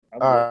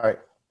All right.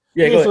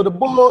 Yeah, Yeah, so the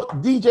boy,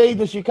 DJ,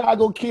 the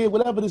Chicago kid,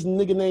 whatever this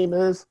nigga name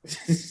is.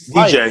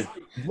 DJ.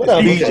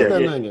 Whatever. It's Fuck DJ.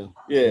 that nigga.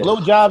 Yeah.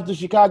 Blowjobs, the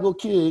Chicago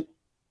kid.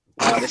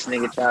 Oh, this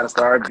nigga trying to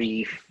start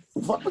beef.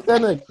 Fuck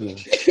that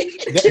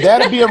nigga.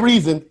 That'll be a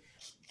reason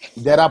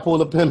that I pull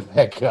the pen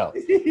back out.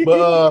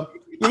 But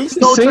he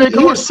stole Trey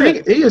Cole's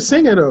shit. He is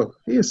singing though.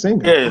 He is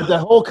singing. Yeah. The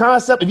whole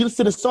concept, if you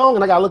listen to the song,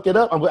 and I gotta look it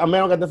up, I don't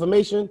got the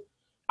information.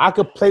 I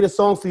could play the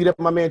song for you that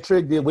my man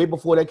Trig did way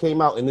before that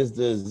came out, and it's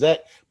the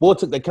exact boy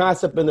took the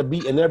concept and the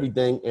beat and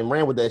everything and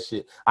ran with that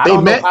shit. I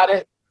don't know how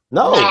that.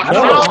 No, I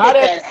don't know how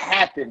that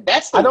happened.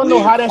 I don't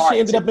know how that shit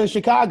ended up in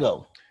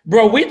Chicago.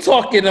 Bro, we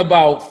talking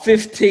about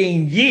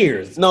 15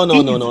 years. No.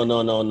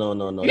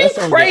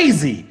 That's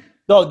crazy.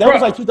 No, that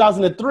was like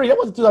 2003. That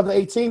wasn't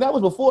 2018. That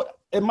was before.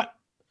 It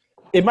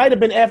might have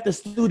been after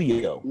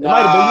studio. You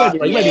might be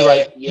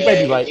right. You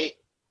might be right.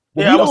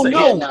 Yeah, I don't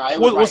know.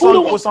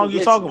 What song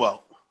you talking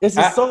about? It's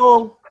a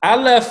song. I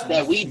left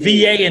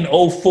VA in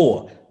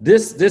 04.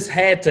 This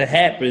had to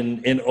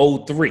happen in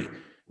 03,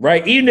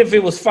 right? Even if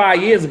it was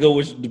 5 years ago,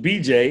 which the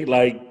BJ,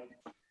 like,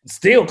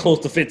 still close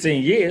to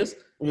 15 years.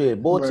 Yeah,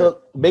 boy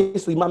took,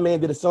 basically my man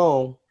did a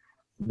song.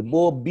 The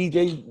boy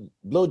BJ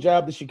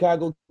Blowjob, the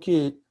Chicago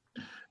kid.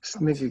 This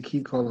nigga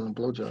keep calling him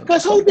Blowjob.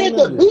 Because who did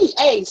the beat?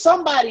 Hey,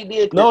 somebody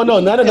did the No,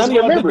 beat. none of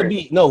y'all did the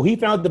beat. No, he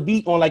found the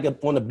beat on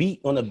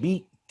a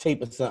beat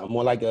tape or something,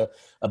 or like a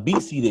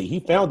beat CD. He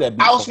found that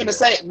beat. I was gonna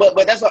say, but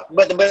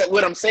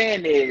what I'm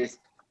saying is,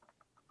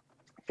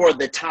 for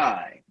the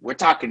time, we're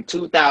talking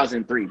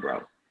 2003,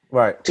 bro.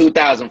 Right.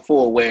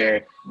 2004,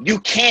 where you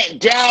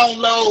can't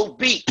download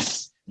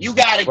beats. You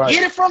gotta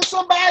get it from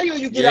somebody, or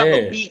you get off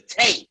a beat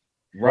tape.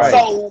 Right.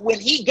 So when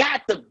he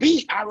got the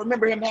beat, I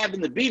remember him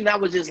having the beat, and I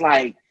was just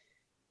like,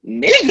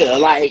 nigga,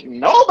 like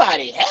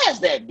nobody has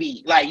that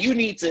beat. Like you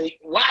need to,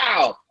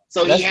 wow.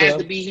 So he has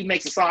the beat. He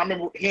makes a song. I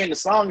remember hearing the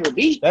song and the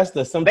beat. That's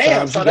the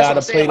sometimes you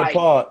gotta play the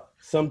part.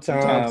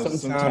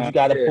 Sometimes you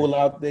gotta pull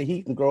out the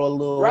heat and grow a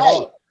little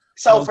hard.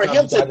 So for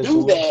him to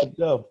do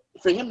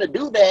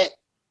that,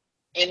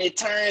 and it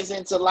turns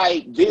into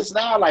like this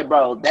now, like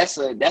bro, that's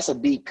a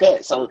deep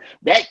cut. So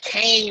that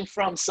came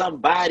from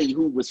somebody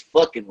who was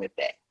fucking with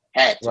that.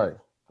 Had to.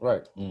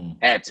 Right.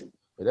 Had to.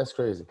 Yeah, that's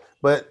crazy.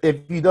 But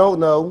if you don't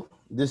know,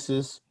 this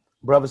is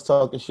Brothers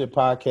Talking Shit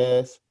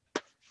podcast,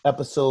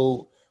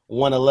 episode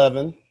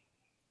 111.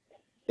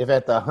 If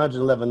at the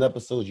 111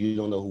 episodes you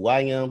don't know who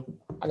I am,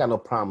 I got no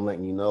problem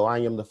letting you know. I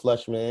am the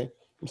Flush Man.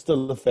 I'm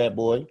still the fat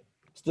boy.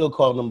 Still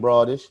calling them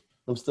broadish.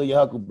 I'm still your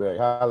Huckleberry.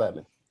 Holla at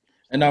me.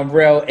 And I'm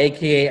Rel,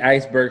 a.k.a.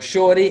 Iceberg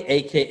Shorty,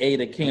 a.k.a.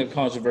 the king of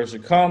controversial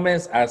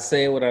comments. I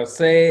say what I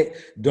said.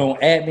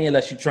 Don't add me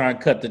unless you try and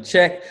cut the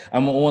check.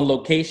 I'm on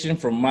location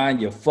from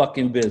Mind Your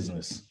Fucking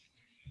Business.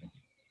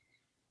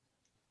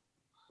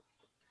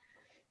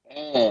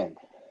 And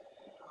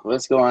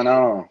what's going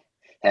on?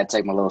 Had to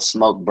take my little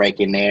smoke break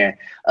in there.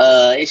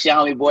 It's your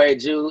homie boy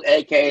Jew,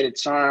 a.k.a. the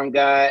Charm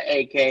Guy,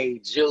 a.k.a.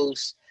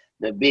 Juice,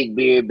 the Big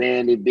Beard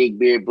Bandit, Big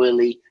Beard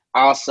Bully.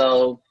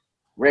 Also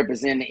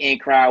representing the In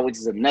Crowd, which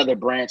is another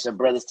branch of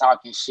Brothers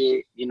Talking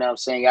Shit. You know what I'm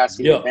saying? Y'all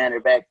see the banner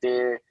back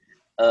there.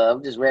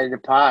 I'm just ready to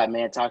pod,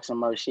 man. Talk some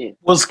more shit.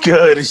 What's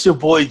good? It's your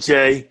boy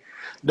Jay,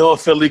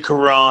 North Philly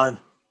Karan.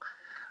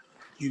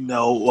 You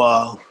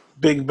know,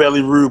 Big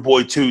Belly Rude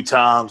Boy 2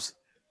 times,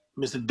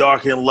 Mr.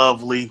 Dark and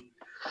Lovely,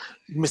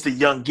 Mr.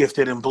 Young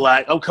Gifted and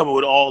Black. I'm coming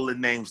with all the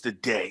names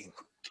today.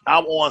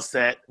 I'm on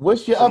set.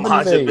 What's your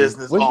other name?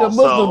 Business What's also.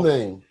 your Muslim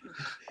name?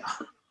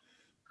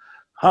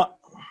 Huh?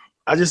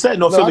 I just said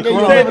Philly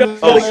Karan.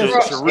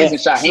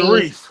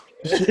 Sharif.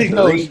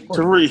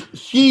 Sharif.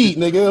 She,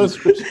 nigga.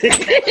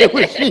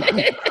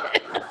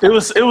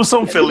 It was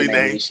some Philly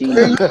name.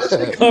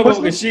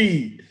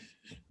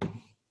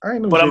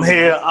 But I'm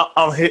here.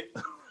 I'm here.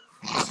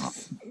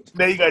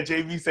 Now you got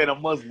JV saying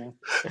I'm Muslim.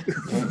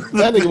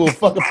 That nigga will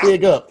fuck a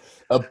pig up.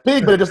 A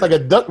pig, but just like a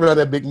duck around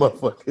that big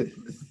motherfucker.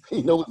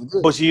 You know what's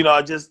good. But you know,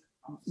 I just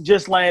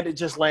landed.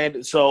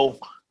 So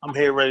I'm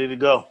here ready to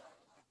go.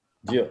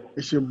 Yeah.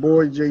 It's your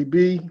boy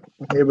JB,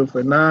 Heaven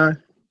for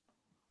 9.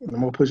 And I'm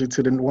gonna push it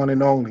to the one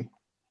and only.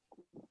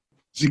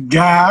 It's your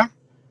guy,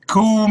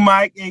 Cool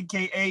Mike,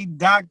 aka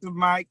Dr.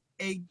 Mike,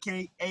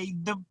 aka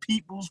the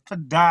People's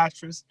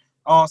Podiatrist,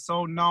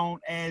 also known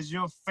as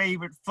your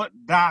favorite foot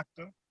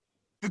doctor,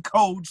 the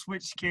Code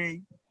Switch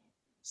King.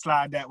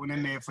 Slide that one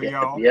in there for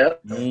y'all.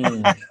 Yep.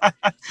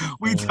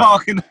 We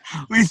talking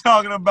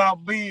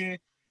about being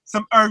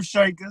some earth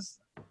shakers.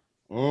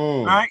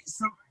 Right?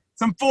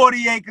 Some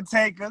 40-acre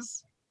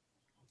takers.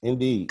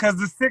 Indeed. Because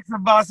the 6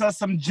 of us are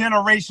some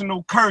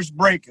generational curse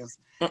breakers.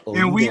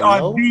 And we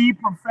are the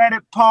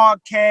prophetic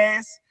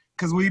podcast,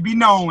 because we be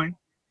knowing,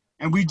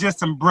 and we just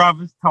some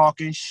brothers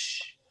talking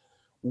shh.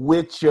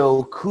 With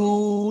your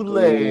cool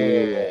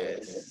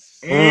ass.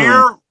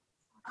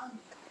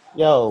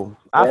 Yo,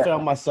 I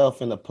found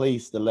myself in a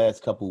place the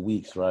last couple of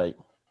weeks, right?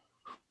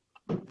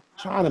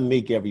 Trying to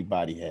make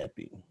everybody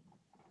happy.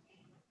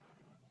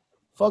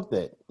 Fuck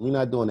that. We're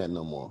not doing that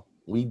no more.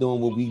 We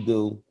doing what we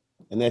do,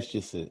 and that's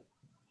just it.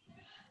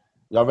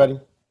 Y'all ready?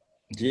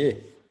 Yeah.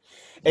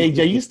 Hey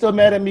Jay, you still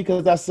mad at me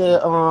because I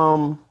said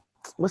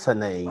what's her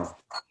name?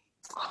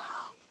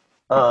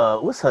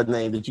 What's her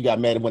name that you got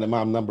mad at when the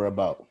mom number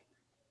about?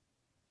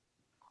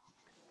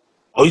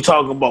 Oh, you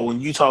talking about when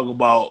you talk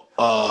about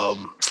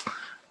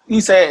he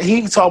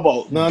talk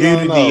about No.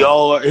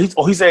 Dior.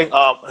 He saying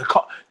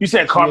you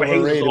said She Carmen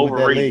Hayes was overrated with that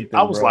leg overrated. thing,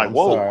 I was bro. like, I'm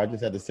whoa. sorry, I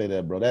just had to say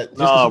that, bro. That just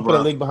Nah, 'cause she put a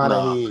bro. leg behind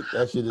Nah. her head,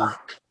 that shit is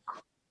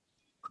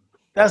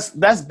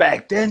That's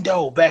back then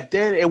though. Back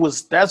then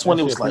that's when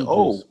that it was shit like, poo-poos.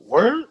 oh,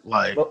 word?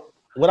 Like, But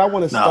what I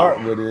want to no.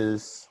 start with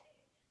is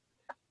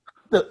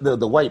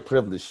the white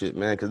privilege shit,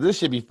 man, because this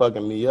should be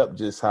fucking me up.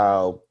 Just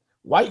how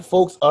white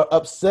folks are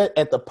upset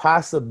at the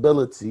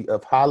possibility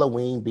of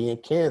Halloween being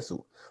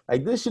canceled.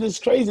 Like this shit is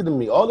crazy to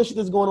me. All the shit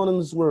that's going on in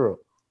this world,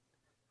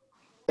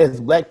 as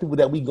black people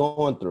that we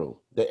going through,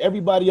 that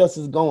everybody else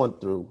is going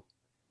through,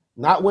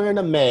 not wearing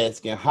a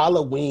mask and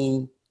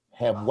Halloween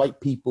have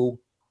white people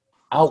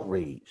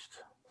outraged.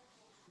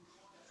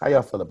 How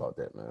y'all feel about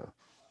that, man?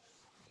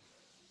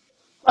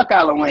 Fuck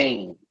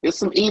Halloween. It's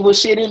some evil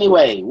shit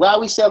anyway. Why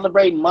we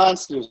celebrate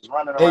monsters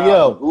running around? Hey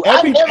yo,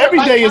 every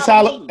day is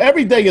Halloween.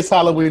 Every day is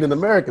Halloween in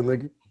America,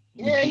 nigga.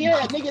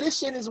 Yeah, nigga, this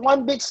shit is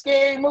one big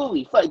scary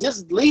movie. Fuck,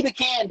 just leave the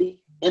candy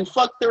and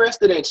fuck the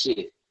rest of that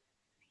shit.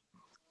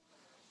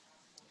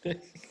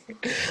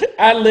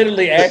 I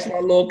literally asked my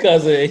little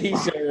cousin, and he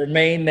shall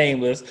remain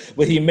nameless,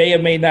 but he may or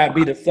may not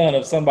be the son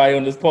of somebody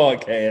on this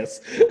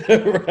podcast,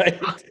 right?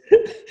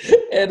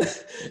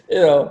 And you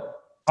know,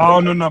 I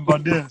don't know nothing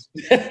about this.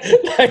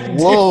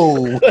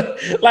 Whoa.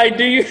 Like,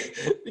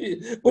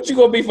 what you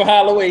gonna be for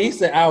Halloween? He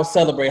said, I'll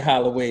celebrate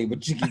Halloween,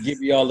 but you can give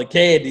me all the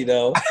candy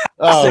though.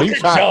 Oh, he's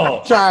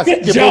trying to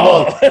skip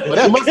over. Well,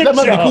 that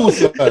must be cool,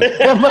 son.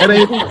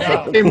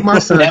 That ain't my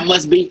son. That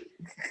must be.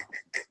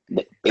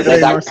 Is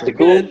That that ain't Dr. my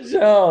Cool? Good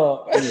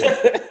job.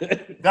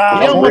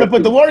 He don't want to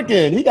put the work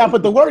in. He got to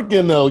put the work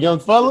in, though, young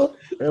fella.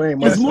 That ain't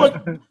my It's more.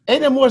 son.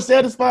 Ain't it more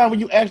satisfying when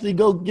you actually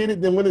go get it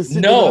than when it's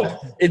sitting No,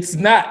 up? it's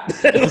not.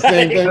 The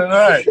same thing.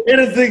 Right. It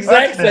is the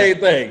exact same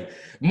thing,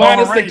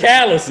 minus the Overrated.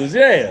 calluses.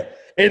 Yeah,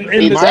 in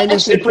It's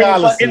Minus actually the pretty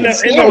calluses. fucking the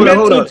scary.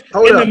 Hold up.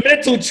 the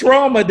mental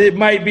trauma that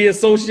might be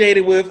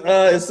associated with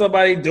is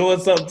somebody doing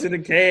something to the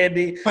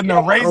candy. Putting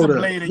a razor Hold up.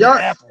 blade in your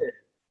apple.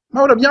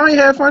 Hold up. Y'all ain't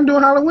had fun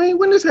doing Halloween?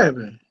 When this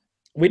happened?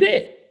 We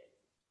did.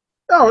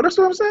 Oh, that's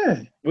what I'm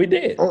saying. We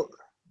did. Oh,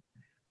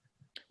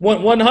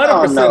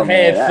 100% no,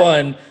 had man.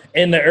 fun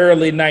in the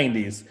early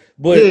 90s.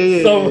 But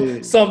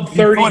Yeah. some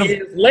 30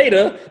 years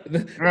later,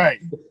 Right.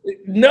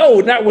 no,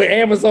 not where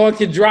Amazon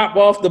can drop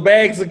off the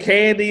bags of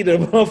candy, the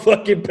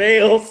motherfucking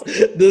pails,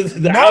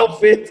 the No.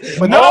 outfits.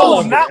 But all no,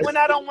 of not it. when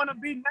I don't want to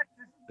be next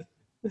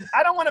to.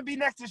 I don't want to be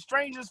next to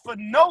strangers for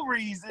no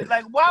reason.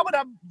 Like, why would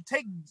I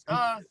take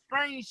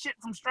strange shit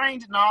from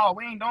strangers? No,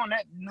 we ain't doing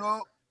that.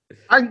 No.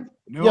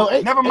 Yo,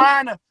 Never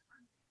mind.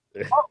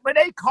 But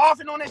they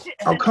coughing on that shit.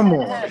 oh, come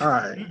on. All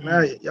right.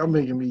 Now y'all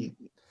making me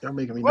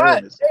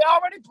What? nervous. They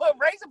already put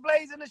razor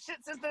blades in the shit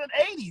since the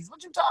 80s.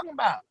 What you talking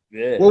about?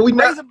 Yeah. Well, we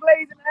not. Razor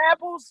blades and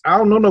apples? I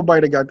don't know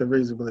nobody that got the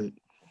razor blade.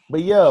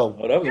 But yo,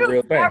 Oh, that was a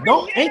real thing.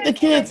 ain't the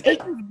kids,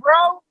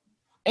 bro?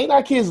 ain't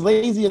our kids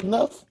lazy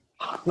enough?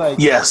 Like,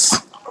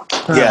 Yes.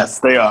 Yes,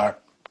 they are.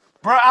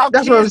 Bro, our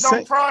That's what I'm kids don't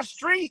saying. cross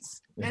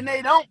streets and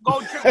they don't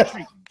go trick or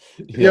treat.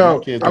 yeah, my Yo,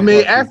 kids I don't mean,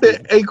 watch after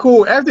these things.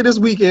 cool. After this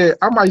weekend,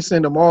 I might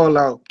send them all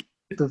out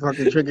to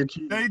fucking trick or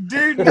treat. They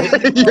do need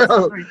to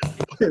cross the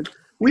street.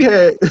 We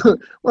had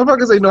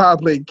motherfuckers ain't know how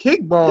to play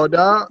kickball,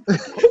 dog.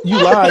 You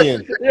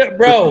lying? Yeah,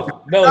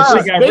 bro. No, Nah,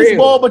 shit got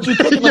Baseball, real. but you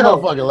kicking the Yo.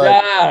 motherfucker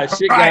like. Nah,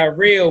 shit got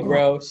real,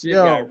 bro. Shit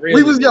Yo, got real.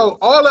 we was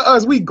all of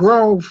us. We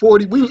grown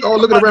 40. We was all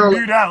looking around.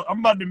 I'm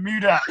about to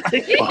mute out.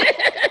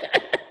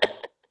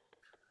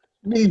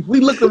 We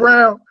looked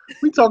around.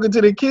 We talking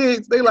to the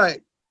kids. They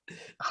like,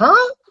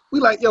 huh? We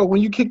like, yo,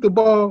 when you kick the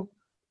ball,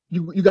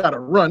 you gotta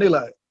run. They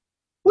like,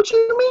 what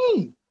you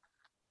mean?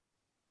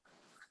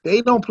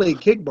 They don't play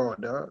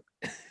kickball, dog.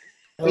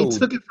 They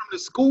took it from the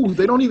schools.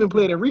 They don't even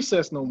play it at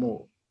recess no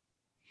more.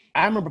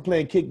 I remember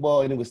playing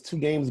kickball and it was 2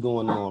 games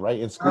going on right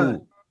in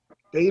school.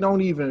 They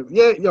don't even,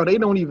 they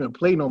don't even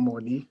play no more,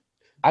 D.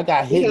 I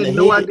got hit in the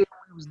no head. idea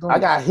what he was doing. I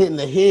got hit in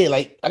the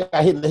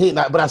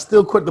head, but I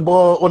still quit the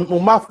ball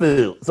on my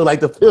field. So like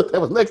the field that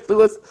was next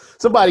to us,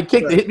 somebody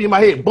kicked it, hit me in my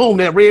head, boom,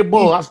 that red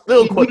ball. I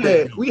still quit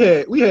that. We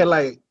had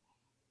like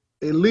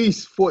at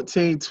least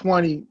 14,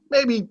 20,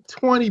 maybe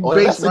 20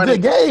 base that's running. a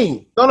good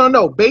game.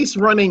 No, base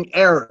running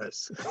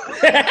errors.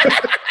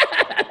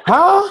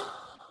 Huh?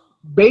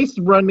 Base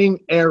running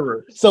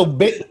errors. So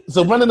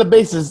running the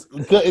bases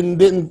couldn't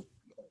didn't.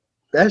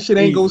 That shit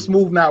ain't go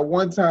smooth not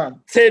one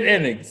time. 10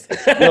 innings.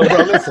 Yo,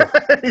 bro, listen,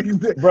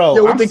 bro.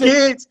 Yo, with the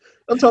kids,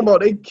 I'm talking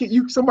about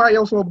somebody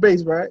else on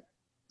base, right?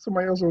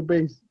 Somebody else on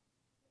base.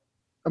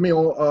 I mean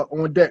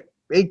on deck.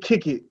 They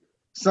kick it,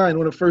 son,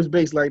 on the first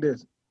base like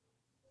this.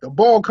 The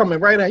ball coming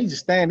right out. He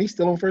just standing. He's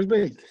still on first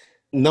base.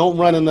 No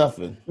running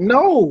nothing.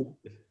 No.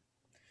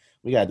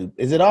 We gotta do.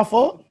 Is it our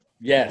fault?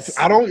 Yes.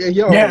 I don't.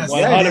 Yo, Yes.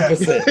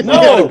 100%.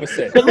 No,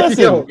 100%. 'cause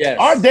listen, Yo, Yes.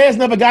 our dads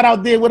never got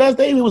out there with us.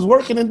 They was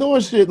working and doing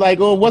shit like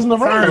or wasn't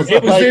around.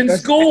 It was like, in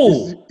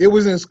school. It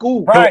was in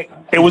school. Right.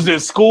 It was in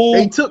school.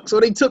 They took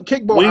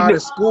kickball We out knew-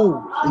 of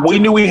school. We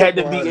knew we had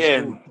to kickball be out of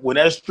in. school. When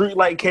that street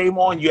light came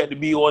on, you had to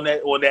be on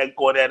that.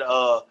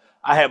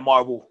 I had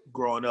marble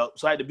growing up,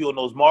 so I had to be on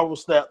those marble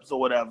steps or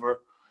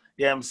whatever.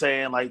 You know what I'm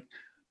saying? Like,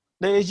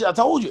 I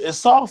told you, it's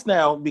soft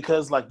now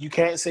because like you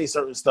can't say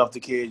certain stuff to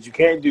kids. You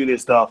can't do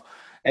this stuff,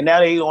 and now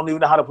they don't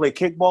even know how to play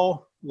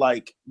kickball.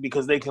 Like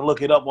because they can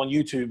look it up on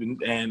YouTube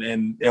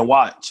and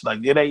watch.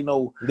 Like it ain't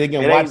no. they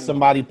can it watch ain't-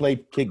 somebody play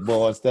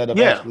kickball instead of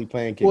Yeah. actually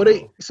playing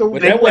kickball. Well,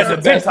 But that wasn't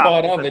It's the a best TikTok.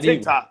 part of It's it a either.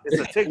 TikTok.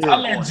 It's a TikTok. I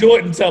let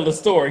Jordan tell the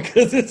story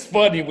because it's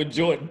funny when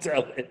Jordan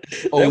tell it.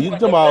 Oh, That you wasn't talking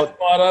the about- best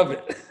part of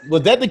it.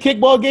 Was that the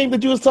kickball game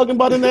that you was talking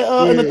about in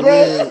the in the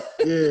thread?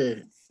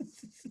 Yeah.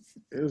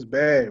 It was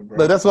bad, bro.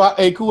 Look, that's why.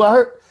 Hey, cool. I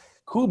heard.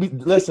 Cool.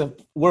 Listen,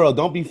 world,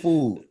 don't be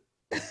fooled.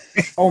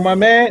 Oh, my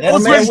man.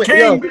 That's My man, Switch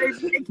yo, King,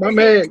 baby. my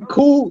man,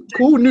 cool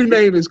new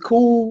name is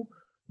Cool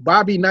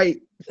Bobby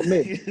Knight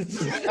Smith.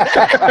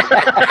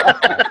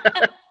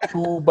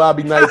 Cool,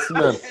 Bobby Knight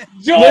Smith.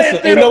 Jordan Listen,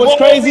 threw you the know what's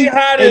ball crazy?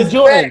 behind Hey, his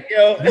Jordan, back,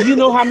 yo. do you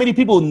know how many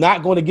people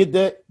not going to get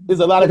that?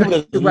 There's a lot of people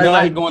that's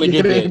not going to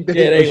get that.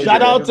 Yeah, they-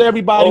 Shout out to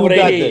everybody Over who their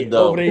got head, that,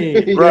 though. over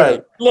their head.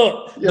 Right.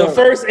 Look, Yo. the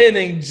first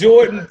inning,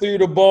 Jordan threw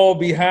the ball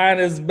behind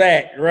his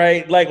back,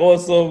 right? Like on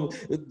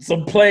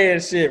some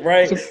playing shit,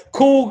 right?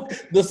 Cool,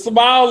 the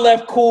smile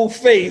left Cool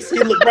face. He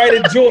looked right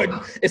at Jordan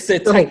and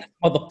said, "Tighten this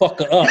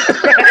motherfucker up."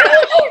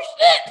 Oh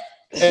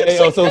shit! Hey,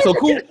 yo, so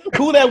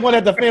cool that one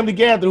at the family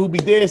gathering who be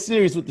dead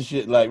serious with the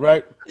shit, like,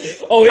 right?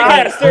 Oh, he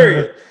got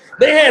serious.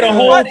 They had a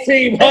whole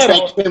team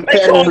huddle. That's like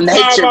They called competitive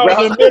nature, time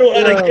out in bro. the middle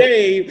of the Yo.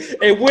 game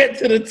and went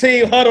to the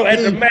team huddle at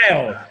the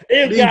mound.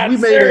 It got we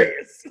made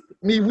serious.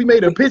 We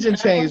made a pitching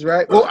change,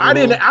 right? Well, I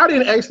didn't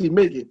actually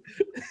make it.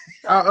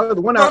 Our other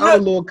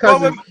little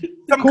cousin,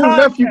 Some cool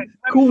context. nephew, I mean,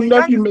 cool the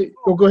nephew youngest made.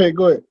 Oh, go ahead.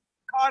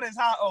 Carter's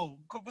how old?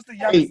 What's the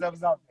youngest that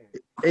was out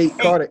there? 8,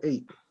 Carter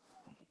 8.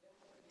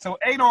 So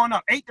 8 on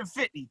up, 8 to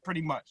 50,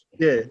 pretty much.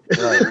 Yeah, Right.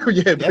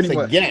 yeah, That's pretty a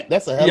much. gap.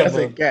 That's a hell Yeah, of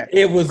That's a a gap.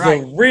 It was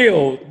Right. a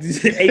real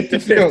 8 to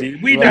 50.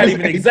 We Right. not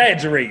even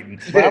exaggerating.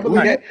 Yeah,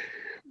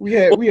 we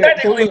had so,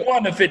 Technically look,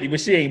 won the 50, but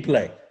she ain't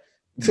play.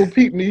 so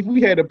Pete,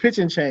 we had a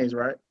pitching change,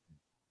 right?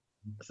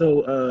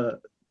 So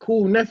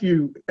cool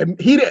nephew, and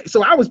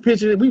so I was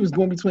pitching. We was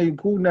going between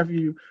cool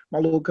nephew, my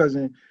little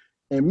cousin,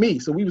 and me.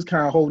 So we was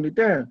kind of holding it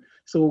down.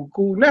 So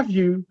cool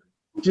nephew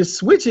just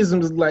switches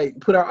and was like,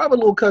 put our other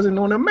little cousin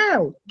on the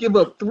mound, give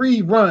up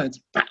 3 runs.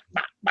 Bah,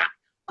 bah, bah.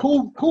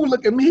 Cool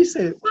look at me. He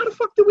said, "Why the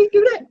fuck did we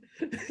do that?"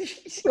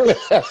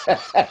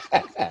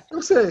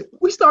 I said,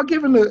 "We start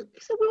giving the." He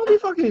said, "We don't be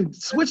fucking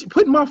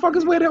putting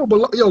motherfuckers where they don't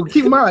belong." Yo,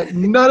 keep in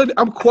mind,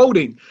 I'm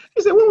quoting.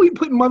 He said, "When we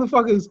putting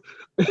motherfuckers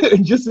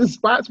just in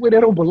spots where they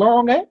don't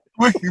belong at?"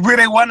 Where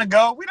they want to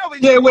go? We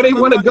don't. Yeah, where they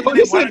want to go.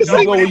 He said, "This You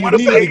ain't." go where you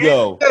need to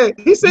go. Yeah,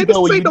 he said, You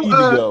go where "This you ain't no."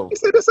 need to go. He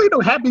said, "This ain't no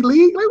happy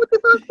league." Like, what the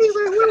fuck? He's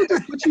like, "We'll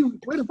just put you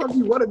where the fuck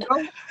you want to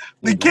go."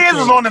 The kids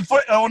was on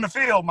the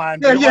field,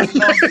 mind Yeah, you. yeah, It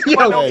wasn't yeah.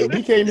 no- Hey,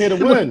 we came here to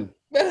win.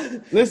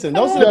 Listen,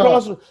 don't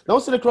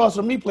sit across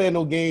from me playing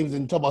no games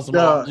and talk about some.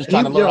 Yo, Just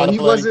trying to learn how to he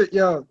play. wasn't.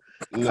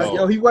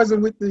 No. He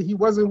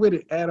wasn't with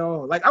it at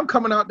all. Like I'm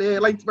coming out there,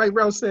 like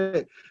Ralph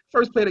said,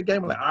 first play of the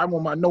game, I'm like, I'm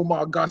on my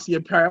Nomar Garcia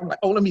pair. I'm like,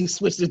 oh, let me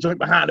switch this joint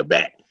behind the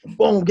back.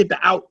 Boom, get the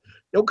out.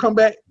 Yo, come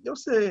back. Yo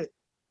said,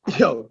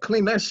 yo,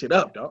 clean that shit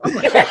up, dog. I'm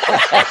like,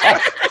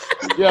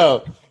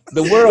 Yo,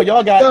 the world,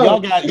 y'all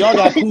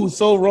got cool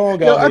so wrong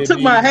yo, out I here. took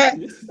B. my hat.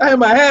 I had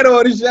my hat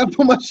on and shit. I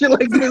put my shit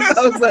like this.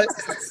 I was like,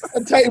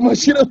 I tightened my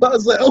shit up. I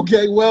was like,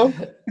 okay, well,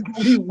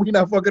 we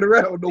not fucking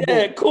around no more.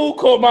 Yeah, Cool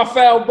caught my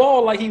foul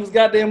ball like he was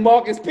goddamn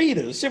Marcus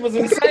Peters. Shit was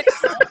insane.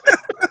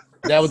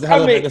 That was a hell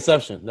of I an mean,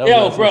 interception. That was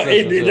Yo, an bro,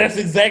 interception, too. that's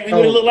exactly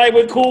what it looked like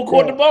when Cool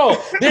caught the ball.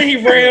 Then he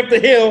ran up the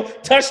hill,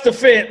 touched the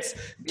fence,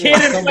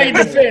 Cannon played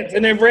the fence,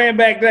 and then ran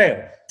back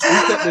down.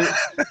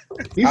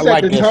 He I set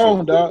like the that tone,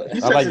 shit. dog. He I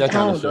set like the that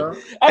kind tone, of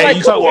dog. shit. I Hey, like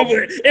you Cool.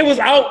 talking It was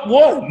out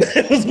one.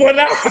 It was 1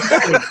 out.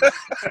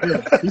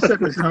 Yeah, he set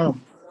the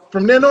tone.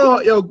 From then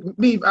on, yo,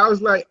 Neve, I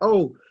was like,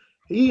 oh,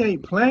 he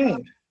ain't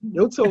playing.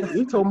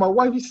 He told my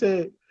wife, he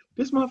said,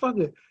 this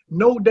motherfucker,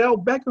 no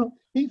doubt Beckham,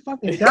 he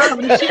fucking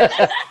diving and shit.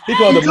 He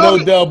called him told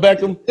me- Odell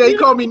Beckham. Yeah, he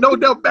called me no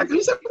doubt Beckham.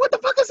 He said, what the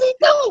fuck is he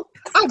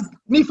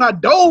doing? I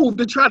dove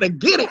to try to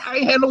get it. I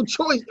ain't had no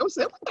choice. I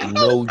said, what the hell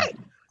No, is that?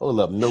 hold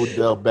up,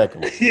 Odell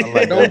Beckham. I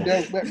like No that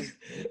doubt one.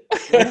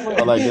 Beckham.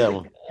 I like that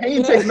one. He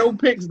ain't take no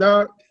pics,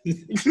 dog.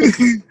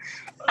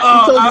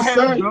 I had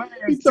a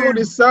He told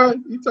his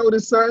son,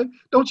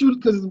 don't you,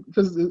 because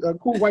a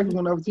cool wife was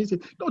on the other team,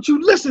 said, don't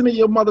you listen to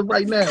your mother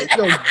right now.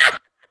 Yo,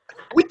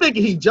 we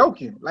thinking he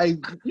joking. Like,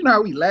 you know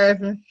how we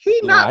laughing? He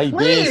Nah, not he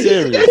playing. dead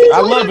serious. He I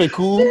told love him, it,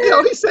 cool.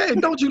 Yo, he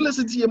said, don't you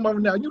listen to your mother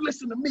now. You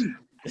listen to me.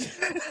 I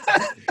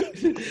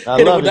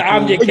Hit him love with the it,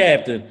 I'm your King.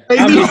 captain. Hey,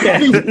 I'm your D,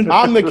 captain.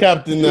 I'm the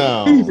captain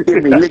now. Look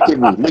at me, look at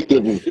me, look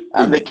at me.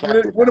 I'm the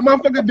captain. when a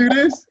motherfucker do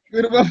this,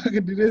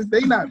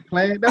 they not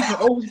playing. That's what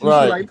old school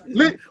shit. Right.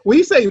 Like, when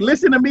he say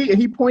 "listen to me" and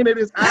he pointed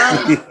his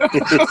eyes,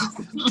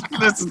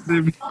 Listen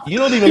to me. You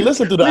don't even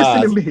listen through the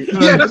listen to eyes. me.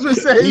 Yeah, that's what I'm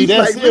saying. He He's that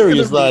like,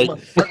 serious, listen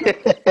like.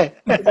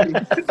 to me,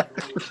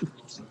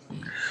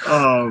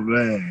 Oh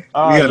man,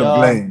 All we right, had a y'all.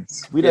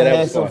 blast. We Yeah, done that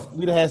had was some. fun.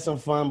 We done had some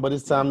fun, but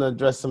it's time to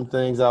address some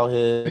things out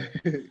here.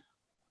 motherfucker.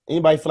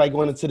 Anybody feel like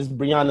going into this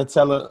Breonna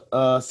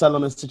Taylor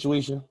settlement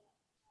situation?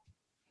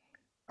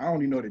 I don't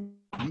even know the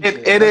details.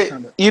 It, That's it,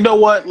 kinda, you know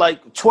what?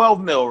 Like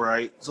 12 mil,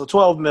 right? So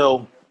 12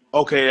 mil.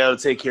 Okay, that'll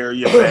take care of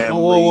your Whoa,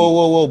 family.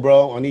 whoa,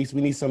 bro! We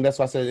need some. That's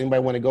why I said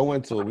anybody want to go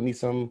into it. We need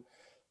some.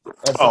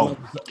 Oh,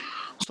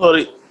 so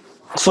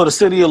the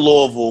city of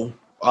Louisville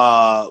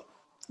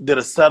did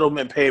a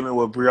settlement payment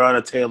with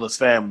Breonna Taylor's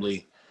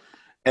family,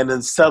 and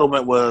the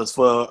settlement was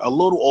for a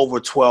little over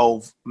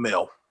 $12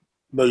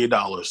 million.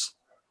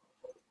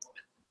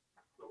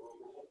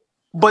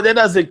 But that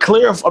doesn't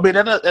clear. I mean,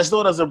 that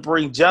still doesn't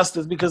bring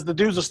justice because the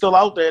dudes are still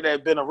out there that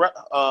have been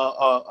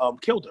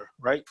killed her,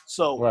 right?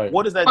 So Right.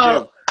 what does that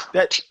do?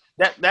 That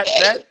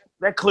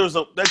clears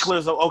up. That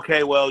clears up.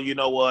 Okay, well, you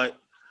know what?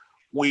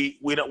 We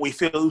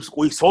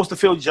supposed to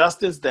feel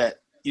justice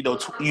that you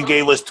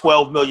gave us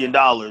 $12 million,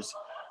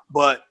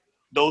 but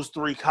those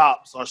 3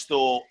 cops are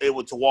still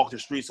able to walk the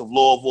streets of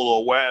Louisville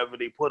or wherever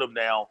they put them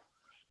now,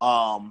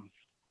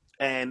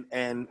 and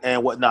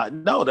whatnot.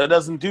 No, that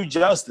doesn't do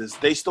justice.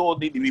 They still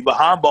need to be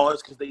behind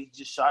bars because they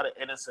just shot an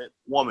innocent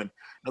woman.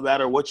 No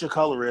matter what your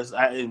color is,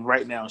 and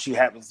right now she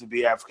happens to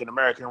be African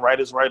American. Right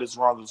is right, is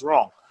wrong is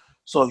wrong.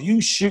 So if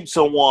you shoot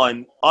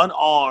someone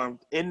unarmed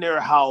in their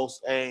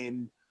house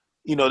and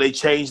they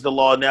changed the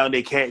law now and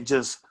they can't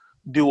just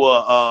do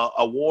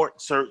a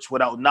warrant search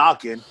without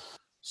knocking.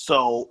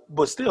 So,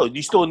 but still,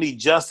 you still need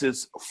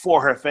justice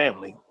for her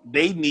family.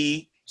 They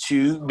need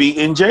to be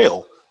in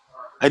jail.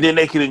 And then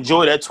they can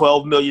enjoy that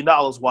 $12 million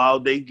while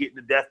they get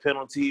the death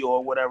penalty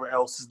or whatever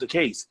else is the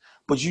case.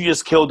 But you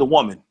just killed a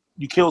woman.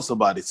 You killed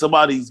somebody's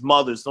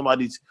mother,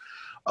 somebody's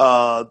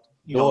daughter,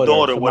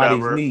 somebody's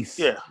whatever. niece.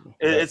 Yeah,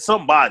 it's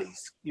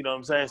somebody's. You know what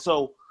I'm saying?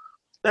 So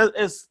that's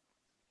a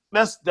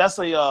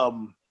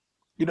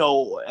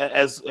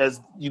as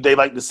they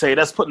like to say,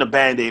 that's putting a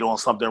Band-Aid on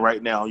something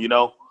right now.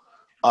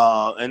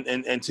 And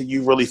until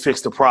you really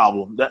fix the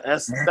problem.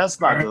 That's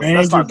not good.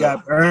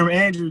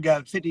 Andrew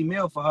got 50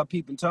 mil for her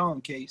peeping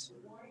Tom case.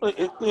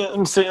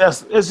 I'm saying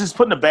it's just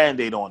putting a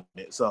Band-Aid on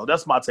it. So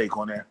that's my take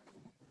on that.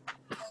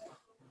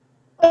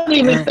 I don't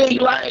even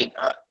think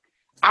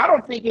I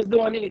don't think it's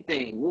doing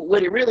anything.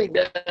 What it really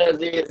does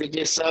is it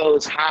just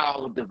shows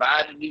how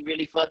divided we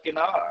really fucking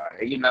are.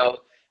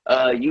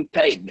 You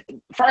pay.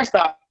 First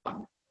off,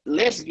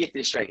 let's get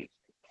this straight.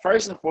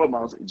 First and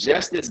foremost,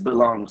 justice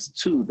belongs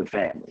to the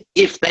family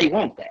if they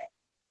want that.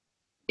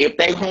 If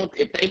they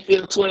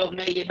feel $12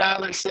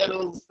 million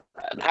settles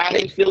how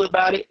they feel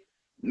about it,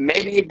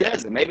 maybe it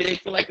doesn't. Maybe they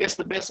feel like that's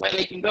the best way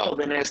they can go.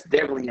 Then that's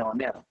definitely on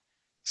them.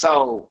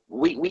 So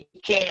we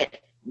can't.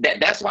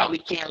 That's why we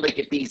can't look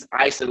at these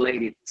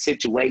isolated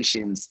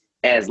situations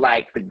as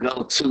like the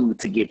go-to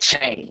to get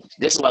change.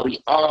 This is why we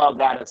all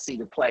gotta see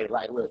the play.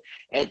 Like, look,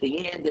 at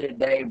the end of the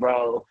day,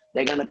 bro,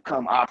 they're gonna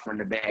come offering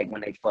the bag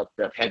when they fucked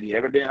up. Have you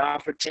ever been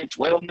offered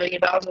 $10-12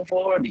 million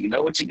before? Do you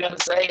know what you're gonna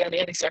say under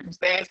any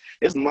circumstance?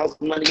 It's the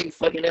most money you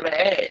fucking ever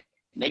had.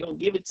 They're gonna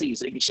give it to you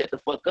so you can shut the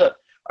fuck up.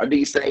 Or do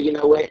you say, you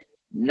know what?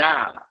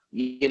 Nah,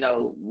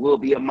 we'll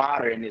be a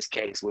martyr in this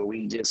case where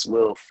we just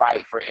will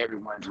fight for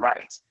everyone's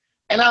rights.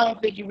 And I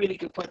don't think you really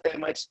could put that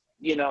much,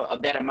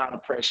 of that amount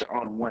of pressure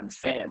on one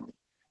family.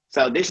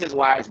 So this is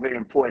why it's very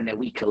important that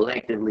we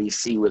collectively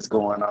see what's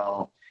going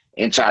on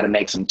and try to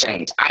make some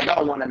change. I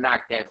don't want to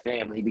knock that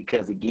family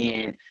because,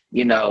 again,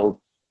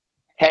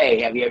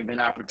 hey, have you ever been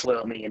offered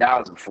 $12 million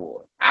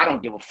before? I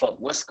don't give a fuck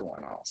what's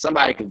going on.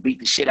 Somebody could beat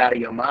the shit out of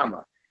your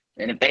mama.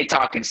 And if they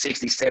talking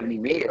 60, 70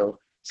 mil,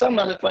 some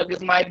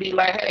motherfuckers might be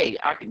like, hey,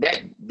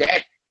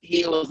 that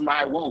heals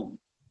my wound.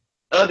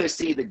 Others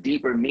see the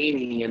deeper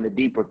meaning and the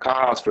deeper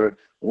cause for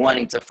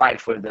wanting to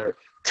fight for the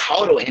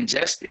total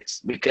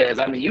injustice. Because,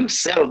 you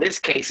settle this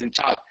case and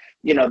talk,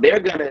 they're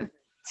going to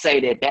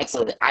say that that's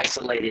an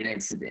isolated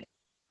incident.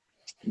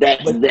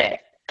 That's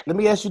that. Let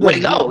me ask you this.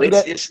 Wait, no,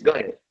 it's go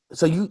ahead.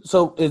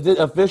 So is it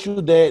official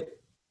that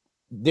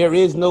there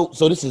is no,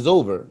 so this is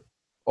over?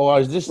 Or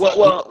is this?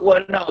 Well,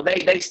 no,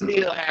 they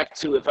still have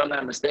to, if I'm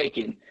not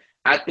mistaken,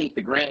 I think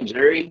the grand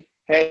jury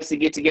has to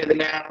get together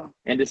now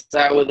and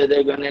decide whether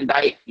they're going to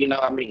indict.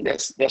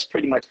 That's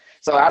pretty much.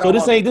 So I don't.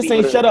 So this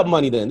ain't shut up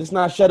money then. It's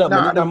not shut up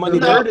money. Nah, Money.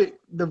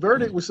 the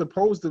verdict was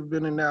supposed to have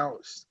been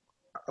announced,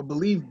 I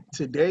believe,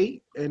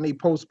 today, and they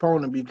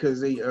postponed it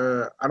because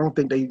I don't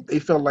think they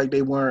felt like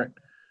they weren't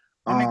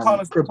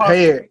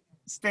prepared.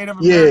 State of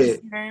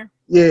emergency there.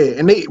 Yeah,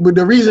 and but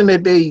the reason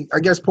that they, I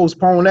guess,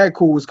 postponed that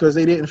coup was because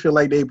they didn't feel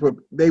like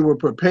they were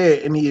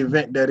prepared in the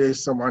event that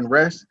there's some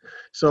unrest.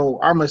 So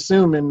I'm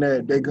assuming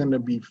that they're gonna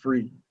be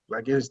free.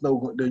 Like it's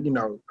no, you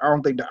know, I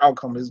don't think the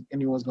outcome is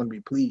anyone's going to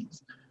be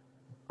pleased.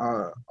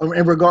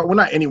 In regard, well,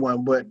 not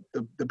anyone, but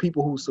the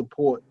people who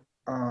support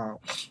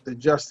the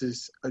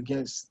justice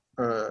against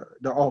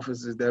the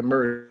officers that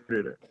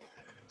murdered her.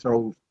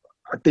 So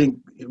I think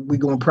we're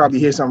going to probably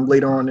hear something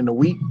later on in the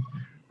week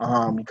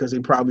because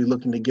they're probably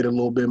looking to get a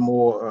little bit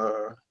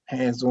more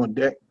hands on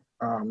deck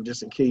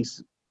just in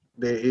case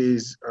there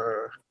is,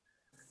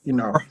 you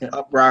know, an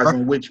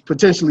uprising, which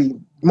potentially,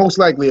 most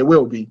likely it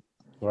will be.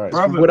 Right.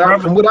 From what I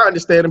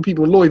understand, and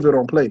people in Louisville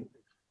don't play.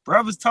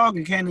 Brothers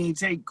Talking can't even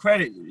take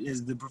credit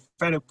is the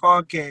prophetic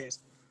podcast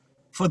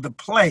for the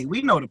play.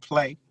 We know the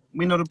play.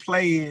 We know the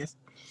play is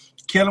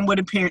kill them with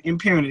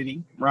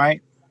impunity,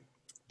 right?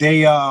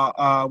 They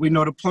we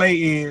know the play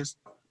is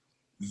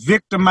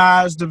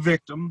victimize the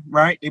victim,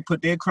 right? They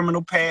put their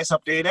criminal past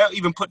up there. They'll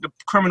even put the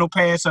criminal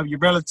past of your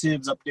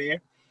relatives up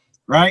there,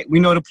 right? We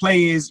know the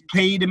play is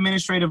paid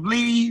administrative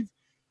leave,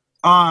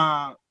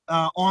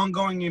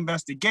 ongoing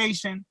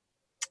investigation,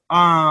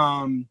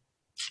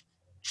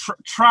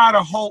 try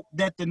to hope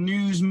that the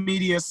news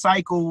media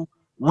cycle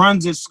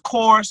runs its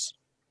course.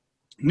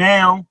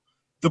 Now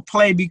the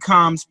play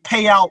becomes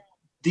pay out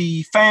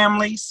the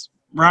families,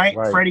 right?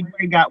 Freddie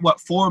Gray got what,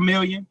 $4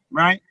 million,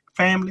 right?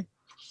 Family.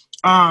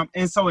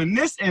 And so in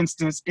this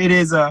instance, it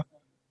is to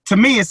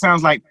me, it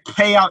sounds like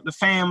pay out the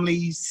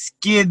families,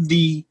 skid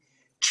the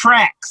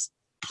tracks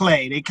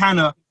play. They kind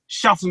of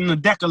shuffling the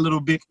deck a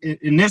little bit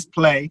in this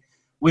play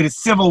with a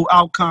civil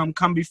outcome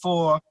come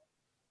before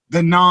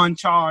the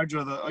non-charge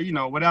or the, you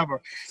know,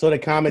 whatever. So to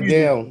calm it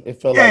down,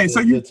 it felt like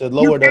to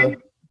lower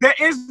the... There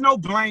is no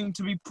blame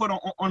to be put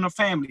on the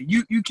family.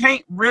 You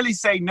can't really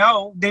say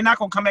no. They're not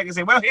going to come back and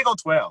say, well, here go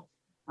 12,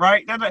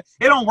 right? It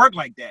don't work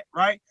like that,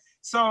 right?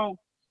 So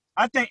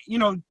I think, you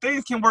know,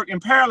 things can work in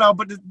parallel,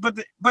 but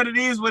it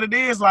is what it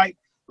is. Like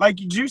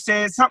you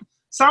said,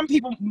 some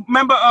people,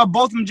 remember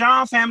Botham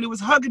Jean family was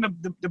hugging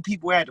the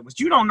people afterwards.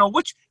 You don't know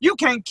you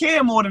can't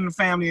care more than the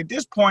family at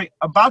this point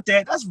about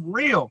that. That's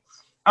real.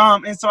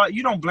 And so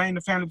you don't blame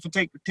the family for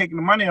taking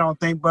the money, I don't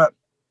think, but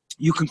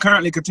you can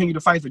currently continue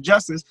to fight for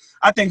justice.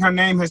 I think her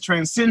name has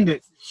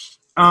transcended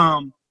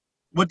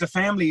what the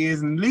family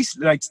is, and at least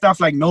like stuff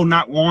like no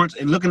knock warrants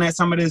and looking at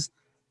some of this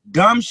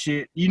dumb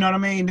shit, you know what I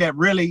mean, that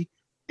really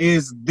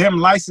is them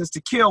licensed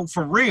to kill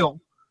for real,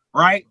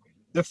 right?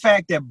 The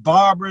fact that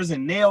barbers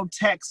and nail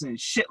techs and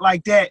shit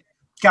like that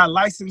got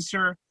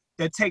licensure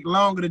that take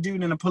longer to do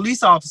than a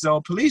police officer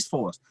or police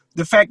force.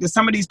 The fact that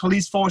some of these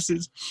police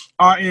forces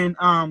are in,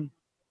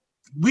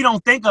 we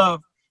don't think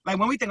of, like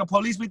when we think of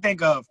police, we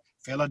think of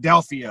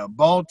Philadelphia,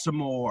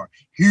 Baltimore,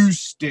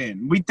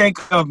 Houston. We think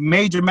of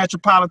major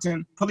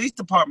metropolitan police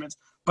departments,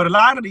 but a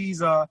lot of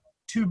these are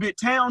two-bit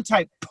town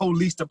type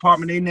police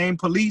department. They name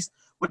police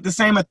with the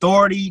same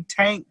authority,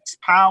 tanks,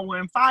 power,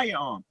 and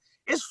firearm.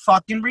 It's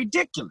fucking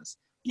ridiculous.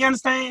 You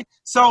understand?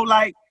 So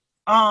like,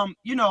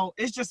 you know,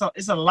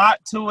 it's a lot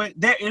to it.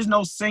 There is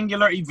no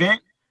singular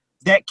event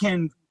that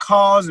can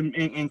cause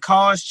and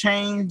cause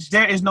change.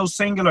 There is no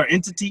singular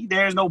entity.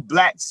 There is no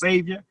black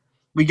savior.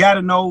 We got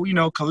to know, you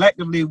know,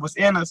 collectively what's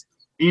in us,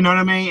 you know what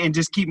I mean? And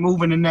just keep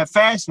moving in that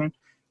fashion.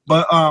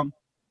 But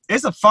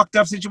it's a fucked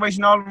up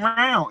situation all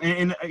around.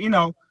 And you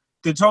know,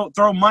 to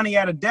throw money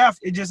at a death,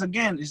 it just,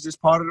 again, it's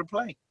just part of the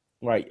play.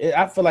 Right.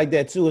 I feel like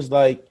that too. It's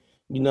like,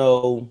 you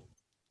know,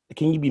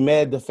 can you be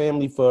mad at the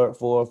family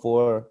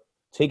for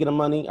taking the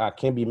money? I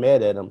can't be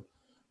mad at them.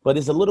 But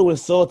it's a little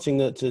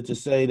insulting to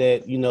say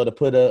that, you know, to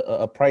put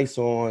a price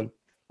on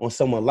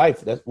someone's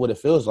life. That's what it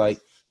feels like.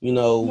 You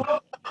know,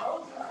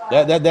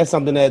 that's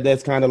something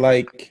that's kind of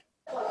like,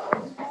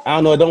 I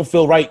don't know, it don't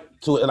feel right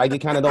to it. Like it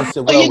kind of don't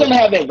sit well. You're going to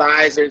have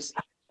advisors.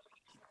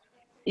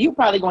 You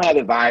probably going to have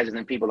advisors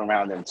and people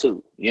around them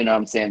too. You know what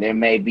I'm saying? There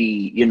may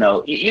be, you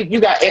know,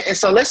 you got, and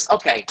so let's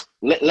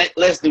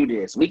do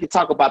this. We could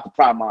talk about the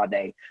problem all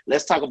day.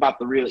 Let's talk about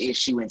the real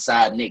issue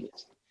inside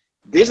niggas.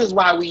 This is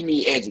why we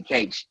need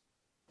education.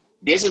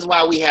 This is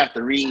why we have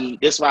to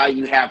read. This is why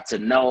you have to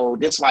know.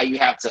 This is why you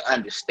have to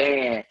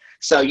understand,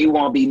 so you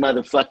won't be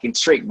motherfucking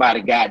tricked by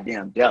the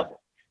goddamn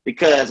devil.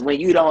 Because when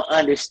you don't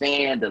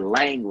understand the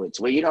language,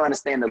 when you don't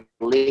understand the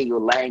legal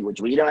language,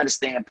 when you don't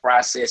understand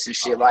process and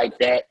shit like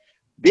that,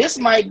 this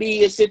might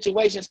be a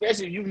situation,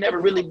 especially if you've never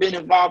really been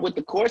involved with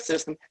the court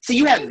system. So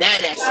you have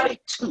that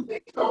aspect too.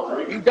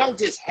 You don't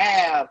just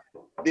have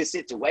this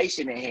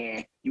situation in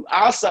hand. You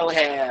also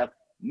have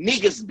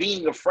niggas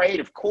being afraid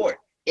of court.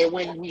 And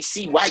when we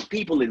see white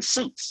people in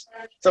suits.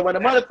 So when a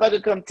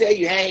motherfucker come tell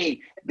you,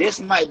 hey, this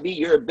might be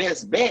your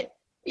best bet,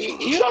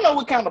 you don't know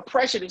what kind of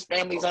pressure this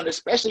family's under,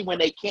 especially when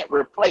they can't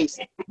replace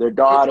their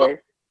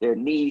daughter, their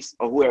niece,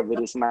 or whoever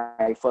this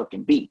might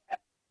fucking be.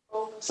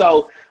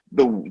 So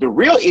the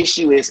real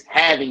issue is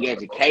having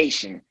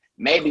education,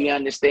 maybe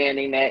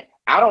understanding that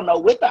I don't know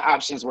what the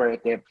options were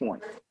at that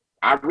point.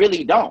 I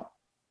really don't.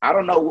 I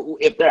don't know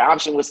if their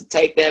option was to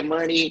take that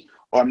money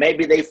or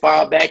maybe they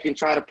fall back and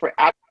try to pray.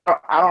 I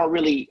don't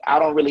really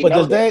but know.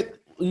 Does that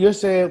you're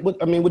saying?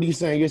 What are you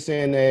saying? You're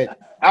saying that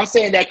I'm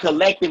saying that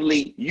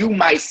collectively, you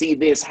might see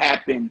this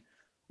happen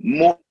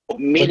more But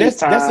many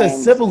that's a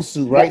times. civil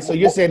suit, right? So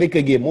you're saying they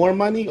could get more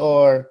money,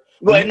 or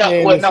Well, no,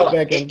 saying well, they sit no.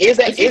 back and Is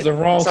that This is a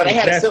wrongful so? They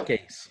had a death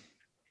case.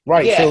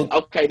 right? yeah. So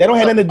Okay. that don't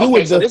have So nothing to do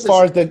with so the this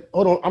far is as the.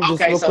 Hold on, I'm just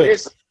okay. real So quick.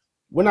 this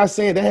We're not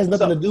saying that has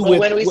nothing to do but with.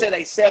 when we say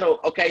they settled,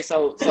 okay.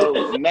 So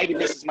maybe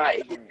this is my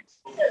ignorance.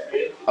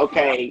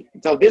 Okay.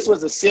 So this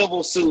was a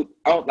civil suit.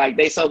 Oh, like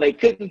they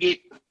couldn't get.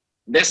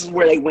 This is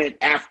where they went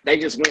after. They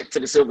just went to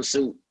the civil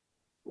suit.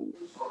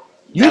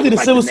 Usually the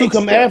like civil the suit next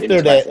come step in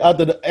after this that,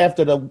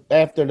 process.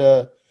 after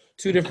the.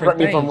 Two different Correct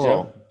me if I'm things,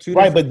 wrong. yo. Two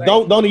Right, different but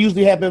things. don't it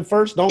usually happen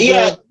first? Don't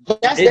Yeah, the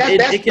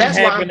It can that's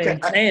why happen in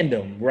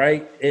tandem,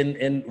 right?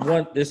 And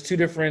one, there's two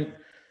different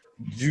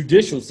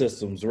judicial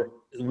systems.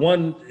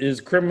 One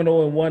is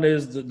criminal and one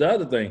is the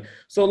other thing.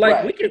 So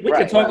like we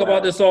can talk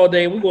about this all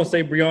day. We're gonna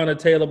say Breonna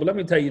Taylor, but let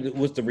me tell you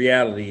what the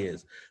reality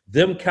is.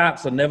 Them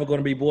cops are never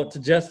gonna be brought to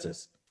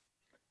justice.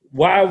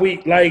 Why are we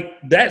like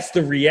that's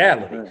the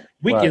reality? Right.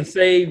 We can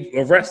say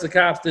arrest the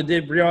cops that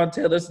did Breonna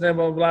Taylor, blah,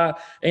 blah, blah.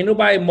 Ain't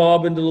nobody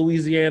mobbing to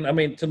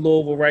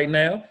Louisville right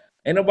now.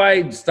 Ain't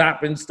nobody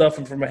stopping stuff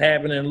from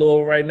happening in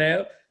Louisville right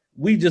now.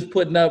 We just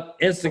putting up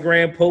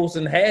Instagram posts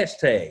and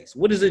hashtags.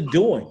 What is it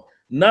doing?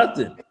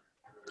 Nothing.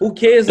 Who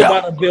cares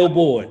about a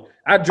billboard?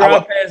 I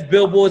drive past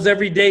billboards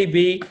every day,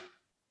 B.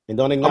 and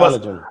don't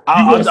acknowledge them.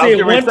 You're gonna see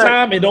it one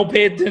time and don't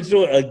pay attention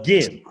to it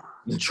again.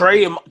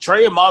 Trey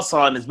and my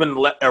son has been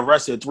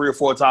arrested 3 or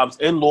 4 times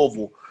in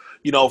Louisville.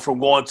 You know, from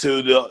going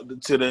to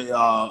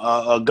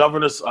the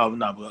governor's,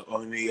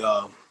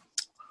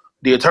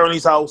 the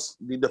attorney's house,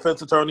 the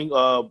defense attorney,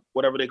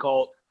 whatever they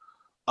call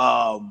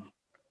it.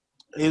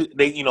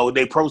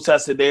 They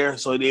protested there,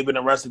 so they've been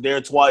arrested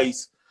there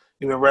twice.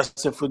 They've been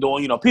arrested for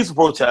doing peaceful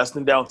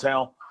protesting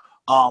downtown.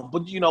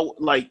 But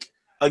like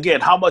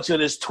again, how much of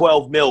this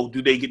 12 mil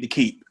do they get to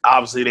keep?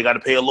 Obviously, they got to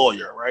pay a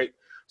lawyer, right?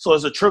 So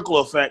it's a trickle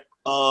effect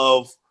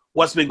of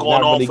what's been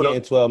going on for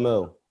getting 12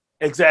 mil.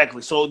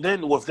 Exactly. So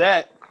then with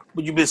that,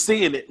 but you've been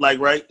seeing it, like,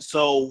 right?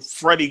 So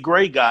Freddie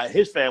Gray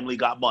his family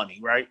got money,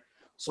 right?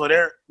 So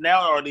are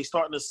they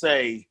starting to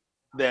say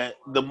that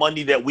the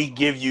money that we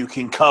give you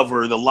can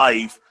cover the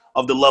life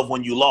of the loved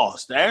one you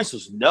lost? The answer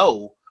is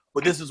no,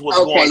 but this is what's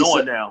going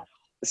on now.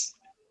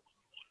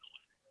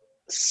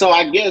 So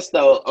I guess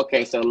though,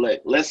 okay, so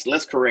look,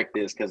 let's correct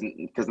this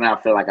because now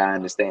I feel like I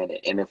understand it.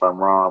 And if I'm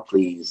wrong,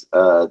 please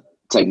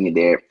take me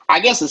there. I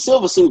guess the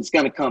civil suit's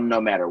gonna come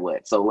no matter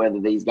what. So whether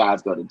these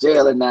guys go to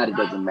jail or not, it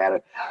doesn't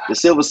matter. The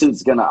civil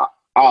suit's gonna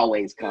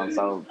always come.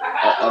 So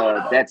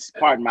that's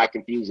part of my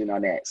confusion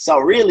on that. So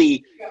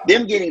really,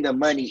 them getting the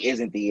money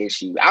isn't the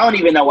issue. I don't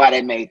even know why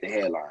they made the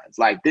headlines.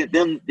 Like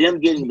them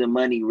getting the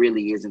money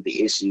really isn't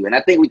the issue. And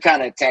I think we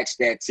kind of attach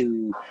that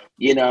to,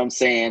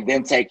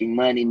 them taking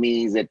money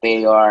means that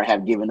they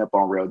have given up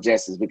on real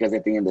justice, because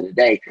at the end of the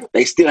day,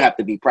 they still have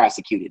to be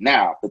prosecuted.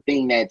 Now, the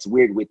thing that's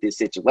weird with this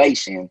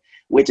situation,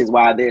 which is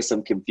why there's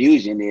some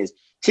confusion, is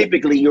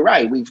typically, you're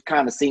right, we've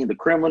kind of seen the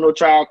criminal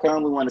trial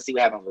come. We want to see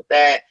what happens with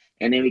that.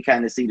 And then we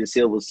kind of see the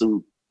civil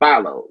suit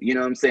follow, you know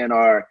what I'm saying?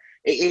 Or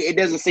it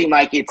doesn't seem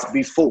like it's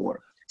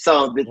before.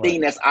 So the thing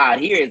that's odd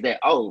here is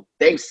that,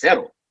 they've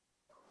settled.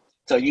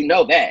 So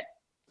that.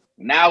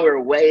 Now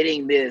we're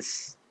waiting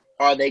this,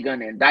 are they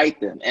going to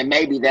indict them? And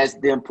maybe that's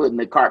them putting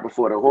the cart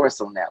before the horse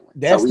on that one.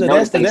 That's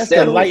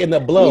the light in the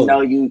blow.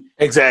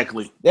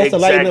 Exactly. That's the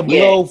light in the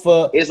blow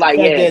for it's like,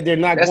 that they're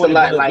not going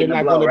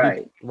to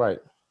be right.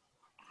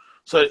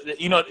 So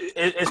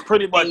it's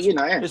pretty much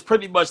it's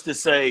pretty much to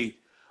say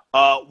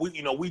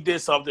we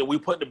did something, we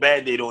put the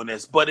Band-Aid on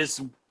this, but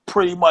it's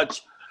pretty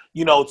much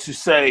to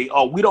say,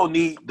 we don't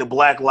need the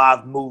Black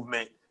Lives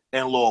Movement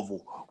in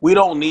Louisville. We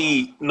don't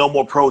need no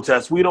more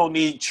protests. We don't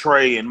need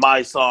Trey and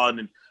my son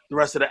and the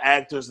rest of the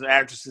actors and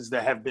actresses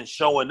that have been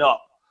showing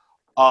up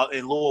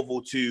in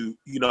Louisville to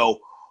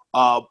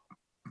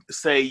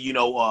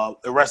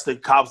arrest the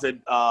cops that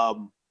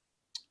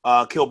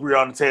killed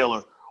Breonna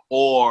Taylor,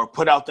 or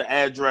put out the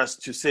address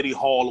to City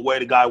Hall where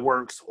the guy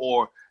works,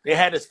 or they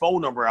had his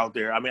phone number out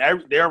there. I mean,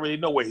 they already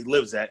know where he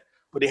lives at,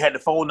 but they had the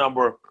phone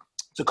number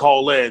to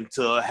call in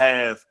to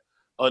have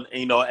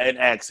an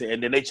accident.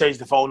 And then they changed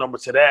the phone number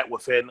to that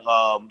within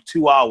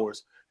 2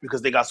 hours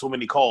because they got so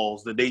many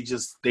calls that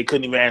they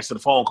couldn't even answer the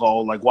phone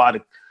call. Like why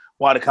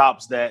the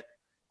cops that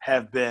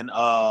have been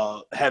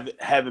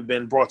haven't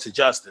been brought to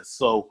justice.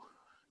 So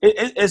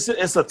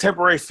it's a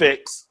temporary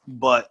fix,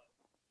 but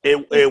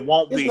it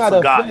won't be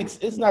forgotten.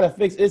 It's not a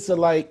fix. It's a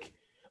like,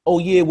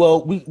 we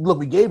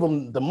gave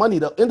them the money.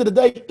 The end of the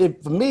day,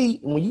 for me,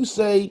 when you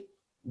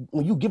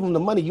give them the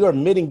money, you're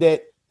admitting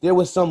that there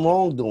was some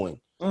wrongdoing,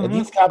 that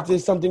these cops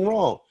did something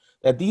wrong,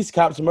 that these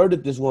cops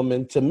murdered this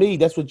woman. To me,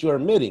 that's what you're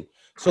admitting.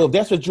 So if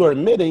that's what you're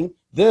admitting,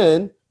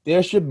 then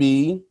there should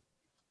be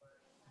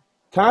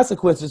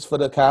consequences for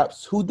the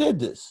cops who did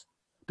this.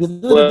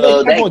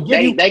 Well,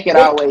 they could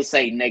always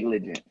say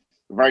negligent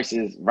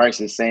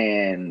versus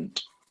saying,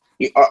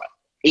 they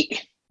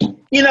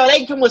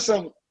come with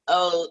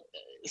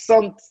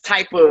some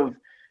type of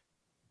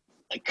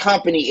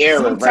company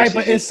error some type versus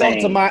of just insult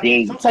to saying my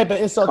big some type of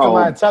insult to cold.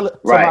 my to my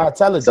Right.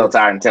 intelligence. So to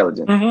our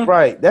intelligence. Mhm.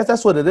 Right.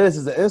 That's what it is.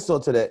 Is an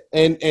insult to that.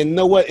 And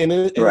know what?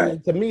 And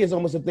Right. to me, it's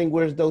almost a thing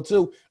where it's though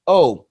too.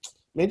 Oh,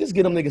 man, just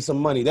get them niggas some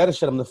money. That'll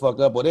shut them the fuck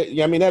up. Or that,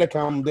 I mean, that'll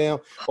calm them down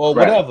or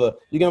Right. whatever.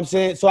 You get what I'm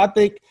saying? So I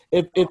think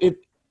if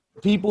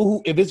people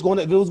who if it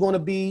was going to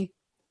be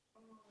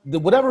the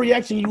whatever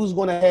reaction you was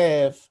going to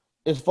have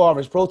as far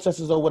as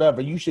protesters or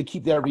whatever, you should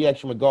keep that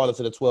reaction regardless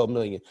of the 12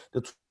 million.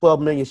 The 12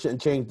 million shouldn't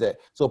change that.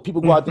 So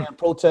people go out there and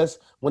protest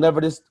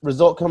whenever this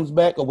result comes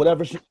back or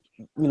whatever.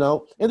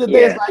 And the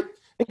day is like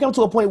it comes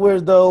to a point where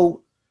as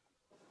though,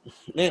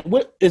 man,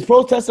 what is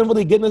protesting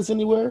really getting us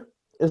anywhere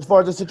as far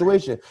as the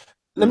situation?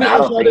 Let me I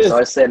ask don't you think this: so.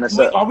 It's setting us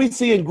up. Are we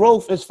seeing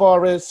growth as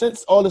far as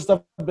since all this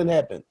stuff has been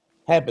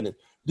happening?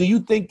 Do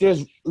you think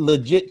there's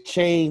legit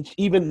change,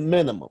 even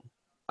minimum?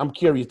 I'm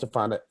curious to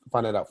find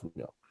that out from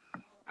y'all.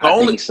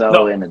 I think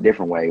so in a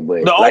different way,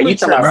 but like you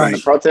talking about from the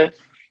protest?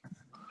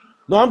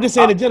 No, I'm just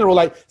saying in general.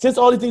 Like since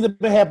all these things have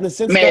been happening,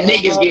 since Man, the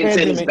niggas getting pandemic,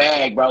 to this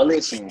bag, bro.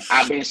 Listen,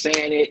 I've been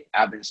saying it.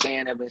 I've been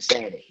saying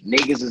it.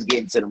 Niggas is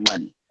getting to the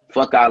money.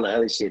 Fuck all the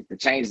other shit. The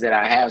change that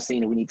I have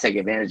seen and we need to take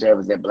advantage of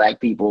is that black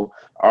people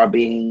are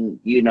being,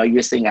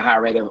 you're seeing a high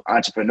rate of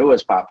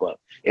entrepreneurs pop up.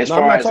 I'm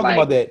not talking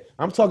about that.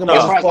 I'm talking about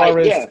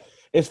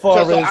as far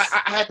as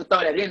I have to throw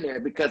that in there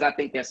because I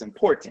think that's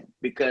important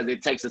because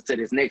it takes us to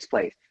this next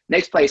place.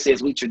 Next place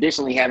is we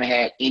traditionally haven't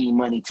had any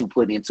money to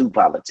put into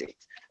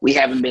politics. We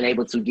haven't been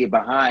able to get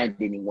behind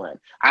anyone.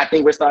 I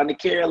think we're starting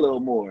to care a little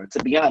more,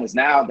 to be honest.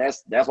 Now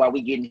that's why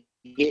we getting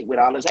hit with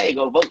all this, hey,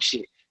 go vote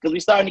shit. Because we're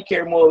starting to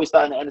care more. We're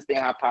starting to understand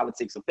how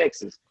politics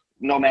affects us,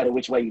 no matter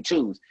which way you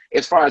choose.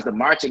 As far as the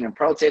marching and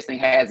protesting,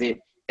 has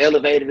it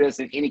elevated us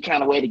in any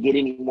kind of way to get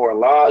any more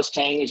laws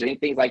changed or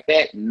anything like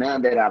that?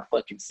 None that I've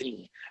fucking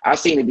seen. I've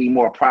seen it be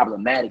more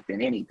problematic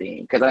than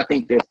anything because I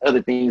think there's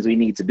other things we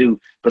need to do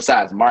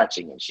besides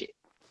marching and shit.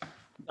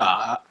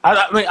 I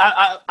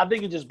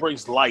think it just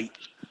brings light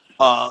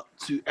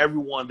to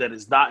everyone that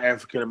is not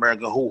African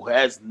American who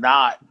has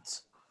not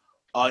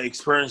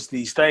experienced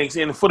these things,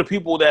 and for the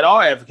people that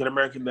are African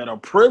American that are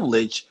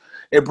privileged,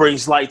 it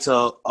brings light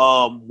to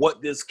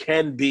what this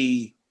can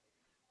be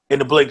in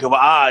the blink of an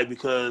eye.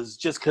 Because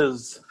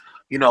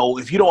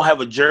if you don't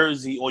have a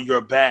jersey on your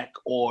back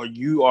or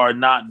you are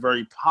not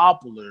very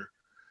popular,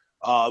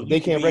 they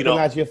can't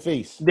recognize your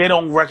face. They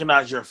don't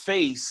recognize your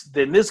face.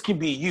 Then this can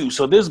be you.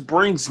 So this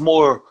brings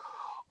more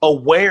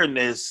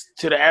awareness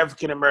to the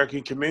African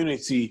American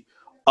community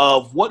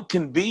of what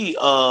can be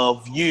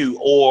of you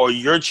or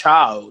your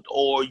child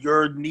or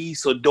your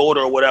niece or daughter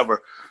or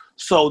whatever.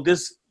 So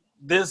this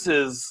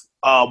is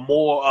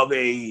more of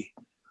a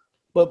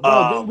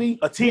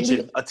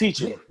teaching.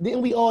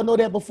 Didn't we all know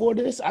that before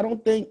this? I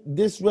don't think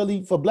this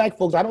really for black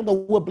folks. I don't know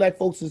what black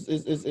folks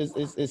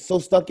is so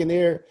stuck in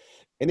their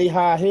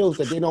high heels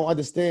that they don't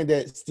understand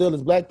that still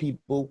as black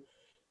people,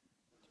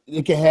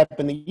 it can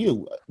happen to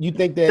you. You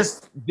think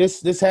that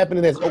this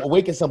happening has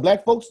awakened some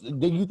black folks?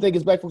 Do you think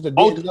it's black folks that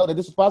didn't know that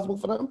this was possible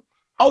for them?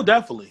 Oh,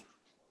 definitely.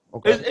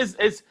 Okay.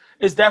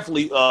 It's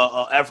definitely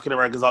African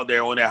Americans out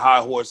there on their high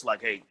horse.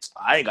 Like, hey,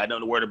 I ain't got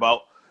nothing to worry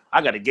about.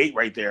 I got a gate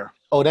right there.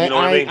 Oh, that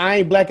I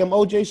ain't black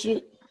MOJ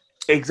shit.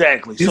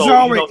 Exactly.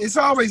 It's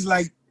always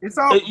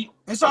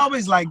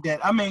like that.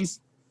 I mean,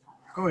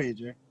 go ahead,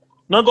 Jay.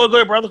 No, go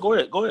ahead, brother. Go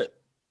ahead,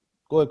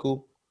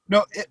 cool.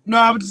 No,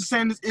 I was just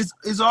saying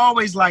it's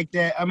always like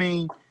that. I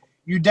mean,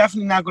 you're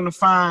definitely not going to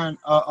find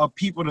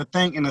people to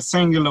think in a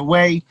singular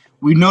way.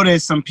 We know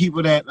there's some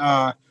people that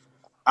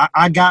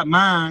I got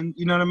mine.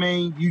 You know what I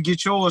mean? You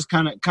get yours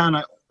kind of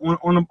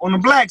on the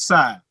black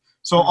side.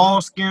 So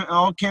all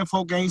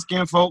kinfolk ain't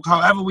skinfolk.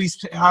 However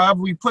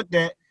we put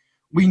that,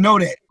 we know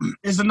that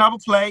it's another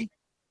play.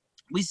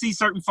 We see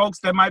certain folks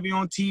that might be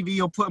on TV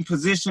or put in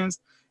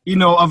positions,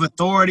 of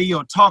authority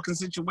or talking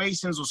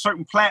situations or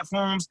certain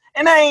platforms,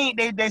 and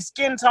they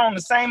skin tone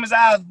the same as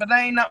ours, but they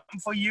ain't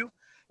nothing for you.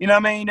 You know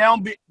what I mean? They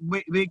don't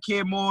big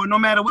care more, no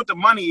matter what the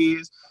money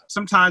is.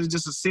 Sometimes it's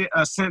just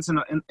a sense and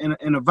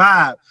a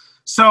vibe.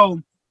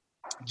 So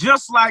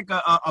just like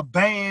a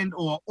band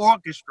or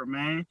orchestra,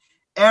 man,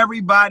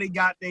 everybody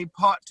got their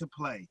part to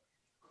play.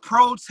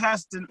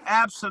 Protesting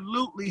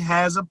absolutely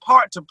has a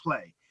part to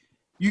play.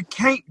 You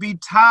can't be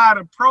tired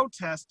of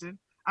protesting.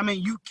 I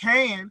mean, you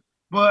can,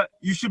 but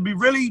you should be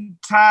really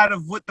tired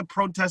of what the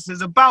protest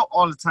is about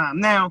all the time.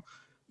 Now,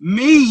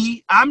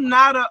 me, I'm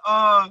not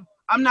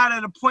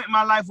at a point in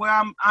my life where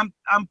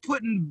I'm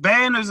putting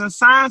banners and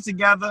signs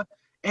together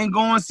and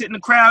going sit in the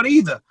crowd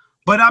either.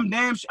 But I'm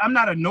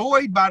not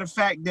annoyed by the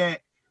fact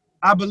that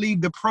I believe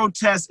the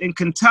protests in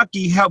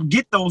Kentucky helped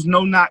get those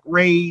no-knock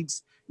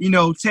raids,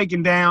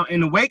 taken down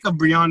in the wake of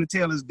Breonna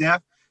Taylor's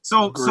death.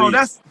 So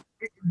that's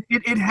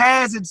it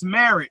has its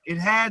merit. It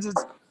has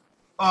its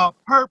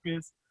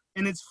purpose.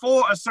 And it's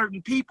for a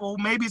certain people,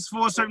 maybe it's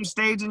for a certain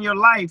stage in your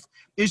life.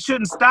 It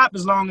shouldn't stop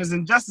as long as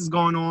injustice is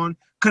going on.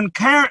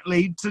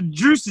 Concurrently, to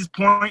Juice's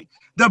point,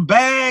 the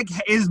bag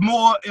is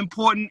more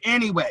important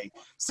anyway.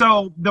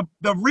 So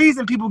the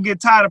reason people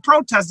get tired of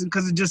protesting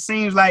because it just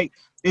seems like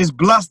it's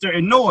bluster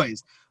and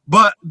noise.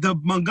 But the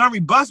Montgomery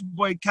bus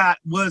boycott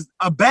was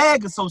a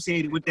bag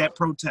associated with that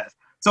protest.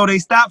 So they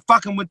stopped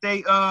fucking with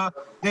their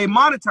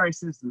monetary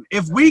system.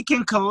 If we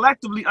can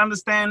collectively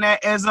understand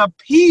that as a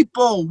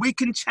people, we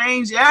can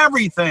change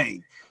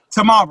everything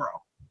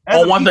tomorrow.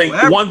 One thing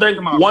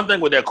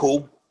with that,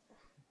 cool.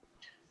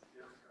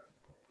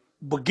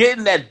 But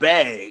getting that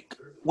bag,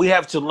 we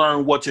have to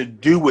learn what to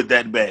do with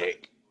that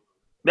bag.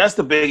 That's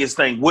the biggest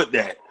thing with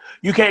that.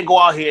 You can't go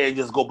out here and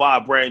just go buy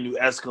a brand new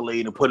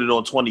Escalade and put it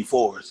on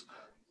 24s.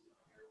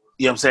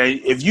 You know what I'm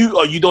saying? If you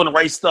are doing the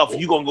right stuff,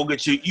 you're gonna go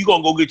get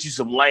you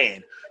some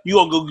land. You're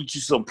gonna go get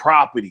you some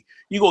property.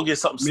 You're gonna get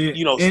something,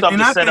 stuff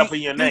to set up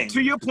in your name.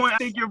 To your point, I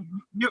think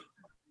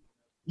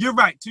you're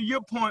right. To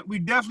your point, we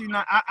definitely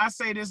not. I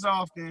say this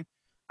often.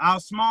 Our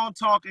small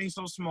talk ain't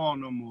so small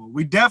no more.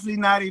 We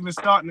definitely not even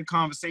starting the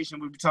conversation.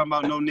 We be talking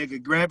about no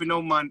nigga grabbing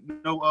no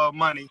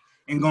money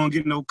and going to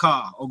get no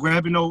car, or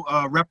grabbing no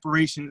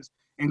reparations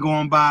and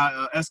going buy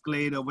an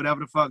Escalade or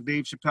whatever the fuck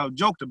Dave Chappelle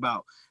joked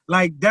about.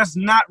 Like, that's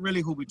not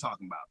really who we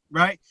talking about,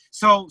 right?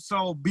 So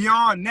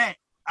beyond that,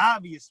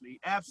 obviously,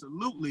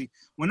 absolutely.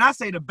 When I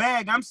say the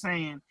bag, I'm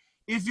saying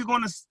if you're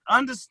going to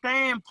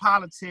understand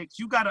politics,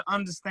 you got to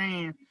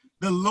understand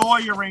the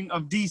lawyering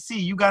of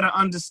DC. You got to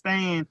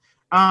understand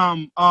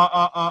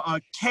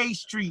K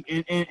Street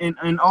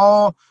and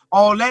all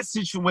that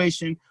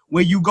situation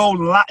where you go,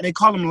 they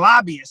call them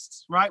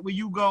lobbyists, right? Where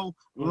you go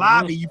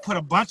lobby, you put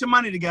a bunch of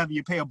money together,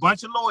 you pay a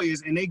bunch of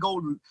lawyers, and they go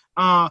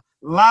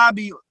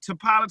lobby to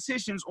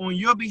politicians on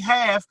your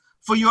behalf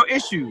for your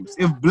issues.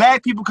 If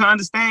black people can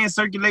understand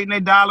circulating their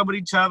dollar with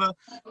each other,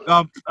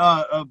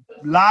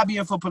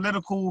 lobbying for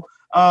political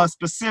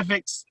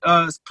specifics,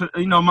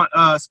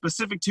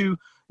 specific to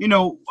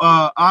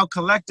our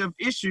collective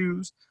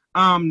issues.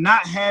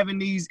 Not having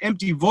these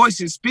empty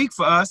voices speak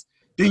for us,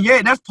 then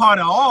yeah, that's part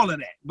of all of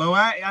that. But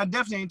I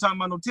definitely ain't talking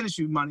about no tennis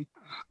shoe money.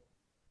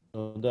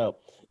 No doubt.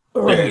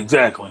 Yeah,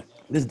 exactly.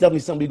 This is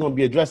definitely something we're going to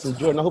be addressing,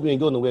 Jordan. I hope you ain't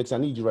going nowhere because I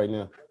need you right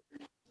now.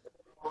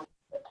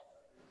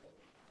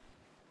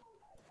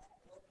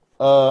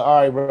 All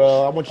right,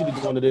 bro. I want you to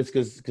go into this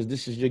because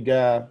this is your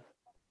guy,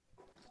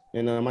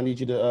 and I need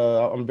you to.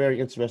 I'm very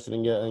interested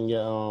in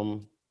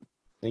your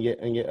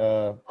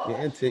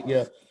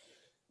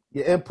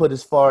input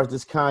as far as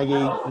this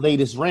Kanye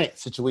latest rant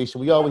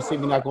situation. We always say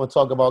we're not going to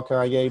talk about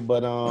Kanye,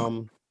 but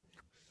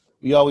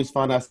we always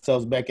find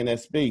ourselves back in that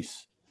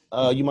space.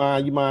 You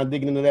mind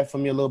digging into that for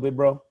me a little bit,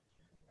 bro?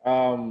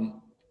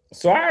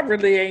 So I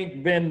really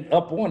ain't been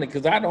up on it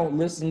because I don't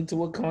listen to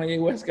what Kanye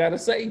West got to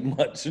say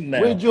much now.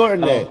 Where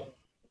Jordan at?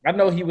 I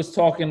know he was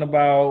talking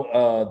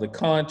about the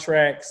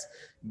contracts,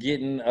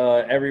 getting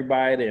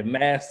everybody their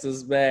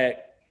masters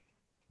back.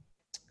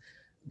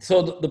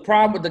 So the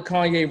problem with the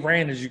Kanye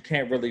rant is you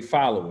can't really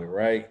follow it,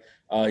 right?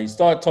 He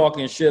started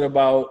talking shit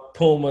about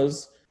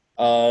Pumas.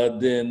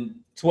 Then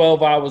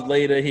 12 hours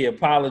later, he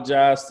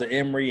apologized to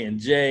Emery and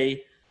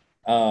Jay.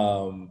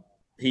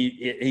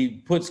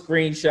 He put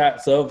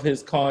screenshots of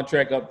his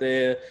contract up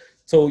there,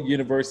 told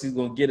Universal he's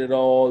going to get it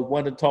all. He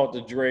wanted to talk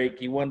to Drake.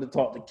 He wanted to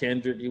talk to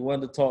Kendrick. He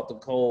wanted to talk to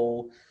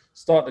Cole,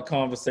 start the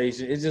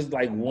conversation. It's just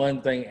like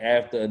one thing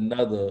after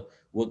another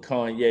with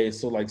Kanye.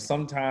 So like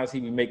sometimes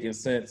he be making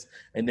sense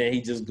and then he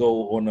just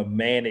go on a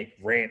manic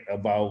rant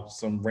about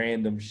some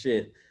random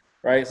shit,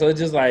 right? So it's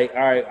just like,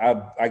 all right,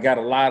 I got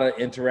a lot of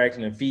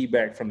interaction and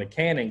feedback from the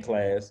Canon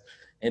class,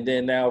 and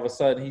then now all of a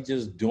sudden he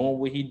just doing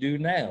what he do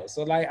now.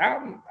 So like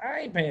I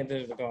ain't paying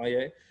attention to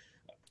Kanye.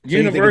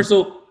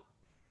 Universal,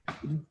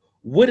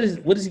 what is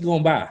he going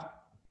to buy?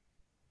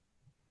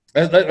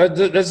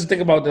 Let's just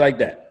think about it like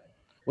that.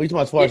 What are you talking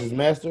about as far as his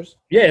masters?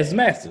 Yeah, his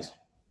masters.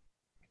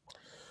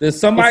 There's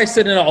somebody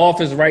sitting in the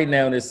office right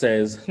now that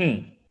says,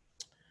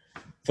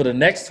 for the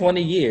next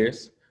 20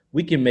 years,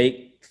 we can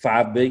make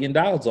 $5 billion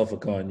off of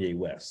Kanye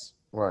West.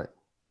 Right.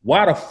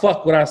 Why the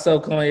fuck would I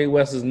sell Kanye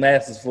West's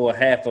masters for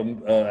half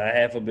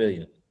a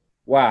billion?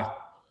 Why?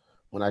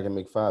 When I can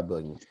make $5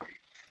 billion.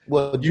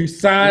 Well, you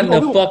signed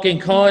the fucking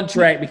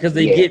contract because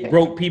they get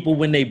broke people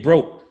when they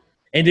broke.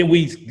 And then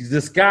we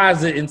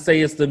disguise it and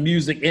say it's the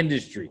music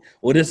industry.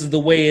 Well, this is the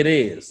way it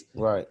is.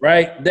 Right.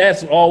 Right?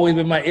 That's always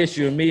been my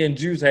issue. And me and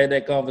Juice had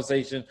that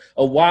conversation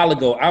a while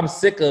ago. I'm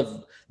sick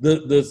of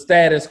the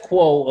status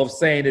quo of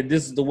saying that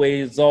this is the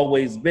way it's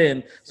always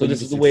been, so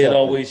this is the way it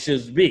always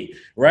should be.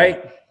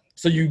 Right?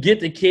 So you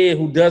get the kid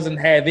who doesn't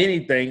have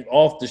anything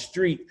off the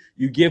street,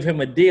 you give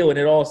him a deal, and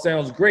it all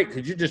sounds great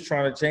because you're just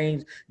trying to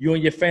change you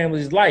and your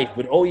family's life.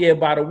 But oh yeah,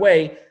 by the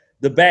way,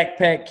 the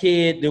backpack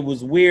kid that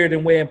was weird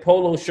and wearing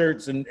polo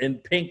shirts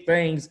and pink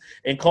things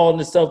and calling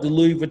himself the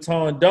Louis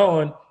Vuitton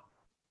Don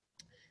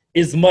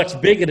is much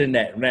bigger than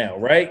that now,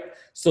 right?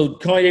 So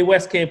Kanye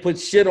West can't put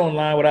shit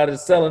online without it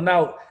selling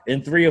out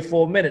in 3 or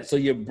 4 minutes. So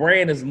your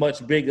brand is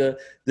much bigger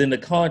than the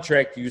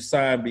contract you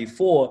signed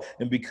before.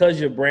 And because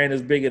your brand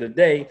is bigger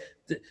today,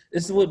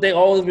 this is what they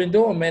always been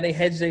doing, man. They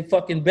hedge their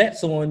fucking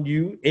bets on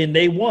you and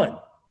they won.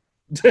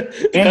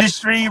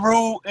 Industry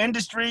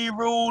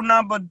rule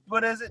number,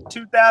 what is it,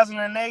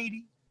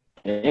 2080?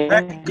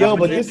 Yo,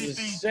 but this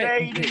is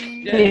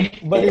shady.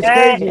 But it's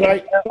crazy,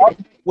 right?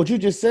 what you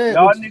just said.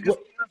 Y'all what- niggas what-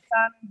 still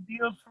signing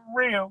deals for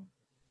real.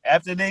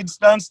 After they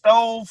done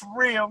stole for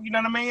real, you know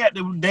what I mean?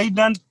 After they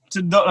done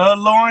to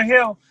Lauryn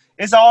Hill.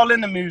 It's all in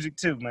the music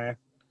too, man.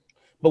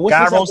 but what's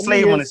Guy this wrote up to me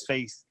slave on is- his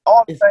face.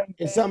 All the same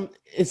it's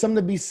thing. something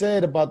to be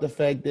said about the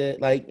fact that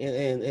like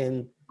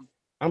and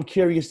I'm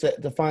curious to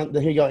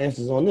hear y'all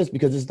answers on this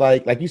because it's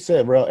like you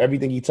said, bro,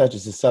 everything he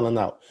touches is selling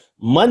out.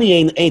 Money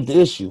ain't the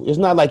issue. It's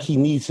not like he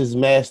needs his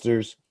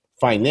masters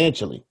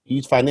financially.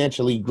 He's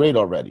financially great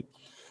already.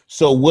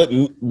 So what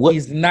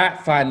He's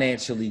not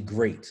financially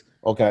great.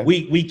 okay.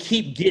 We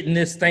keep getting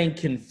this thing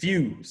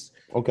confused.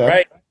 Okay.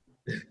 Right?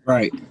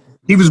 Right.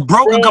 He was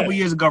broke a couple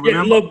years ago,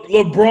 Yeah, remember?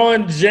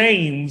 LeBron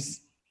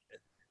James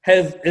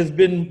has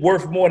been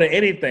worth more than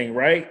anything,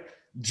 right?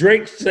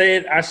 Drake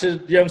said I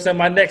should, you know what I'm saying,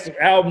 my next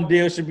album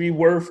deal should be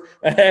worth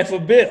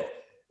 $500 million,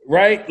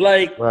 right?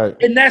 Like, Right.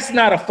 and that's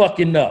not a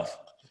fucking enough.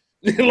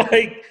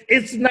 Like,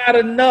 it's not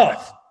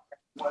enough.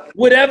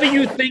 Whatever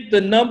you think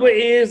the number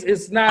is,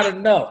 it's not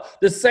enough.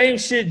 The same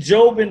shit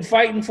Joe been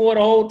fighting for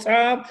the whole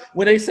time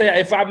when they say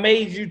if I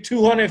made you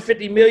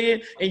 $250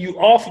 million and you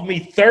offer me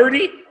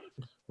 30,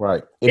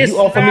 Right. If it's you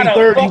offer me not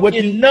 30, what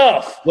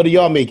enough. are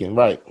y'all making?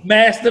 Right.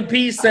 Master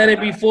P said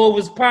it before it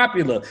was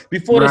popular,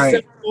 before the Right.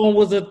 cell phone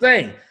was a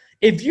thing.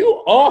 If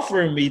you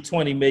offer me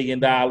 $20 million,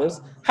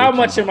 how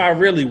much am I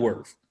really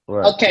worth?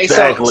 Right. Okay,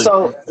 Exactly.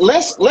 so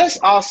let's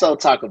also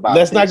talk about.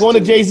 Let's not this, go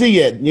into too. Jay-Z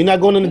yet. You're not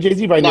going into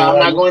Jay-Z right No, now. I'm are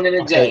not you? going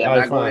into Jay. Okay, I'm all right,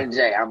 not going fine. to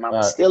Jay. I'm All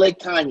right. still at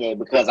Kanye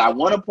because I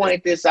want to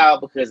point this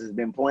out because it's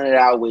been pointed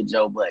out with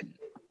Joe Budden.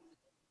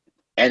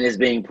 And it's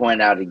being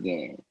pointed out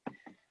again.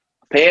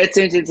 Pay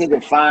attention to the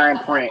fine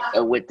print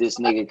of what this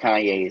nigga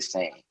Kanye is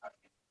saying.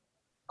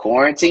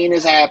 Quarantine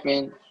has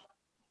happened.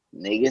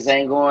 Niggas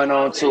ain't going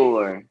on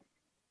tour.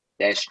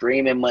 That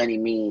streaming money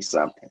means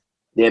something.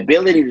 The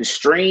ability to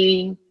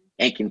stream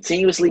and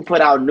continuously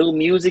put out new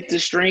music to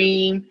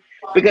stream.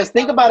 Because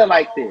think about it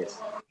like this.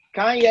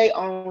 Kanye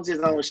owns his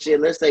own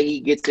shit. Let's say he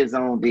gets his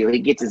own deal. He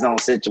gets his own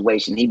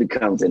situation. He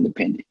becomes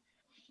independent.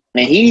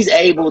 And he's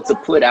able to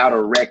put out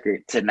a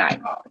record tonight.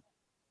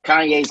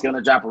 Kanye's going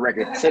to drop a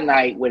record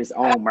tonight with his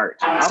own merch.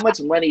 How much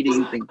money do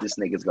you think this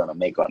nigga's going to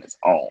make on his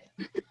own?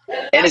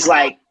 And it's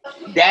like,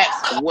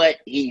 that's what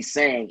he's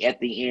saying at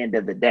the end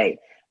of the day.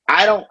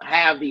 I don't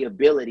have the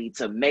ability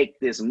to make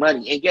this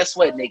money. And guess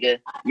what, nigga?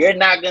 You're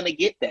not going to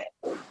get that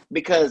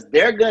because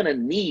they're going to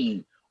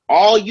need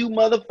all you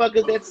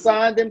motherfuckers that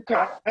signed them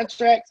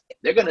contracts.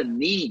 They're going to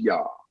need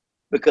y'all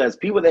because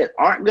people that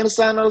aren't going to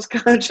sign those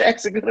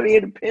contracts are going to be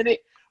independent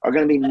are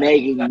going to be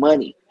making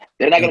money.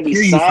 They're not going to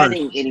be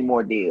signing any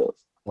more deals.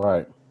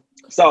 Right.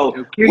 So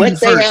kill what you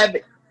they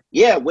first.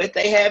 have, what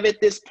they have at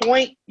this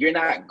point, you're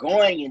not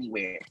going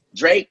anywhere.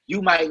 Drake,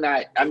 you might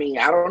not. I mean,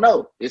 I don't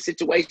know. His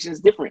situation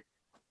is different.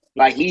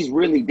 Like he's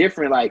really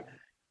different. Like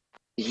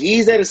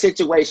he's at a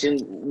situation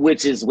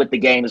which is what the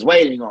game is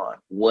waiting on.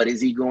 What is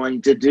he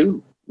going to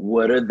do?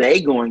 What are they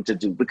going to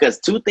do? Because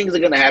two things are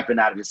going to happen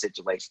out of this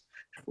situation.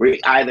 We're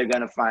either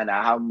going to find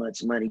out how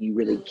much money you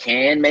really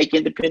can make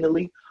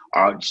independently,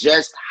 or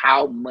just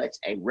how much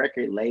a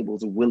record label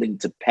is willing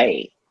to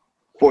pay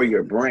for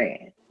your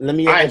brand. Let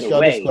me ask Either y'all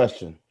way. this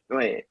question. Go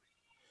ahead.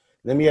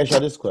 Let me ask y'all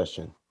this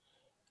question.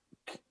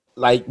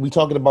 Like we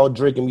talking about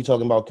Drake and we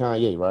talking about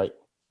Kanye, right?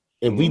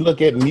 If we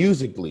look at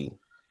musically,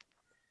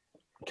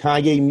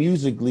 Kanye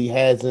musically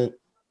hasn't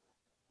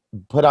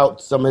put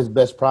out some of his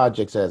best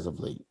projects as of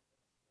late.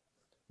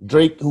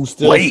 Drake, who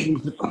still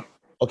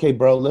okay,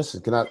 bro,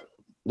 listen,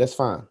 that's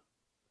fine.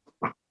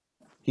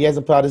 He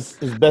hasn't put out his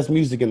best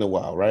music in a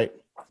while, right?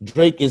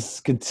 Drake is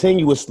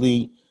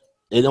continuously,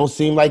 it don't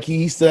seem like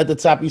he's still at the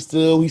top, he's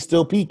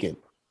still peaking.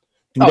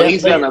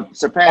 He's gonna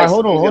surpass.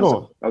 Hold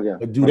on.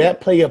 Okay. Do that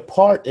play a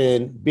part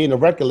in being a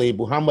record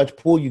label? How much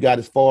pull you got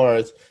as far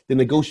as the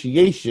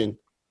negotiation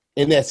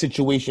in that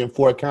situation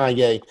for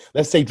Kanye?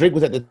 Let's say Drake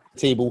was at the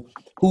table,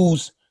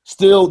 who's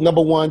still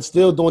number one,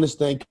 still doing his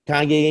thing.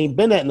 Kanye ain't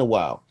been at in a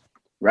while.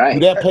 Right. Do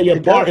that play a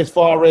part as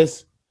far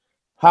as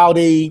how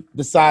they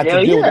decide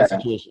to deal with that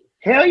situation?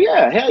 Hell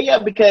yeah.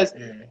 Because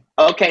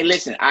okay,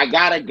 listen, I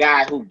got a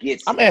guy who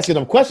gets. I'm asking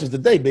them questions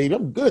today, baby.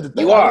 I'm good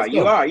today. You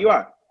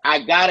are. I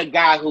got a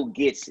guy who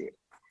gets it.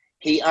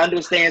 He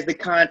understands the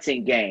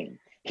content game.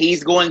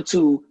 He's going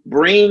to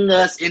bring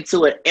us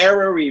into an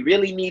era we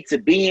really need to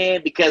be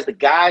in because the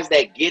guys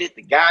that get it,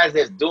 the guys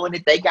that's doing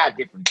it, they got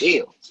different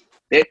deals.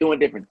 They're doing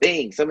different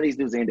things. Some of these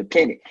dudes are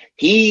independent.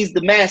 He's the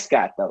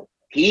mascot, though.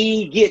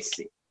 He gets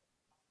it.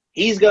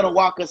 He's going to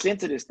walk us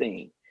into this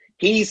thing.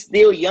 He's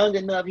still young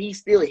enough. He's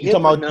still hip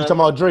enough. You talking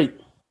about Drake?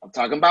 I'm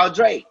talking about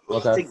Drake.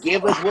 Okay. To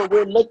give us what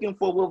we're looking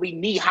for, what we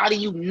need. How do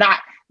you not?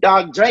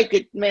 Dog,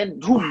 Drake, man,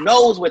 who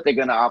knows what they're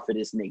going to offer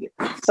this nigga?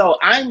 So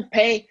I'm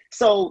paying.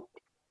 So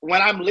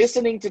when I'm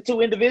listening to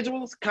two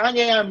individuals,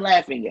 Kanye, I'm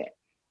laughing at.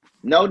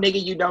 No,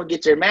 nigga, you don't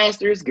get your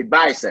masters.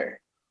 Goodbye, sir.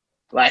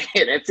 Like,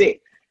 that's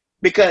it.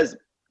 Because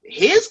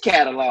his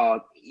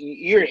catalog,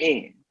 you're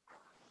in.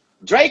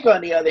 Drake,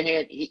 on the other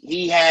hand,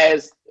 he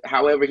has,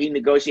 however he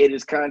negotiated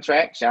his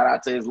contract. Shout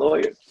out to his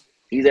lawyers.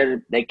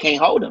 They can't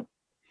hold him.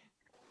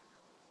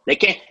 They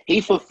can't.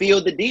 He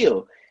fulfilled the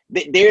deal.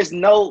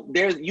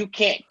 You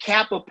can't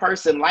cap a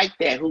person like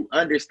that who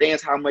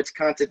understands how much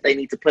content they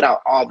need to put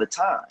out all the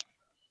time.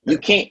 You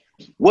can't.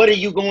 What are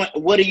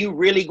you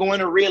really going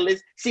to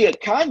realize? See, a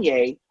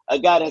Kanye, a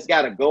guy that's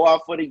got to go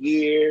out for the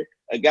year,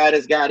 a guy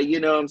that's got to, you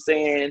know what I'm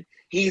saying?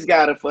 He's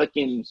got to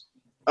fucking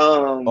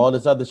all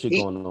this other shit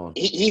going on.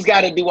 He's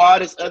got to do all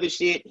this other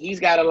shit. He's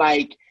got to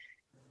like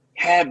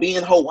be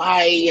in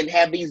Hawaii and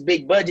have these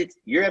big budgets.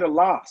 You're at a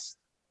loss.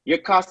 You're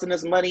costing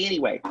us money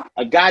anyway.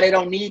 A guy that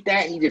don't need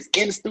that, he just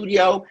in the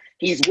studio.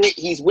 He's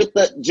with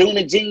the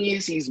Junior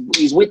Genius. He's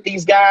with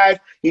these guys.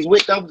 He's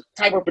with those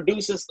type of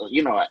producers,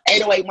 you know,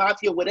 808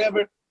 Mafia, whatever.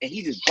 And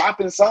he's just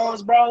dropping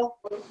songs, bro.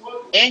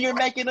 And you're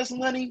making us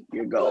money.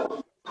 You're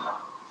gold. I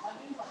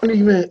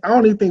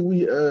don't even think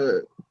we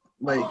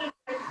like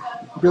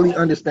really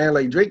understand.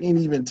 Like Drake ain't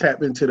even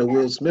tapped into the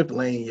Will Smith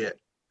lane yet.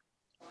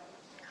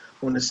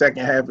 On the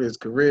second half of his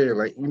career,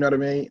 like, you know what I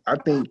mean? I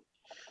think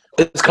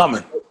it's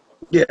coming.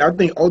 Yeah, I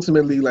think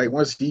ultimately, like,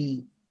 once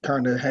he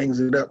kind of hangs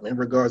it up in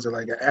regards to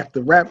like an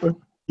active rapper,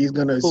 he's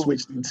gonna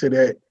switch into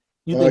that.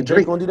 You think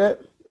Drake gonna do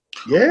that?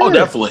 Yeah. Oh,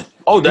 definitely.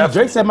 Oh,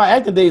 definitely. Drake said my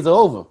acting days are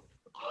over.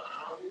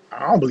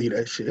 I don't believe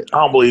that shit. I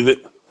don't believe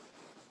it.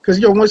 Cause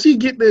once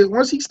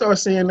he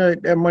starts saying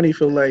that money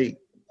for like,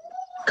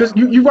 cause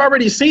you've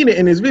already seen it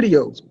in his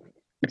videos.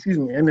 Excuse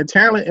me, and the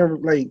talent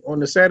and like on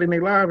the Saturday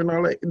Night Live and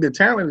all that, the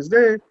talent is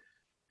there.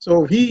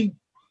 So if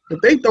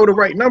they throw the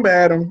right number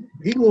at him,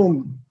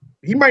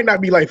 he might not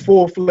be like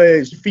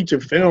full-fledged feature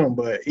film,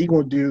 but he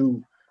gonna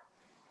do,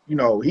 you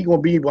know, he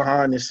gonna be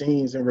behind the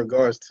scenes in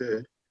regards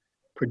to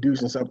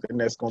producing something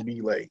that's gonna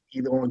be like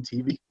either on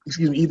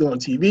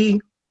TV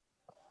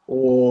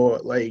or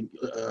like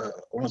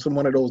on some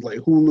one of those like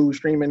Hulu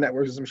streaming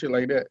networks or some shit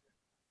like that.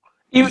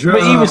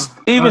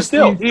 Even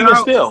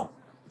still.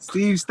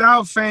 Steve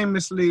Stout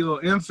famously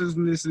or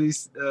infamously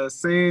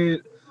said,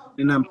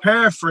 and I'm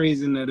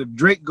paraphrasing, that if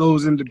Drake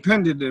goes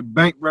independent, it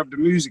bankrupt the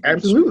music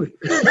industry.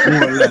 Absolutely.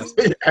 More or less.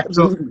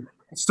 Absolutely.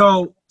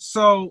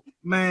 So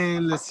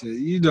man, listen,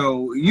 you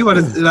know, you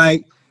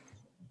gotta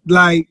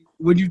like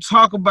when you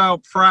talk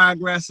about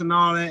progress and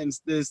all that and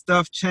the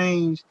stuff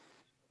change,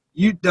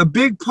 the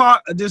big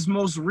part of this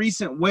most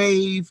recent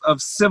wave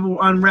of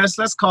civil unrest,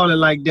 let's call it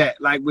like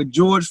that, like with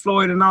George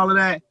Floyd and all of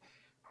that,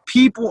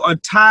 people are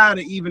tired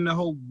of even the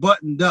whole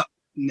buttoned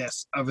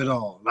upness of it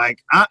all.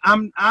 Like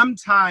I'm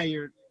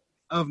tired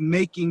of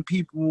making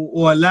people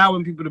or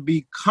allowing people to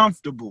be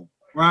comfortable,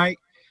 right,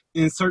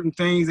 in certain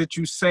things that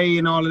you say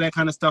and all of that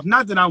kind of stuff.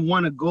 Not that I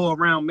want to go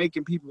around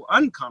making people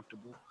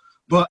uncomfortable,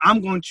 but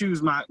I'm going to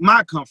choose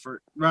my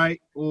comfort,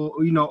 right,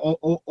 or you know,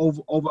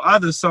 over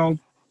others. So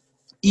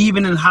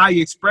even in how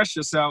you express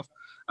yourself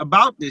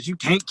about this, you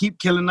can't keep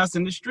killing us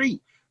in the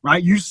street,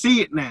 right? You see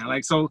it now.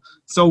 Like so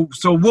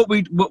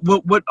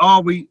what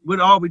are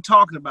we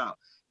talking about?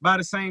 By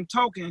the same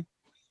token,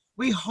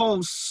 we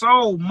hold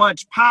so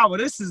much power.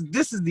 This is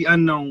the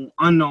unknown,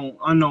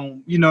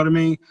 you know what I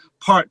mean,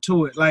 part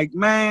to it. Like,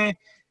 man,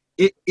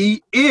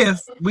 if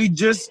we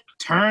just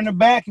turn the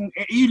back and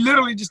you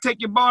literally just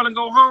take your ball and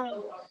go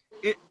home,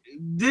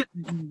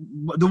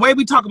 the way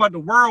we talk about the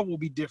world will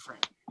be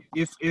different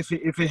if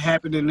it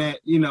happened in that,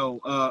 you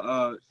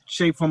know,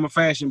 shape, form, or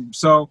fashion.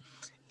 So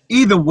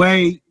either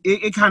way,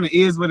 it kind of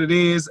is what it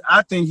is.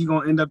 I think he's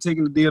going to end up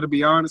taking the deal, to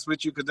be honest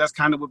with you, because that's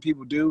kind of what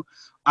people do.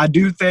 I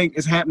do think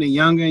it's happening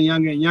younger and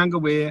younger and younger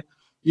where,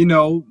 you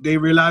know, they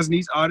realize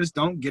these artists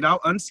don't get out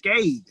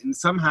unscathed. And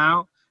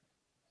somehow,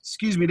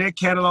 their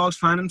catalogs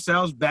find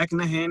themselves back in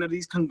the hand of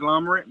these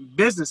conglomerate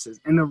businesses.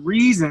 And the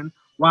reason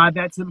why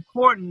that's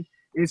important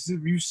is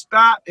if you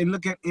stop and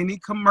look at any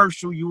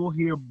commercial, you will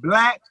hear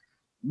Black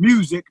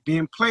music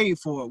being played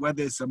for it,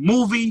 whether it's a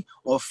movie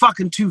or a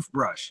fucking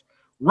toothbrush.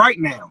 Right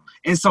now.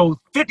 And so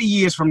 50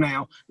 years from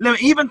now,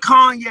 even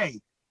Kanye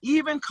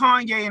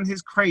and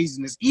his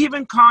craziness,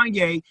 even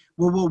Kanye,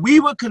 what we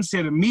would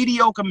consider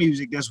mediocre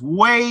music that's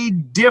way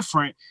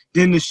different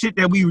than the shit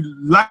that we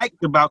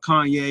liked about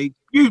Kanye,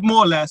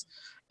 more or less,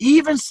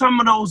 even some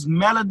of those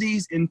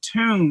melodies and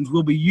tunes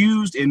will be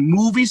used in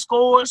movie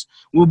scores,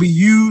 will be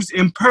used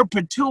in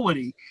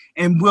perpetuity,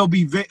 and will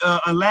be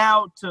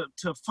allowed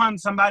to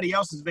fund somebody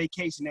else's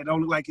vacation that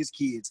don't look like his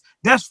kids.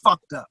 That's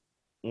fucked up.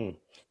 Mm.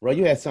 Bro,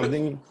 you had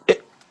something.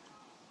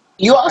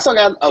 You also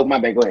got. Oh, my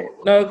bad. Go ahead.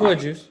 No, go ahead,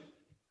 Juice.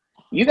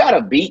 You got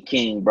a Beat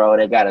King, bro.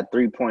 That got a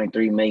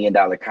 $3.3 million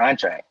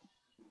contract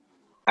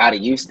out of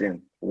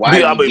Houston. Why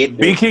did you get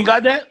Beat King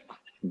got that?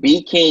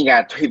 Beat King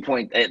got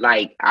 3.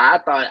 Like I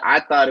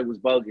thought it was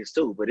bogus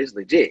too, but it's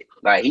legit.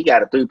 Like he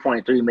got a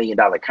 $3.3 million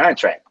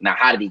contract. Now,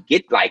 how did he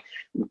get? Like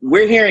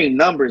we're hearing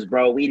numbers,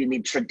 bro. We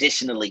didn't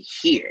traditionally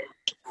hear.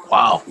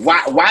 Wow.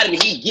 Why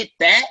did he get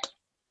that?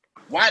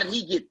 Why did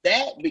he get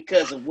that?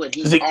 Because of what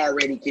he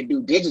already can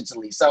do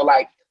digitally. So,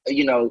 like,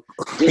 you know,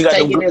 just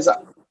taking his...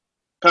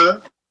 Huh?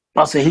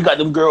 I say he got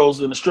them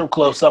girls in the strip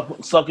club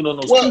sucking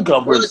on those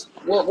cucumbers.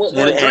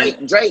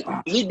 Drake,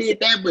 he did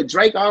that, but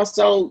Drake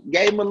also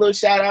gave him a little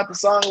shout out the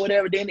song or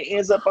whatever. Then it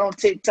ends up on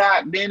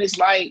TikTok. Then it's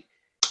like,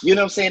 You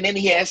know what I'm saying? Then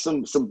he had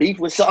some beef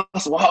with Sauce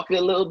Walker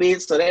a little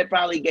bit, so that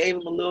probably gave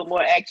him a little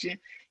more action.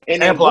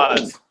 And then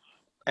Plies.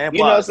 you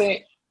know what I'm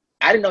saying?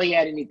 I didn't know he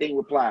had anything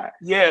with Plies.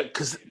 Yeah,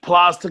 because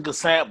Plies took a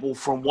sample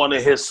from one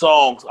of his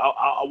songs.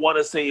 I want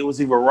to say it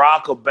was either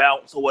Rock or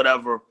Bounce or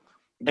whatever.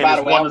 By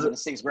the way, I was in the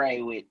sixth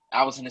grade with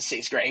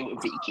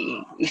P.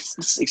 King. We was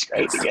in the sixth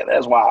grade together.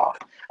 That's wild.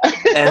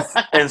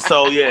 and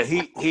so yeah,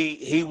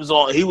 he was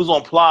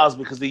on Plies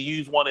because he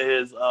used one of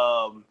his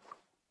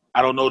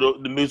I don't know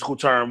the musical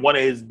term, one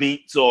of his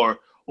beats or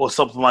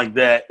something like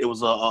that. It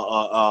was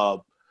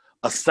a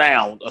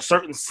sound, a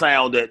certain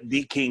sound that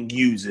D King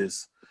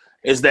uses.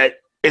 Is that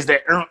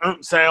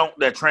sound,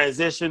 that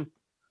transition?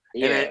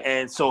 Yeah.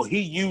 And so he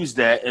used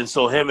that, and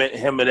so him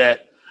and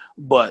that.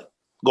 But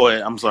go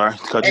ahead. I'm sorry to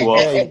cut you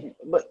off.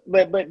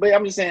 But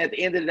I'm just saying at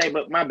the end of the day.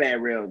 But my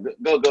bad, real.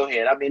 Go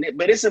ahead. I mean,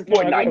 but it's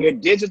important. Like your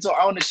digital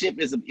ownership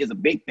is a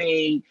big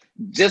thing.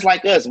 Just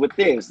like us with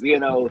this, you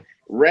know,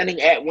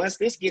 running at once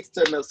this gets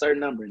to a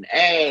certain number in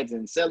ads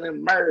and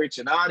selling merch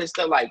and all this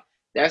stuff, like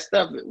that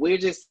stuff. We're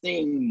just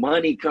seeing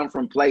money come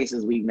from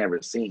places we've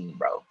never seen,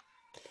 bro.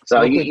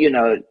 So you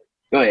know,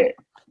 go ahead.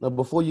 Now,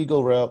 before you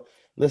go, Rel,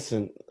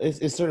 listen,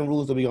 it's certain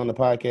rules to be on the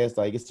podcast.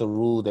 Like it's a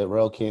rule that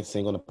Rel can't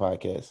sing on the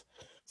podcast.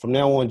 From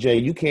now on, Jay,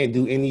 you can't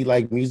do any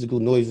like musical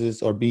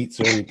noises or beats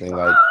or anything.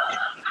 Like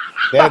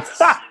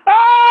that's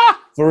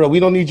for real. We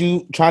don't need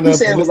you trying to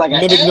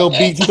mimic no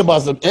beats. He's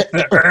about some.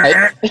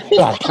 I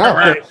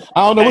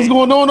don't know what's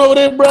going on over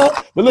there, bro.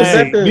 But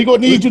listen, we gonna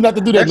need you not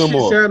to do that no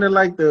more. That sounded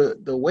like the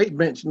weight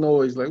bench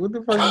noise. Like what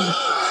the fuck?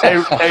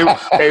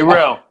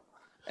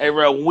 Hey,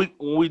 Rel, when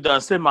we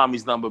done, send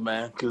mommy's number,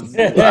 man, because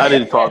I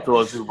didn't talk to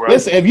her too, bro.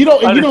 Listen, if you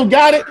don't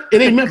got it,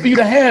 it ain't meant for you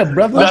to have,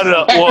 brother.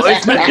 No. Well,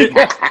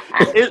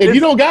 if you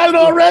don't got it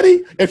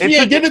already, if she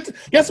ain't give it,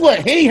 guess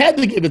what? He ain't had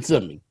to give it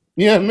to me.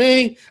 You know what I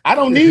mean? I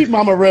don't need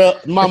mama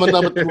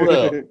number 2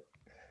 Rel.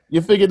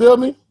 You figured out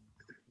me?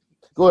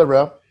 Go ahead,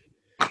 Rel.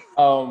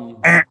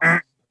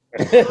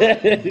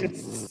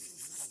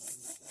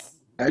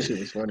 That shit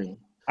was funny.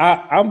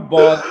 I'm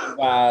bothered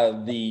by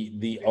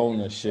the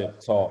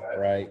ownership talk,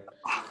 right?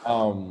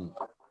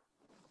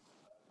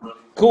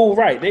 Cool,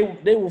 right?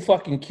 They will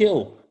fucking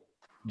kill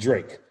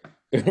Drake,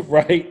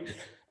 right?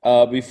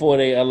 Before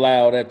they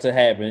allow that to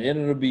happen, and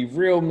it'll be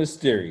real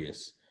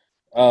mysterious.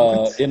 You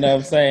know what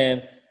I'm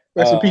saying?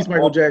 Rest in peace,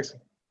 Michael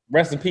Jackson.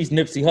 Rest in peace,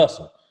 Nipsey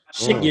Hussle.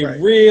 Shit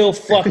get real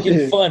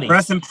fucking funny.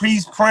 Rest in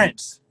peace,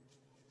 Prince.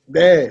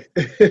 Bad.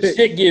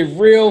 Shit get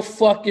real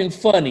fucking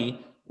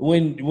funny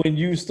when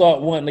you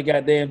start wanting to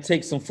goddamn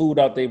take some food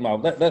out their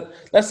mouth.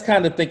 Let's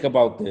kind of think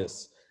about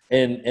this.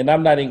 And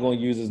I'm not even going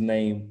to use his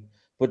name,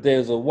 but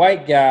there's a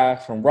white guy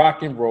from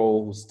rock and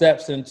roll who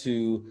steps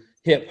into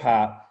hip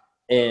hop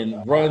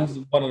and runs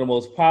one of the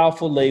most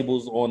powerful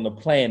labels on the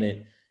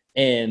planet.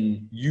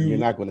 And you're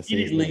not going to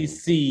immediately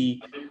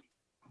see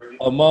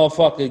a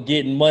motherfucker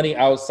getting money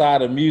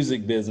outside of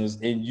music business,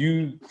 and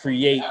you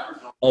create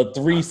a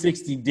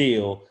 360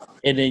 deal,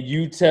 and then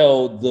you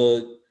tell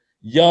the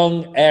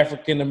young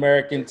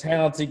African-American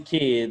talented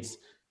kids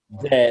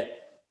that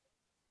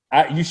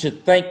you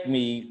should thank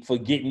me for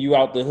getting you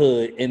out the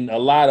hood, and a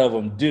lot of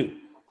them do,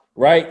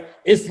 right?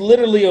 It's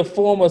literally a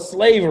form of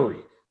slavery.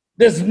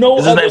 There's no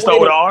other way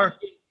to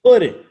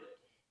put it.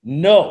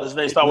 No. Does his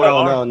name start with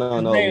R? No.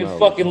 His name is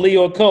fucking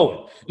Leo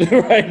Cohen,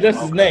 right? That's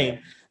his name.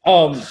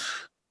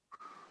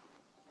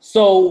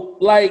 So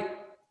like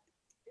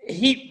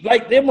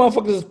them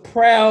motherfuckers is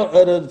proud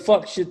of the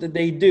fuck shit that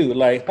they do.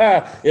 Like,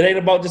 it ain't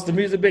about just the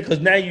music bit, because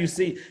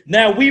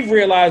now we've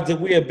realized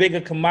that we're a bigger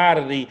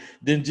commodity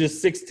than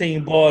just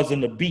 16 bars in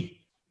the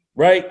beat,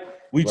 right?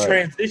 We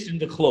transition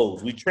to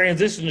clothes, we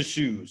transition to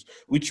shoes,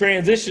 we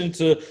transition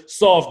to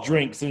soft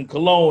drinks and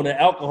cologne and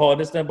alcohol,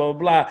 this, that, blah, blah,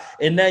 blah.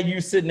 And now you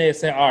sitting there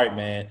saying, all right,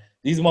 man,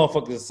 these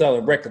motherfuckers are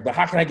selling records, but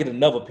how can I get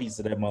another piece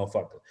of that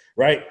motherfucker,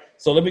 right?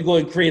 So let me go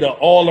and create an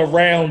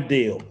all-around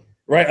deal,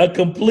 right? A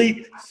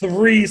complete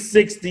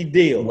 360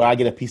 deal. Where I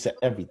get a piece of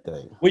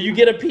everything. Where you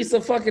get a piece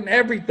of fucking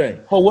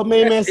everything. Oh, what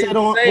man said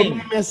on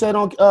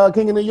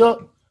King of New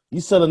York?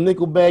 You sell a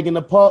nickel bag in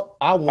the park,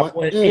 I want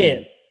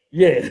in.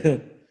 Yeah.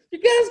 You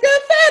guys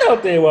got fat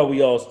out there while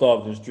we all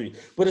starved in the street.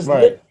 But it's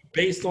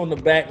based on the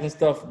back and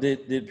stuff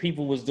that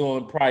people was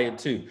doing prior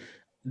to.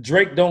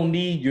 Drake don't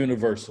need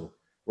Universal,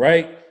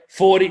 right?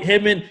 40,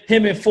 him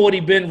and 40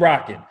 been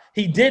rocking.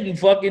 He didn't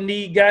fucking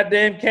need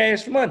goddamn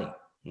Cash Money.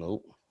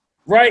 Nope.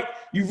 Right?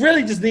 You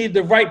really just need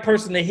the right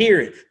person to hear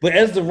it. But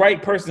as the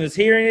right person is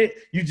hearing it,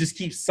 you just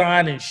keep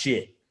signing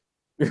shit.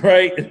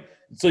 Right?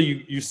 So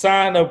you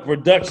sign a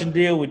production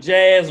deal with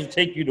Jazz, who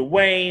take you to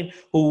Wayne,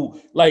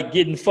 who like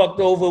getting fucked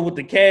over with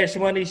the Cash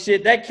Money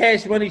shit. That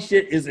Cash Money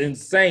shit is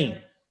insane.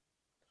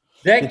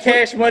 That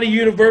Cash Money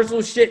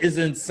Universal shit is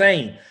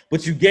insane.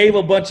 But you gave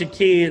a bunch of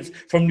kids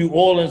from New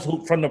Orleans,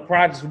 from the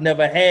projects who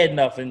never had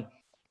nothing,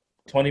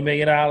 $20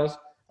 million,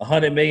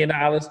 $100 million,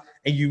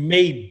 and you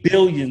made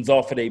billions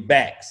off of their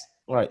backs.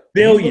 Right.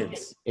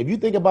 Billions. If you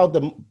think about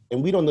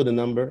and we don't know the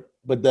number,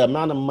 but the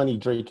amount of money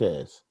Drake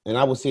has, and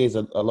I would say it's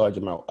a large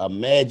amount.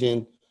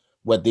 Imagine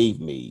what they've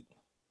made.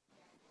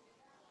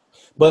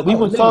 But we Oh,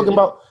 was nigga. talking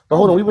about. But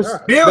hold on, we was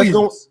God.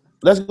 Billions.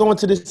 let's go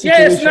into this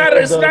Yeah,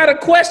 situation. it's not a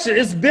question.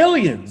 It's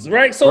billions,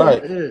 right? So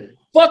Right. Yeah.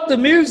 fuck the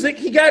music.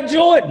 He got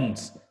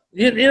Jordans.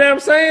 You know what I'm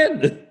saying?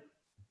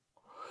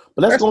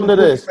 But let's That's go into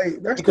the this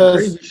like, that's the because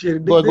crazy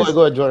shit. go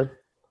ahead, Jordan.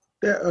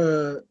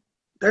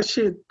 That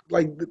shit,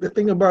 like the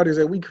thing about it is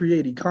that we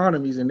create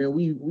economies and then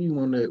we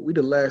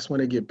the last one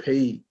to get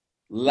paid.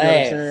 You know what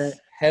I'm saying?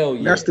 Last. Hell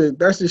And yeah.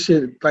 that's the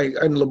shit. Like,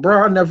 and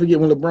LeBron, I'll never forget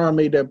when LeBron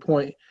made that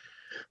point.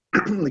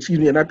 Excuse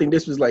me, and I think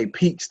this was like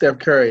peak Steph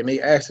Curry, and they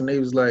asked him, they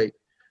was like,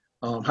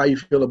 how you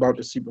feel about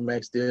the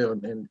Supermax deal?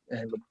 And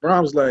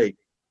LeBron was like,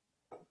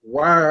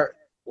 why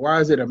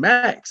is it a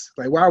max?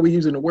 Like, why are we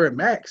using the word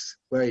max?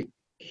 Like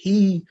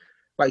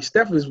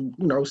Steph is,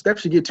 Steph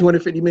should get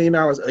 $250 million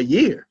a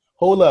year.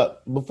 Hold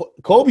up. Before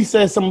Kobe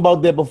said something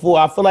about that before.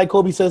 I feel like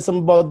Kobe said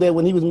something about that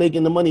when he was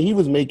making the money he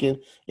was making,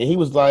 and he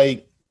was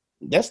like,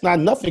 that's not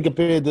nothing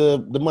compared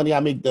to the money I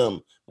make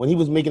them. When he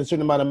was making a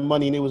certain amount of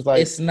money, and it was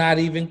like, It's not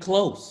even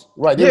close.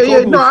 right. Yeah, Then yeah.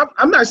 Kobe No, was-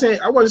 I'm not saying,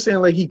 I wasn't saying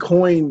like he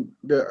coined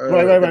the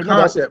Right.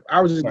 concept. I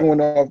was just Right.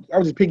 going off, I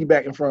was just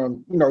piggybacking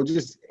from,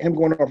 just him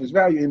going off his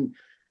value. And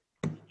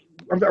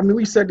I mean,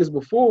 we said this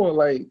before,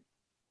 like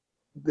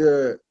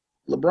the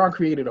LeBron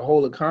created a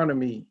whole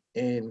economy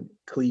in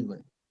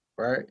Cleveland,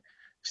 right?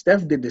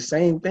 Steph did the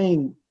same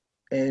thing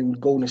in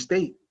Golden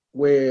State,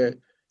 where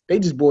they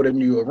just bought a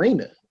new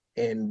arena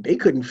and they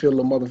couldn't fill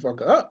the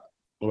motherfucker up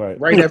right.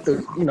 after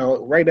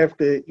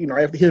after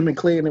him and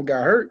Clay and them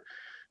got hurt.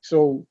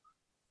 So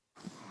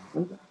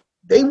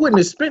they wouldn't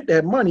have spent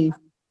that money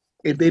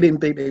if they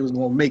didn't think they was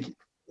gonna make it.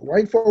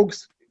 White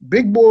folks,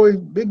 big boys,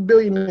 big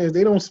billionaires,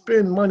 they don't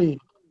spend money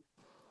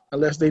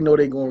unless they know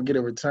they're gonna get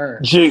a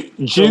return.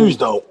 Jews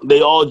though,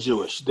 they all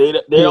Jewish. They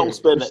don't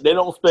spend that. They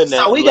don't spend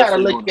that. So we unless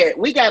gotta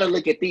they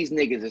look at these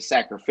niggas as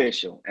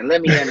sacrificial. And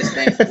let me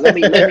understand. let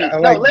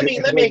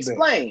me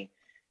explain.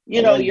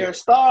 Your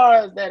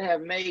stars that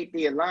have made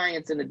the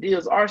alliance and the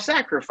deals are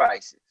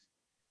sacrifices.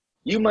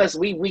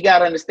 We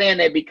gotta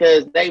understand that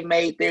because they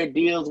made their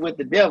deals with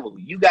the devil.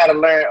 You gotta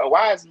learn. A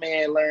wise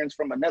man learns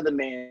from another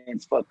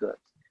man's fuck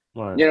ups.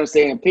 Right. You know what I'm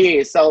saying?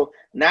 Period. So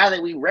now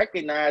that we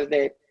recognize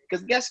that,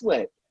 because guess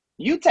what?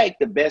 You take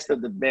the best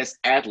of the best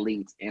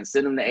athletes and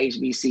send them to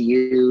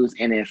HBCUs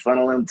and then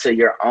funnel them to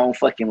your own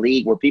fucking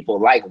league where people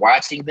like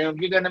watching them,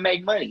 you're going to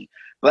make money.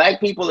 Black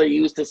people are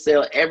used to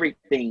sell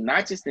everything,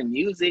 not just in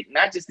music,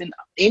 not just in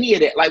any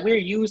of that. Like, we're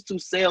used to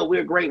sell.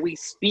 We're great. We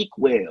speak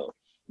well.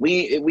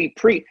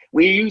 We're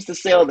used to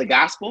sell the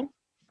gospel.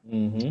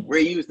 Mm-hmm. We're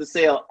used to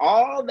sell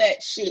all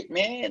that shit,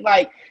 man.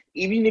 Like,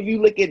 even if you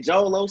look at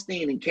Joel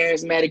Osteen and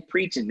charismatic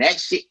preaching,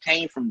 that shit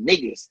came from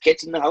niggas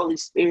catching the Holy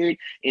Spirit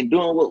and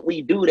doing what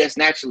we do that's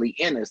naturally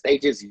in us. They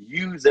just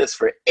use us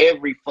for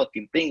every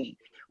fucking thing.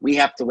 We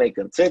have to wake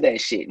up to that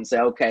shit and say,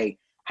 okay,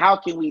 how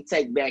can we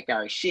take back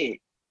our shit?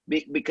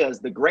 Because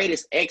the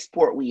greatest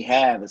export we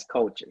have is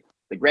culture.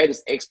 The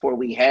greatest export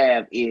we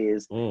have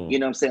is,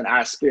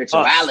 our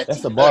spirituality.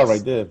 That's the bar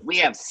right there. We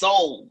have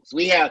souls.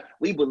 We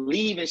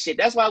believe in shit.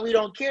 That's why we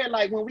don't care.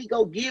 Like, when we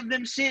go give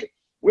them shit,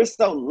 we're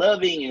so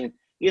loving and,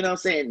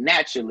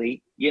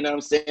 naturally,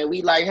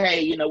 we like,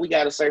 hey, we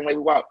got a certain way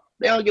we walk.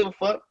 They don't give a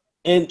fuck.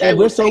 And They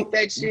we're will so take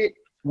that shit.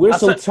 we're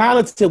so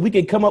talented. We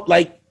can come up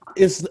like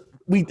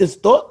we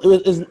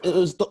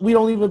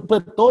don't even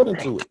put thought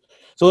into it.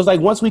 So it's like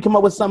once we come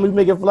up with something, we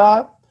make it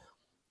fly.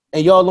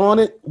 And y'all on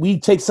it, we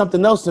take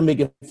something else to make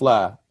it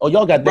fly. Oh,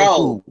 y'all got that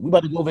cool. We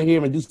about to go over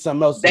here and do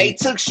something else. They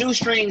took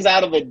shoestrings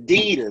out of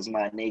Adidas,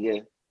 my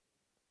nigga.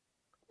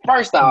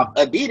 First off,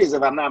 Adidas,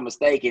 if I'm not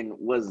mistaken,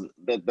 was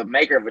the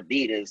maker of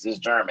Adidas is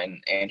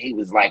German, and he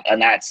was like a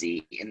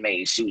Nazi and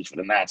made shoes for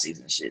the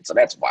Nazis and shit. So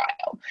that's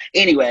wild.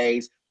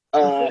 Anyways,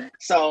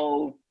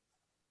 so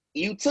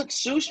you took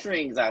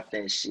shoestrings out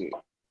that shit.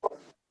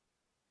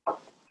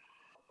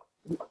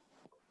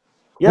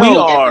 Yo, we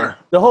are.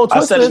 The whole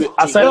twist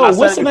I said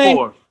what's the name?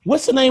 before.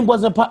 What's the name?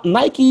 Wasn't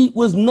Nike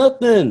was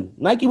nothing.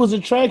 Nike was a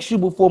track shoe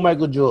before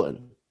Michael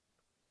Jordan.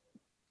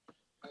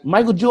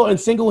 Michael Jordan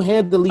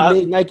single-handedly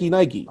made Nike.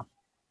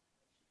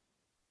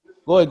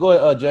 Go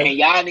ahead, Jay. And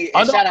y'all need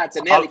shout out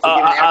to Nelly for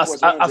giving Air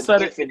Force Ones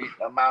an infinite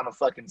amount of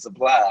fucking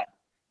supply.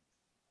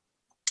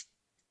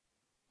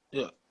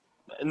 Yeah,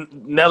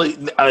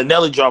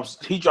 Nelly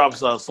drops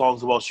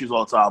songs about shoes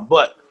all the time.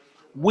 But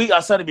I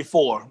said it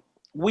before.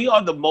 We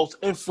are the most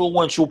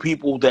influential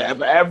people that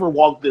have ever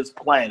walked this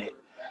planet.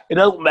 It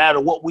doesn't matter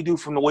what we do,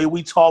 from the way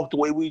we talk, the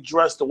way we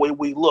dress, the way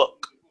we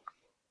look.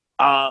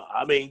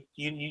 I mean,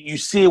 you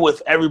see it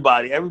with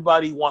everybody.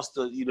 Everybody wants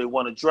to, they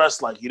want to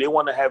dress like you. They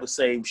want to have the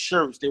same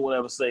shirts. They want to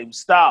have the same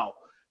style.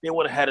 They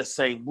want to have the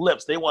same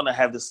lips. They want to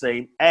have the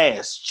same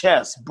ass,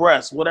 chest,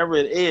 breast, whatever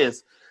it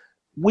is.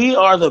 We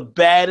are the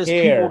baddest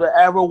people to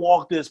ever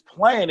walk this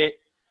planet,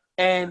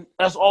 and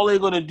that's all they're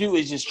going to do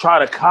is just try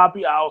to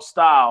copy our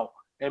style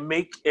and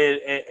make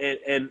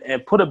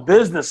and put a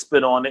business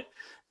spin on it,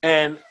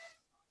 and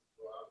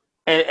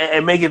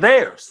make it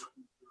theirs.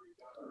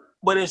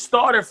 But it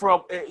started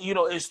from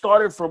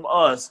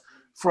us,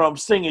 from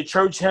singing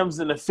church hymns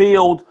in the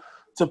field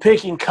to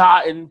picking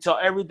cotton to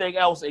everything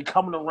else and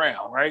coming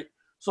around, right?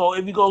 So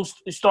if you go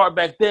start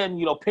back then,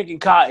 you know, picking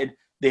cotton,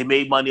 they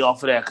made money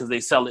off of that because they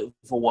sell it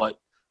for what?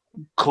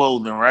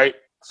 Clothing, right?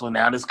 So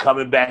now it's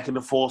coming back in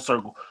the full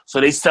circle. So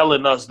they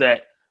selling us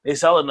that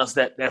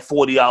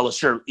 $40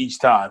 shirt each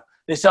time.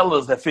 They selling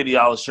us that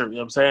 $50 shirt. You know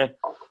what I'm saying?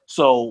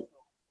 So,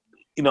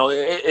 you know,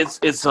 it's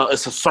a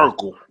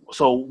circle.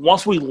 So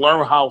once we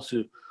learn how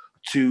to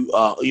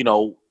you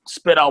know,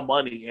 spend our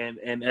money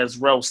and as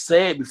Rel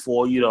said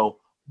before, you know,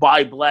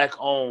 buy black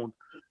owned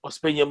or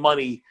spend your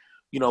money,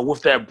 you know,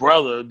 with that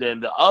brother than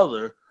the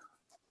other,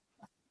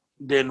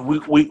 then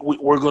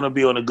we're gonna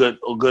be on a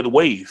good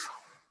wave.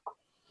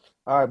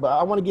 All right, but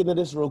I want to get into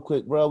this real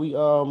quick, bro.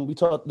 We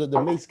talked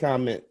the Mace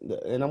comment,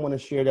 and I want to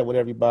share that with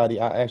everybody.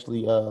 I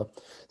actually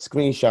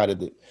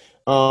screenshotted it.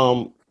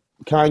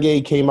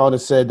 Kanye came out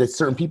and said that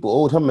certain people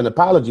owed him an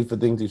apology for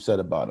things he said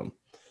about him.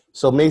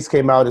 So Mace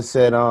came out and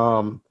said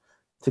to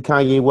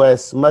Kanye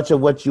West, much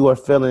of what you are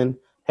feeling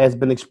has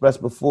been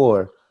expressed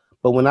before.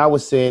 But when I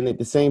was saying it,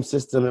 the same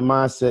system and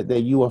mindset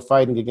that you are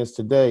fighting against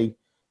today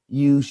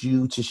used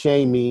you to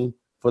shame me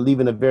for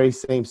leaving the very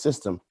same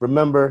system.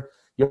 Remember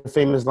your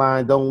famous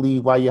line, don't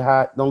leave while you're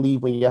hot, don't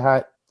leave when you're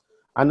hot.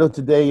 I know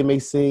today you may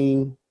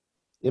see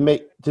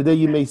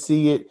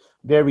it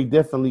very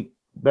differently.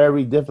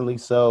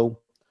 So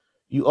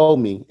you owe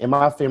me and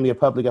my family a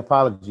public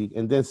apology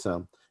and then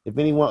some. If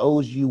anyone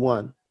owes you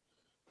one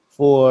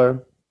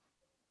for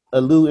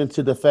alluding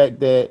to the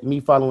fact that me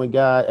following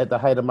God at the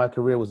height of my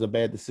career was a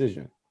bad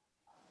decision.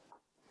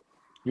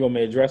 You want me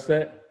to address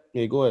that?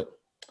 Yeah, go ahead.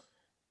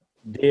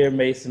 Dear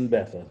Mason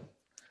Betha,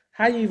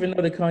 how you even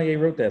know that Kanye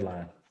wrote that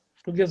line?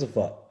 Who gives a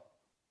fuck?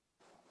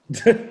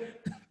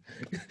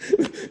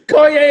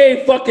 Kanye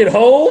ain't fucking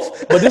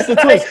Hove. But this is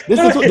the twist.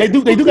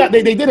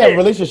 They did have a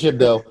relationship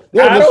though.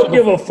 I don't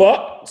give a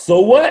fuck.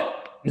 So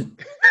what?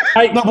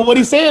 No, but what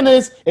he's saying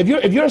is, if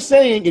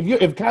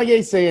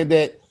Kanye's saying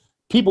that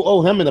people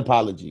owe him an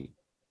apology,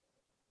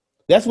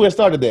 that's where it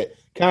started. That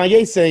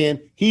Kanye saying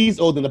he's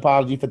owed an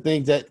apology for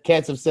things that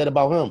cats have said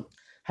about him.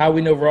 How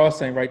we know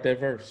Ross ain't write that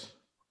verse?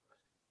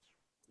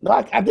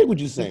 No, I did what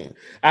you're saying.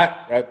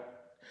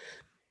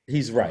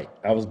 He's right.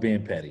 I was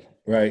being petty.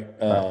 Right.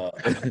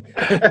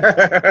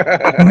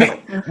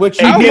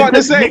 Which I was about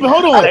to say.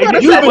 Hold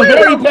on. You've been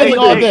very petty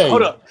all day.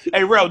 Hold up.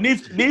 Hey, Rel,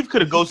 Neve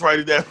could have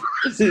ghostwrited that.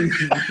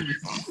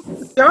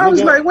 I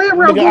was like, where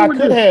Rel? I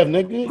could have,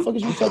 nigga. What the fuck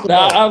is you talking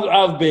about?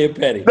 I was being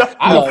petty.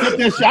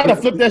 I'd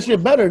have flipped that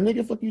shit better,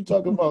 nigga. Fuck you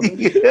talking about,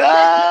 nigga?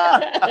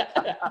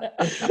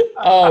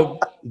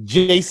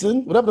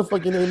 Jason, whatever the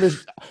fuck your name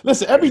is.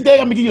 Listen, every day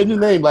I'm gonna give you a new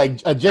name, like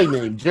a J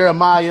name.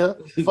 Jeremiah,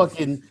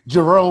 fucking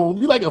Jerome.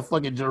 You like a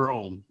fucking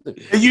Jerome.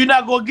 You're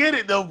not gonna get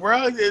it though,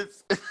 bro.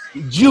 It's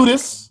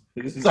Judas.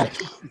 Like,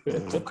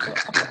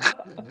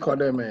 call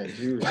that man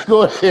Judas.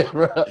 Go ahead,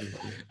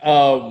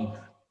 bro.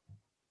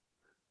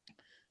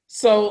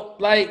 So,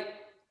 like,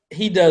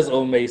 he does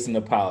owe Mason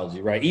an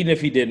apology, right? Even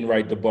if he didn't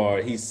write the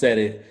bar, he said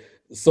it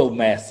so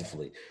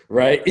masterfully,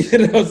 right? You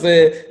know what I'm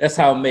saying? That's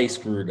how Mace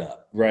screwed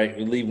up, right?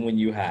 Leaving when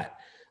you hot.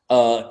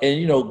 And,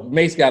 you know,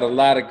 Mace got a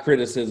lot of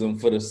criticism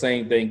for the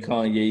same thing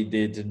Kanye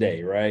did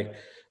today, right?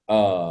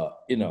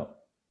 You know,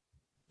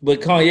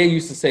 but Kanye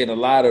used to say in a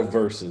lot of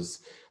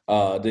verses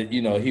that,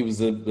 you know, he was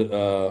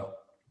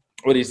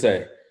what do you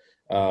say?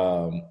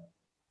 I'm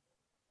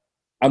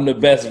the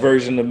best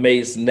version of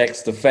Mace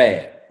next to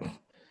Fab,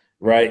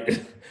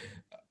 right?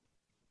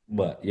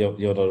 What? You don't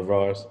know the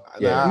bars?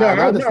 Yeah. No,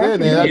 I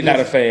understand that. You're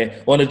not a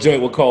fan. On a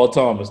joint with Carl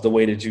Thomas, the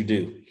way that you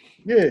do.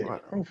 Yeah.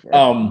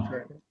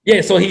 Yeah,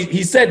 so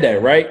he said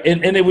that, right?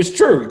 And it was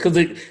true because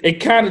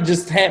it kind of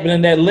just happened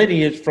in that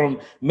lineage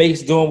from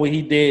Mace doing what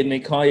he did and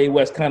then Kanye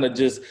West kind of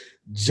just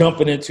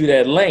jumping into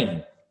that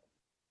lane.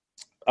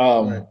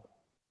 Right.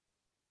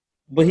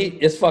 But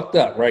it's fucked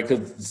up, right?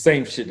 Because the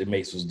same shit that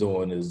Mace was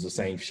doing is the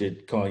same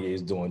shit Kanye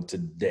is doing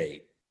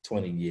today,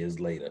 20 years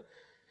later.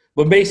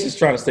 But Mace is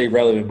trying to stay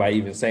relevant by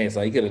even saying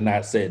something. He could have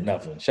not said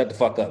nothing. Shut the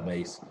fuck up,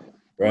 Mace.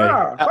 Right?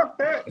 Nah, fuck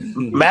that.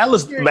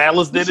 Malice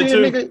did it too.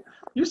 Nigga,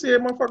 you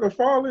said motherfucker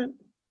falling,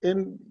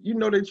 and you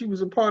know that you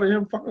was a part of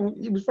him fucking.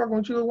 He was fucking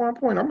with you at one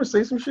point. I'm gonna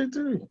say some shit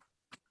too.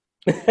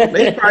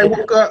 He probably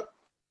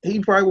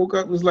woke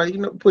up. Was like, you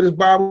know, put his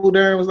Bible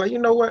down. Was like, you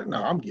know what?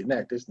 No, I'm getting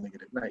at this nigga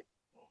tonight.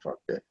 Fuck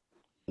that.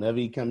 Whenever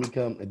he come,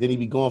 and then he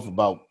be gone for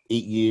about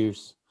 8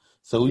 years.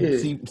 So we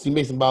see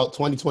Mason about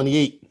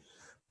 2028.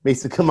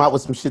 Mason come out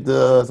with some shit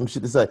to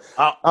say. Is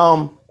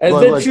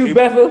it you,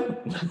 Betha?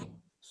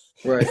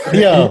 Right.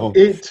 Yo,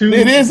 it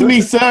is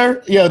me,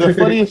 sir. Yo, the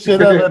funniest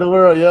shit ever in the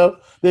world, yo.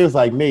 They was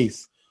like,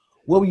 Mace,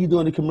 what were you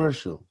doing in the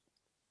commercial?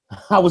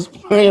 I was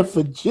praying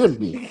for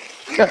Jimmy.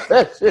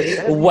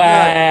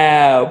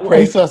 Wow.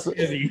 Is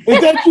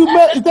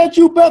that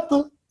you,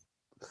 Betha?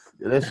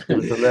 Yeah, that shit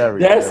was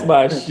hilarious. That's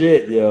my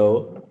shit,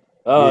 yo.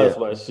 Oh, yeah. That's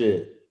my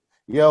shit.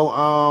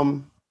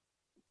 Yo,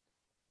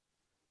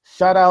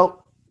 shout out.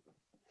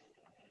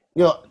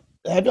 Yo,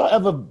 have y'all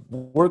ever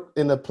worked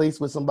in a place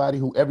with somebody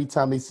who every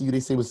time they see you, they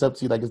say what's up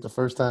to you like it's the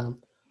first time?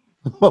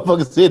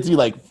 Motherfucker said to you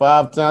like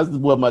 5 times. This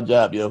was my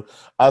job, yo.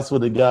 I swear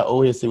to God,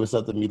 always say what's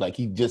up to me like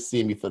he just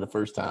seen me for the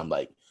first time,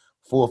 like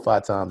 4 or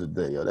 5 times a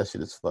day, yo. That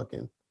shit is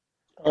fucking.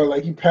 Oh,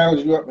 like he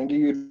pounds you up and give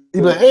you. He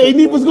be like, hey,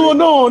 Neef, what's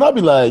going on? I'll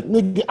be like,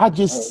 nigga, I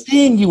just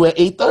seen you at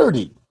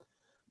 8:30.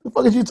 The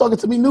fuck is you talking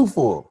to me new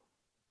for?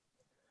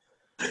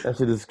 That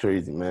shit is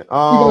crazy, man.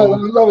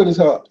 Love it as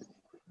hell.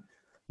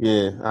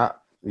 Yeah.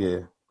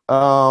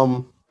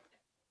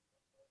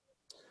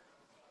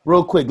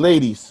 Real quick,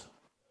 ladies,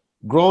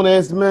 grown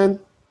ass men,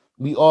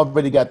 we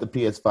already got the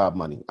PS5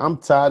 money. I'm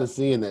tired of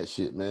seeing that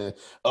shit, man.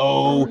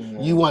 Oh,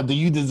 do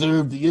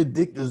your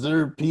dick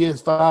deserve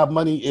PS5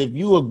 money? If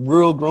you a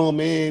real grown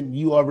man,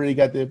 you already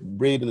got that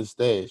bread in the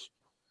stash.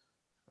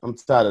 I'm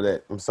tired of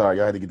that. I'm sorry,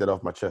 y'all had to get that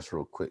off my chest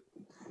real quick.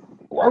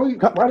 Why they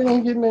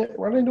ain't getting that?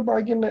 Why ain't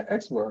nobody getting that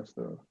Xbox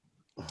though?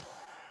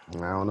 I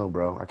don't know,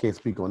 bro. I can't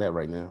speak on that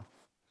right now.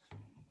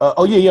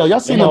 Y'all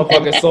seen That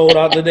motherfucker sold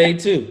out today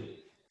too.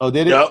 Oh,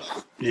 did it? Yep.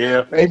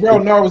 Yeah. Hey, bro,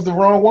 no, it was the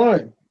wrong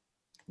one.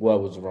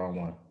 What was the wrong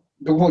one?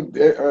 The one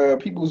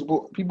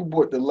people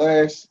bought the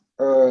last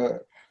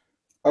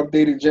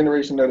updated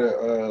generation of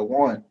the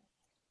one.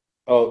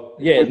 Oh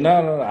yeah,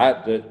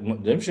 no.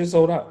 Them shit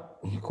sold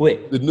out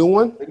quick. The new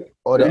one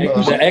or The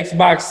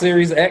Xbox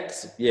Series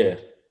X? Yeah.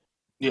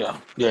 Yeah.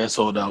 Yeah, it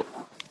sold out.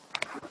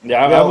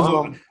 Yeah, I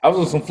was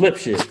on some flip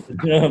shit.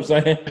 You know what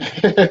I'm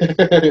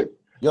saying?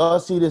 Y'all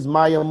see this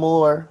Maya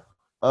Moore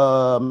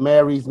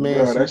marries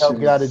man. Bro, She helped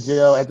get out of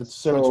jail after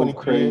serving so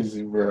 23 crazy,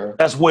 years. bro.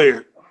 That's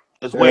weird.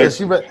 That's Yeah, weird.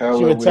 she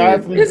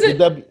retired from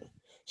the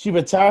She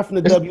retired from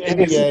the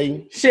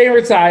WNBA. She ain't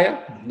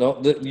retired.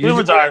 No, She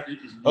retired.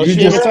 Oh, she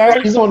ain't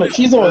retired? She's on leave.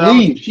 She's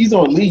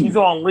on leave. She's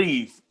on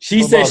leave.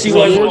 She said she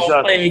wasn't going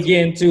to play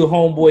again until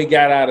homeboy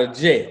got out of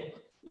jail.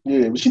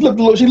 Yeah, but she look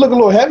a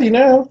little heavy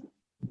now.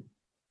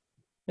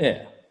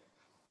 Yeah.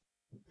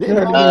 Go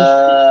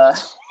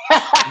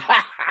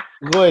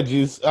ahead,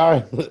 Juice. All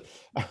right.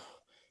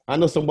 I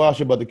know some wild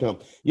shit about to come.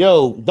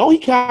 Yo, don't he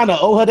kind of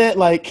owe her that?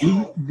 Like,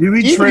 Do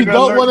we even if you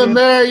don't want to this?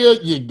 marry her,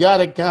 you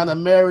gotta kind of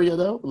marry her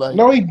though. Like,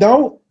 No, he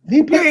don't. He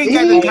ain't got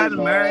to kind of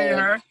marry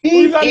her.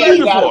 He got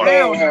got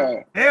married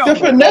her. Hell The no.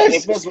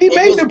 finesse. He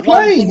made the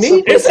play.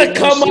 It's a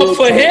come up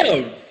for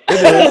him.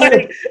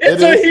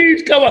 It's a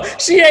huge come up.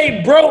 She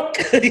ain't broke.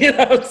 You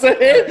know what I'm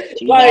saying?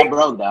 She not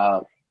broke,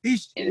 dog. He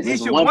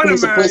It's should one want to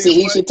piece of marry pussy her,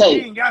 he but should he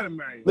take. ain't got to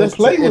marry her. The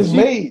play was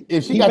made.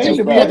 If she got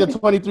you after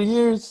 23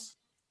 years,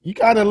 you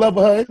kind of love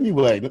her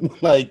anyway.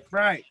 Like,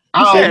 right. You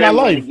I saved my don't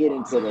want to life. get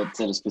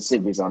into the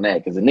specifics on that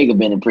because the nigga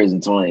been in prison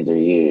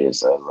 23 years.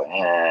 So I was like,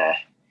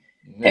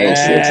 hey,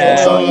 sis,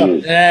 that's on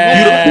you.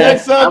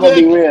 I'm gonna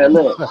be real.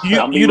 Look,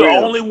 you the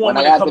only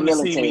woman that come to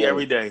see me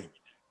every day.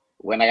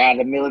 When I got in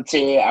the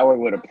military, I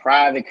worked with a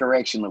private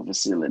correctional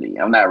facility.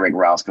 I'm not Rick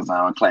Ross because I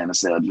don't claim to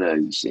sell drugs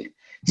and shit.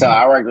 So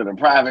I worked with a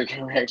private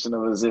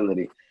correctional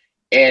facility.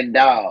 And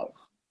dog,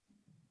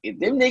 if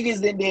them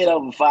niggas done did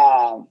over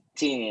 5,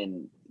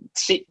 10,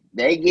 shit,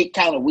 they get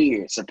kind of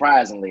weird,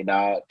 surprisingly,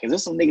 dog. Because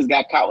there's some niggas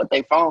got caught with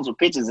their phones with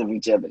pictures of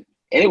each other.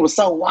 And it was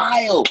so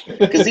wild.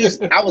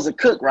 Because I was a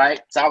cook, right?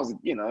 So I was,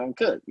 I'm a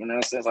cook,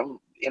 since I'm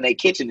in their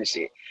kitchen and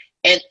shit.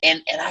 And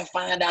I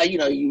find out,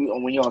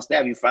 when you're on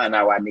staff, you find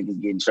out why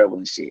niggas get in trouble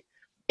and shit.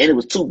 And it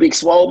was 2 big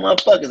swole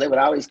motherfuckers. They would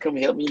always come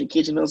and help me in the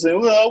kitchen. I'm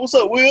saying, well, what's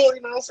up, Will?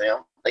 You know what I'm saying?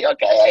 I'm like,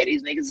 okay, hey,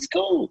 these niggas is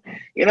cool.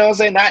 You know what I'm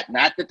saying? Not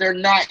that they're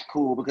not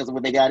cool because of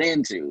what they got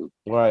into.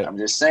 Right. I'm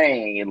just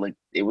saying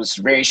it was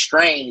very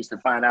strange to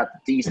find out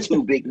that these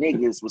 2 big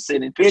niggas were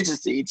sending pictures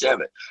to each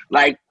other.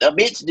 Like a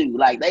bitch do.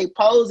 Like they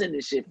posing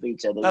this shit for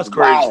each other. That's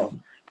crazy. Wild.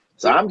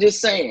 So I'm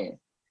just saying.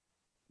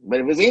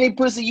 But if it's any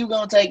pussy you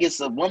gonna take, it's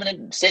a woman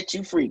that set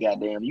you free,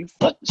 goddamn. You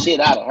fuck the shit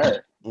out of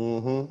her.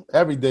 Mm-hmm.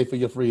 Every day for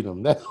your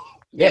freedom. That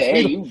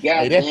freedom, you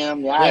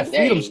goddamn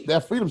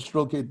that freedom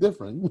stroke hit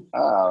different.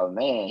 Oh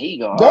man, he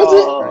going. Does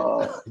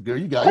it? Girl,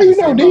 you got How you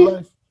know, D?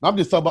 life. I'm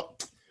talking about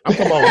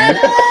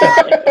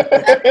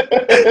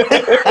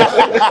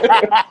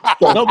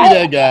don't be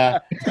that guy.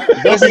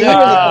 Don't be that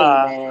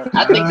guy.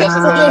 I think that's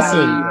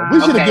listen.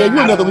 We should have gave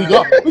you another week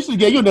off. We should have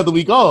gave you another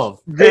week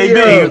off.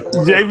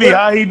 JB,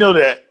 how he know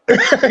that?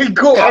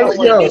 Cool.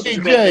 Yo,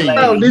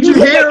 AJ, did you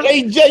hear?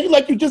 AJ, you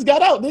like you just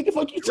got out, nigga.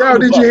 Fuck you. Yo,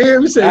 did you hear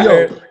him say,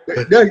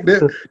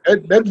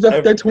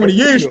 that 20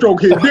 years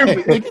stroke hit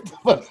different?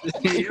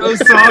 Yo,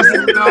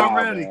 saucy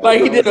already.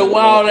 Like he did a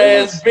wild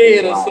ass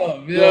bid or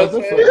something. You know what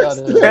I'm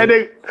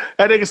saying?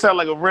 That nigga sound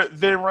like a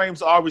Vin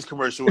Rames Arby's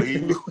commercial.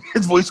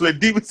 His voice went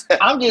deep as hell.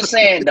 I'm just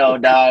saying though,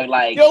 dog.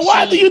 Like, yo,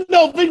 why do you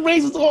know Vin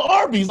Rames is on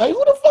Arby's? Like,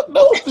 who the fuck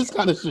knows this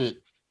kind of shit?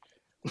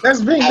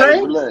 That's Vin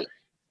Rames. Look,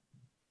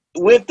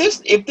 if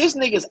this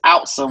nigga's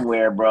out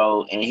somewhere,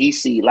 bro, and he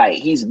see like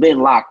he's been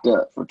locked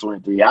up for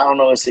 23. I don't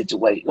know his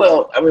situation.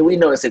 Well, I mean, we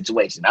know his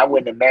situation. I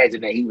wouldn't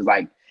imagine that he was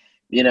like,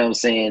 you know what I'm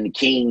saying, the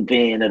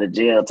kingpin of the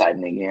jail type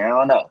nigga. I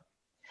don't know.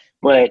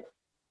 But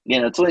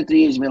 23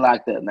 years been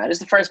locked up. Now, this is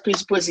the first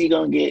piece of pussy you're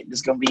gonna get. This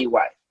is gonna be your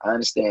wife. I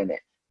understand that.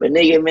 But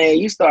nigga, man,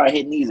 you start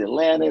hitting these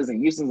Atlantas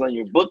and Houston's on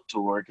your book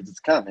tour because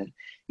it's coming.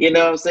 You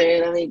know what I'm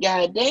saying? I mean,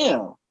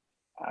 goddamn.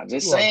 I'm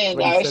just saying,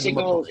 dog, this shit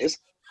going.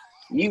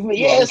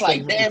 It's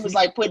like damn. It's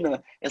like putting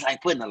a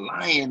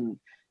lion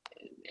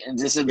and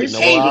just in the It's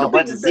cage with a wild.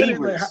 bunch of that is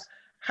zebras. like,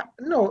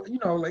 no,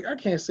 like I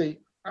can't say.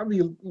 It'd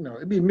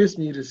be remiss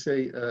me to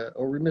say,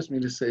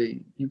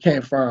 you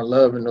can't find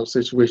love in those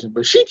situations.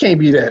 But she can't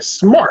be that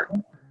smart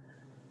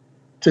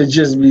to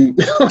just be.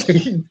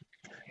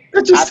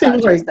 That just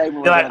seems like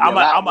I'm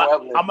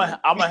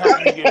gonna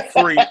help you get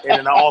free, and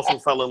then I also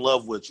fell in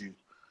love with you.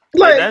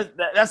 like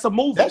That's a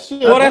movie. That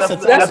shit, Well,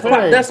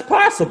 that's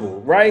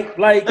possible, right?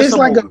 Like it's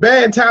like a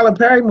bad Tyler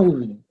Perry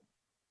movie.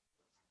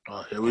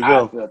 Oh, here we I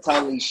go. feel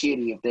totally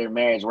shitty if their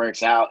marriage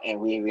works out and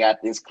we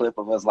got this clip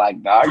of us like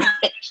dog.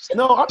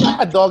 No, I'm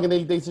not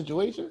dogging their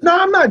situation. No,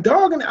 I'm not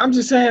dogging it. I'm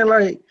just saying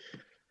like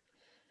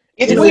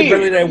It's is weird. it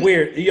really that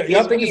weird?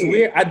 Y'all think it's weird.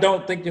 weird? I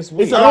don't think it's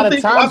weird. It's a lot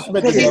of time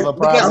spent together.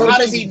 Because Probably. how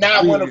does he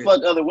not want to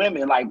fuck other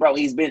women? Like, bro,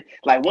 he's been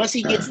like once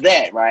he gets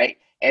that right,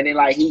 and then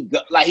like he's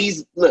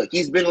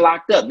been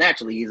locked up.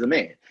 Naturally, he's a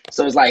man,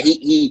 so it's like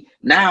he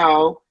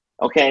now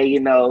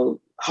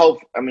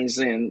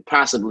saying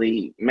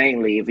possibly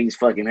mainly if he's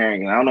fucking her.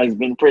 And I don't know, he's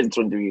been in prison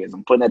 23 years.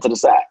 I'm putting that to the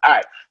side. All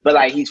right, but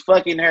like he's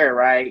fucking her,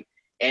 right?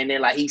 And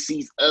then like he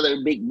sees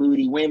other big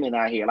booty women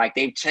out here. Like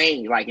they've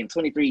changed. Like in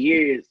 23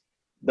 years,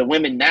 the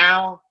women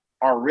now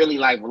are really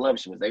like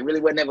voluptuous. They really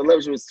wasn't that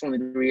voluptuous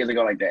 23 years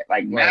ago like that.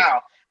 Like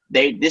now,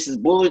 this is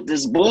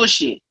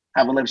bullshit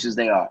how voluptuous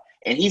they are.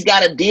 And he's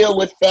got to deal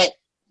with that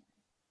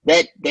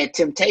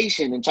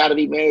temptation and try to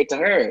be married to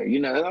her, you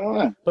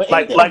know. But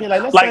Like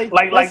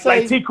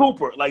say, T.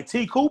 Cooper. Like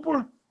T.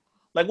 Cooper.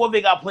 Like what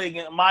they got playing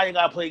against Maya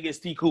got to play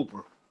against T.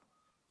 Cooper.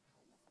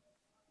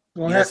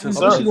 Yes, sir.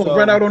 she gonna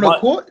run out on the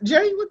court,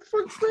 Jay? What the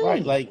fuck?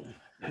 right, like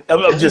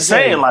I'm just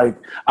saying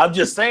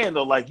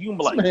though, like you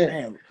be like,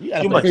 damn,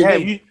 I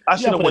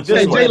should have went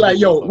this way. Jay, like,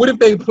 yo, what if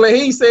they play?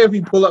 He ain't say if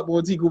he pull up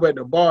on T. Cooper at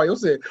the bar. Yo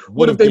said,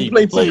 what if they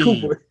play T.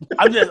 Cooper?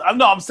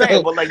 I'm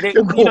saying, but like they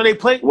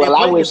play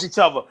against each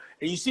other,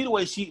 and you see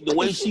the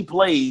way she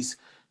plays,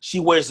 she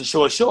wears the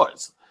short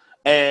shorts,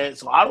 and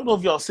so I don't know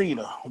if y'all seen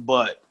her,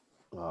 but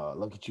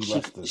look at you,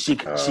 Lester. She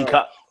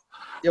cut.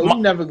 Yo, we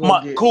never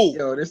gonna get cool.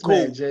 Yo, this cool.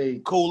 man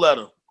Jay. Cool, let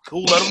him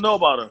know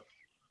about her.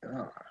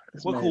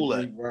 What cool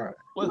at?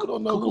 What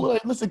don't know Kool-Aid?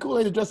 Listen,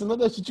 Kool-Aid addressing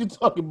none of that shit you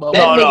talking about.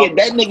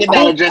 That nigga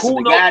not addressing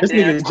the goddamn. This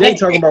nigga Jay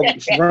talking about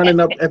running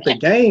up at the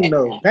game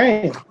though.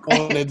 Damn.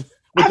 With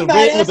the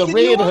red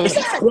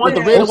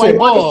and white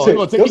ball. You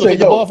gonna take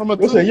the ball from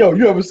her? Yo,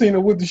 you ever seen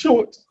her with the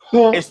shorts?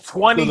 It's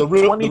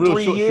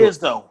 23 years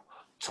though.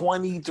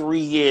 23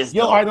 years.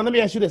 Yo, all right. Now let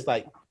me ask you this: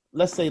 like,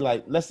 let's say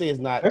it's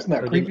not. That's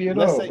not creepy at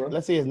all, bro.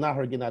 Let's say it's not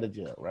her getting out of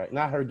jail, right?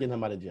 Not her getting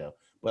him out of jail,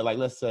 but like,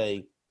 let's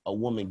say a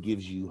woman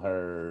gives you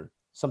her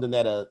something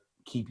that'll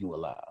keep you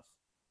alive,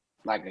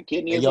 like a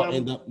kidney. And or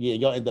something?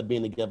 y'all end up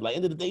being together. Like,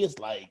 end of the day, it's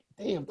like,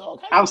 damn,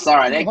 dog. I'm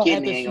sorry, that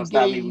kidney ain't gonna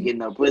stop me from getting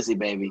no pussy,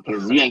 baby,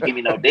 because you ain't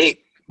giving me no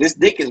dick. This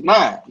dick is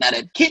mine. Now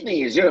that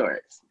kidney is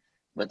yours,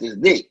 but this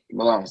dick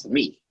belongs to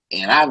me,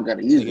 and I'm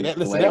gonna use it.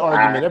 Listen, that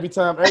argument every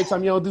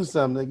time you don't do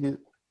something, nigga.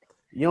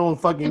 You don't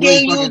fucking.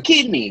 Gave you a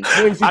kidney.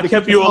 I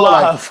kept you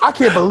alive. Like, I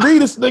can't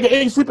believe this nigga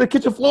ain't sleeping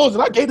kitchen floors,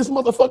 and I gave this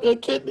motherfucker a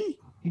kidney.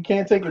 You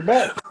can't take it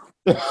back.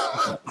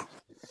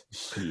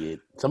 Shit,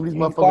 some of these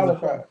motherfuckers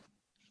qualified.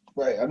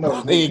 Right, I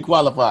know they ain't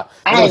qualified.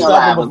 I ain't gonna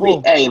lie, if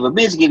a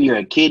bitch give you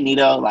a kidney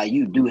though, like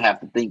you do have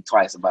to think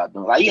twice about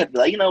doing. Like you have to be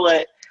like, you know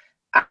what,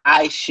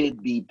 I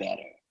should be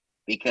better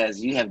because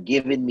you have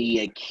given me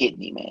a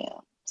kidney, man.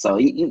 So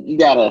you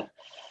gotta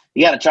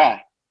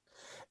try.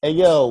 Hey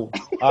yo,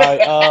 all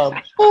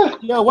right,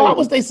 yo, why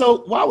was they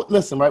so?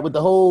 Listen, right, with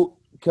the whole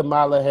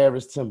Kamala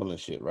Harris Timberland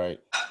shit, right?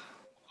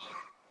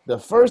 The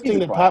first thing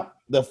that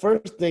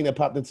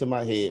popped into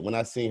my head when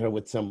I seen her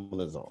with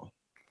Timberlands on,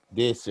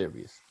 dead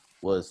serious,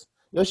 was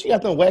she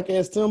got them whack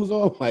ass Timbs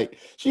on. Like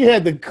she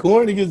had the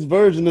corniest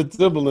version of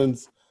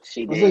Timberlands.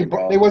 She did,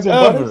 bro. They wasn't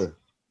ever. butters?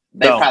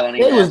 They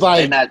probably they was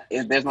like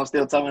there's no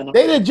still telling them.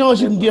 They the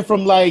joints you can get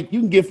from like a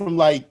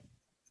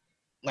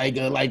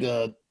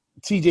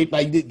TJ,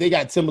 like they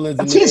got Timberlands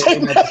in there.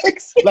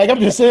 Like I'm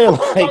just saying,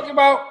 like talking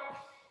about,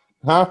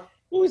 huh?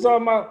 Who we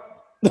talking about?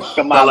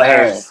 Kamala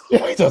Harris.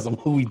 He doesn't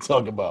who we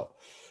talking about.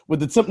 With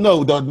the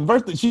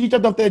first she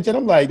jumped off that jet.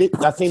 I'm like,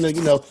 I seen her,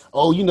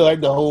 like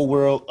the whole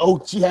world.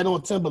 Oh, she had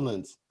on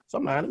Timberlands. So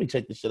I'm like, let me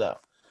check this shit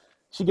out.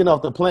 She getting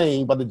off the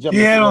plane, about to jump.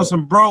 She had on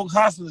some broke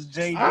hustlers,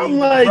 JD. I'm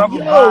like,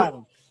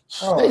 yo,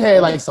 they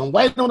had like some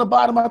white on the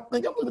bottom. I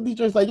think I'm looking at these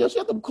drinks like, yo, she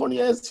had them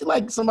corny ass. She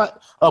like somebody,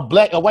 a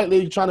white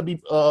lady trying to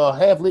be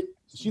half lit.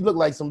 She looked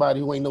like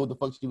somebody who ain't know what the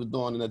fuck she was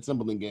doing in that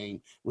Timberland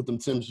game with them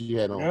Timbs she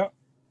had on.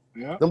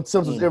 Yeah. Them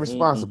Timbs was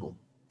irresponsible.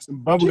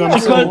 Some bubblegum.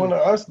 She's one of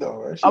us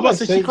though. Right?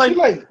 She claimed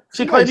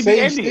to be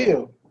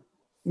Indian.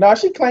 Nah,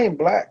 she claimed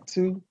black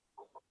too.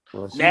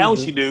 Well, now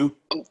she do.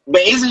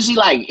 But isn't she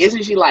like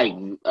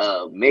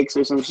mixed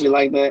or some shit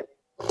like that?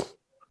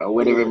 Or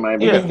whatever it might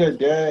be. I think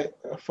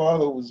her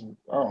father was,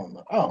 I don't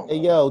know. Hey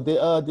yo,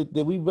 did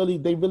they really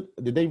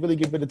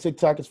get rid of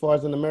TikTok as far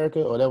as in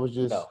America, or that was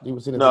just he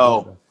was sitting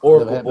no. He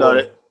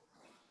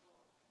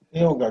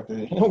don't got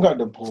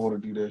the pull to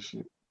do that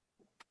shit.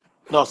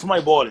 No,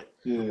 somebody bought it.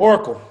 Yeah.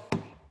 Oracle.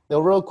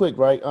 real quick,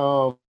 right?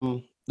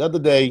 The other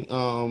day,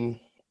 on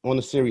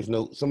a serious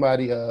note,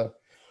 somebody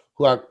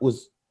who I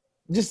was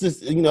just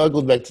this, it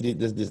goes back to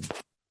this,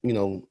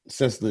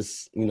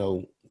 senseless,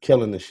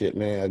 killing the shit,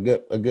 man.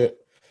 A good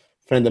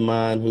friend of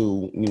mine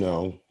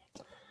who,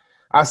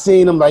 I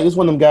seen him like it's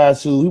one of them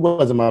guys who he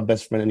wasn't my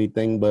best friend or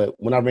anything, but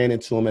when I ran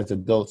into him as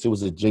adults, it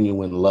was a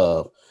genuine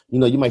love.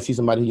 You might see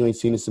somebody you ain't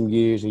seen in some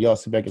years, and y'all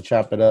sit back and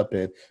chop it up,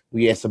 and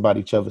we ask about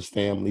each other's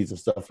families and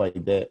stuff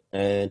like that.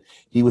 And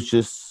he was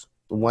just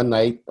one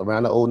night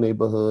around the old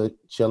neighborhood,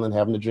 chilling,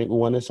 having a drink with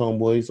one of his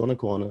homeboys on the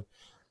corner,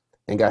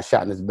 and got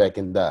shot in his back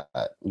and died.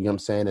 You know what I'm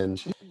saying?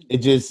 And it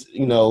just,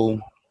 it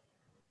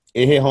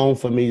hit home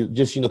for me,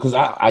 just because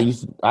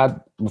I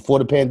before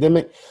the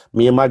pandemic,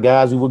 me and my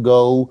guys, we would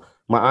go.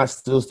 My aunt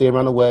still stay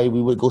around the way.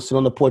 We would go sit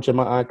on the porch at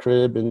my aunt's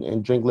crib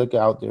and drink liquor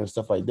out there and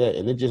stuff like that.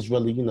 And it just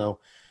really,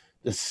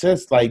 the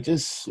sense, like,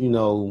 just,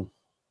 seeing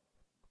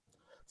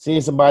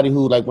somebody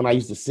who, like, when I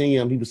used to see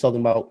him, he was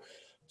talking about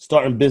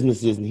starting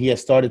businesses, and he had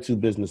started 2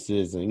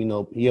 businesses, and,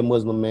 he a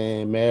Muslim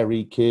man,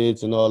 married,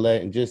 kids, and all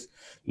that. And just,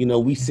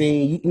 we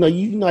seen, how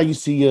you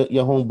see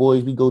your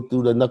homeboys, we go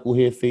through the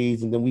knucklehead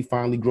phase, and then we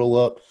finally grow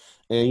up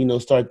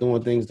and, start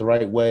doing things the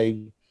right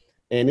way.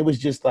 And it was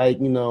just like,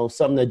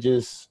 something that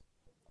just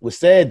was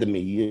sad to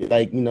me.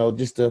 Like,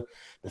 just the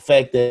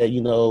fact that,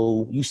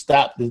 you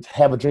stop to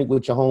have a drink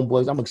with your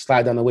homeboys. I'm going to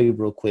slide down the way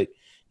real quick.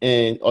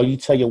 Or you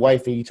tell your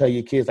wife and you tell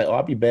your kids, like, oh,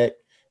 I'll be back.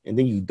 And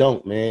then you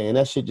don't, man. And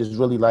that shit just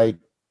really, like,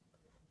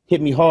 hit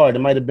me hard. It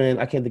might have been,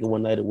 I can't think of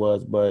what night it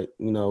was, but,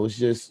 it's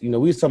just, we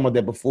were talking about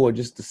that before,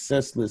 just the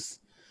senseless,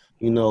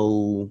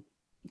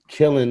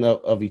 killing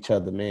of each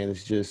other, man.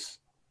 It's just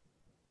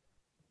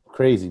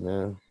crazy,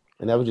 man.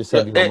 And that was just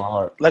heavy on my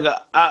heart. Like,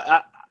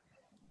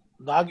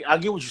 I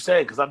get what you're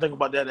saying, because I think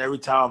about that every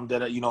time that,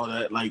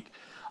 that, like,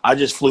 I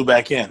just flew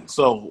back in.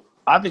 So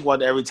I think about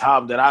that every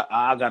time that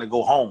I got to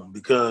go home,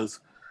 because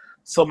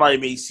somebody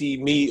may see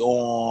me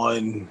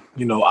on,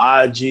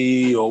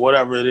 IG or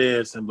whatever it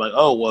is, and be like,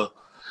 oh, well,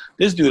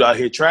 this dude out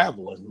here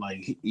traveling. Like,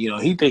 he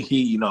think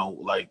he,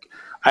 like,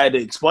 I had to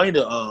explain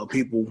to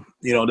people,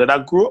 that I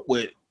grew up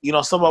with.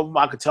 Some of them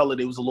I could tell that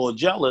they was a little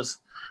jealous.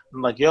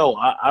 I'm like, yo,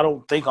 I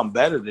don't think I'm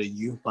better than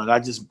you. Like, I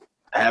just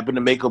happen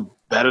to make a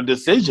better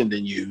decision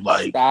than you.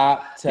 Like,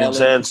 stop telling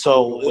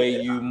the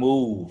way you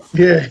move.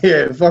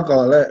 Yeah, fuck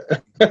all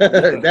that.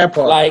 That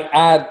part. Like,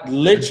 I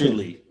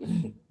literally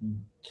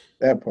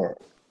that part.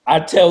 I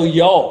tell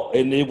y'all,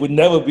 and it would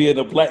never be in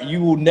a black.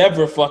 You will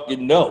never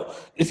fucking know.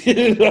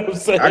 You know what I'm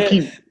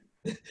saying?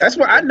 That's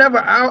why I don't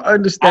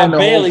understand. I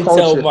barely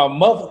tell my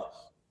mother.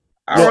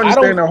 I don't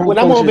understand the whole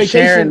culture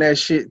sharing that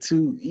shit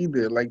too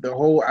either. Like the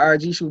whole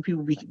IG shit,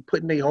 people be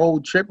putting their whole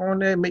trip on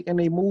there, making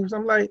their moves.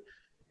 I'm like,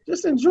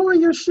 just enjoy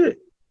your shit.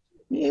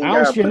 I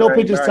don't share no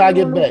pictures till I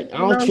get back. I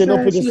don't share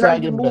no pictures till I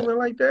get back. Moving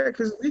like that,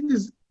 because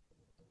niggas,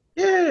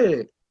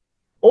 yeah.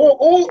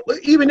 Or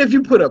even if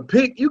you put a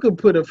pic, you can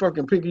put a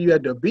fucking pic of you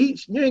at the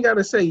beach. You ain't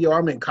gotta say, yo,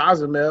 I'm in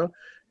Cozumel.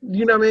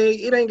 You know what I mean?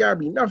 It ain't gotta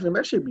be nothing.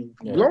 That shit be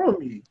blowing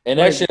me. And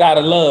that shit out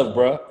of love,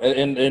 bro.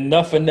 And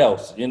nothing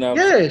else,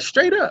 Yeah,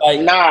 straight up.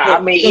 Like, I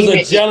mean, even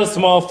a jealous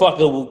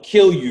motherfucker will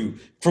kill you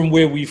from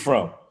where we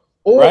from.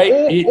 Or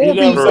right?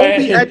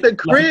 be at the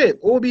crib.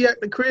 Or be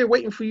at the crib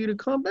waiting for you to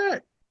come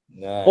back.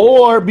 Nah.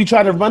 Or be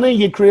trying to run in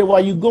your crib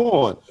while you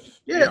gone.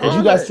 Yeah, because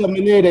you got something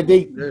in there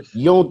that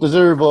you don't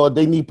deserve or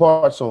they need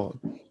parts on.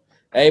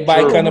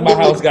 Everybody come to my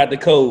house got the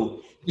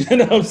code. You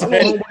know what I'm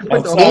saying?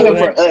 Even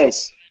for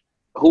us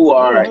who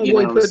are, you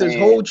know what I'm saying?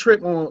 My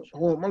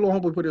little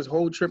homeboy put his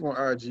whole trip on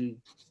IG,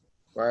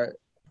 right?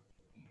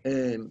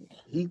 And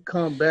he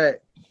come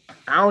back.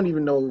 I don't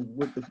even know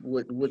what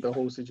the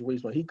whole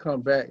situation was. He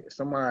come back.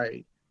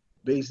 Somebody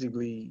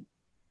basically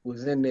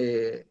was in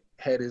there,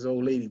 had his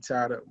old lady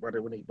tied up by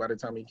the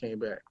time he came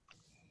back.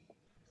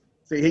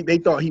 See, they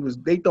thought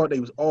they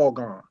was all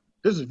gone.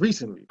 This is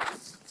recently.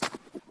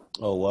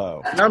 Oh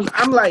wow! And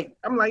I'm like,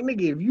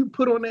 nigga, if you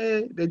put on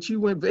there that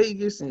you went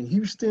Vegas and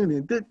Houston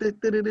and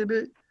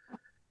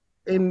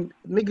and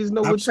niggas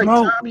know what type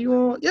of time you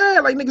on,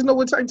 yeah, like niggas know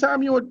what type of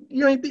time you on.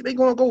 You ain't think they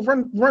gonna go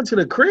run to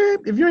the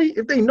crib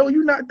if they know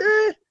you not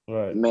there.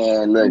 Right,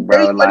 man. Look,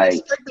 bro, they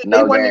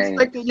wasn't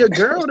expecting your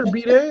girl to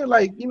be there.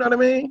 Like, you know what I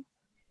mean?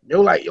 Yo,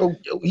 like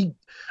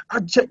I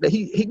checked that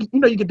he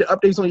you get the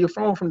updates on your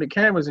phone from the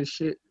cameras and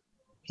shit.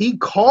 He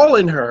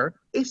calling her.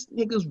 It's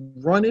niggas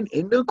running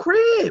in the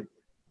crib.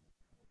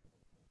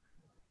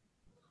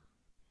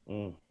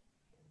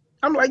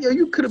 I'm like, yo,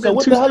 you could have been. So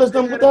what the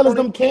hell is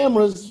them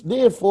cameras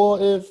there for?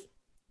 If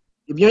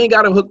you ain't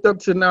got them hooked up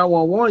to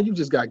 911, you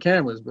just got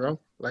cameras, bro.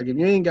 Like if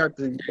you ain't got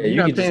the,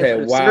 you can just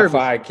have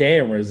Wi-Fi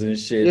cameras and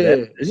shit.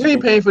 Yeah, if you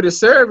ain't paying for the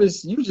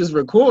service, you just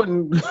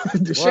recording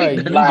the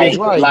shit.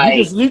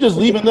 You just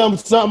leaving them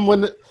something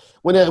when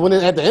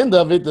at the end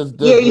of it.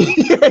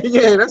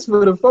 Yeah, that's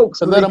for the folks.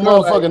 To let a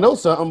motherfucker know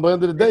something, but at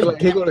the end of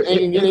the day,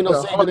 ain't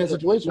no saving that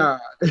situation. Nah,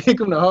 here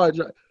come the hard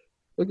drive.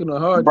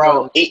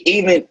 Bro,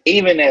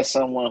 even as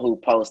someone who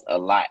posts a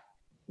lot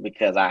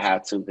because I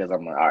have to, because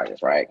I'm an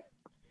artist, right?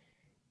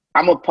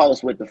 I'm gonna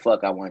post what the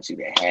fuck I want you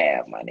to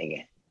have, my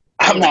nigga.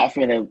 I'm not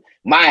finna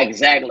my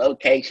exact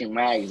location,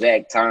 my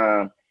exact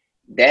time.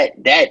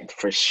 That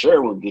for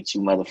sure will get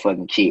you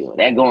motherfucking killed.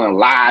 That going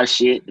live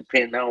shit,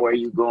 depending on where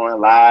you going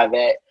live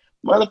at.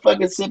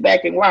 Motherfuckers sit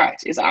back and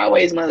watch. It's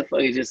always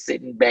motherfuckers just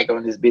sitting back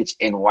on this bitch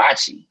and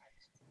watching.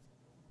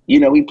 You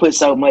know, we put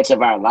so much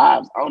of our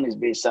lives on this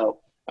bitch. So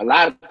a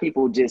lot of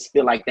people just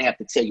feel like they have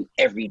to tell you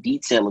every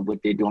detail of what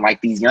they're doing, like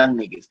these young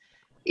niggas.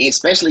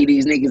 Especially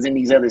these niggas in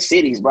these other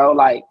cities, bro.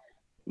 Like,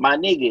 my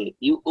nigga,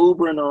 you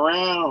Ubering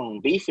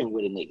around beefing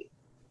with a nigga.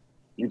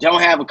 You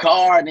don't have a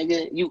car,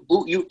 nigga. You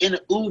in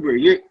an Uber.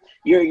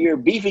 You're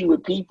beefing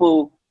with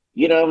people,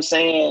 you know what I'm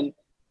saying?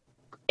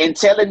 And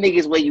telling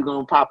niggas where you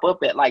gonna pop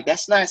up at. Like,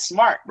 that's not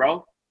smart,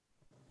 bro.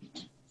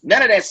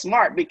 None of that's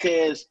smart,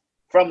 because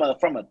from a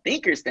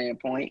thinker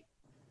standpoint,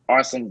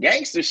 or some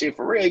gangster shit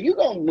for real, you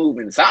gonna move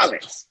in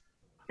silence.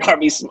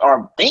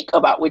 Or think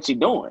about what you're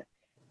doing.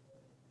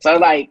 So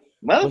like,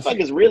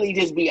 motherfuckers really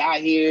just be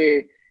out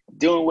here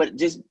doing what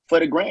just for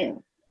the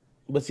gram.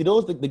 But see,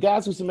 those the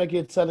guys who seem like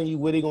they're telling you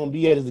where they're gonna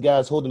be at is the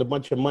guys holding a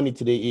bunch of money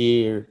to their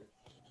ear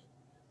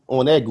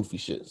on that goofy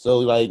shit. So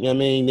like, you know what I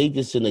mean, they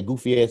just in a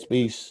goofy ass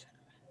space.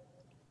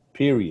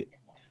 Period.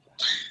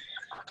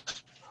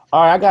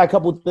 All right, I got a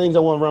couple of things I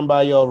want to run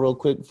by y'all real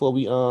quick before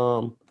we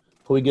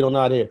get on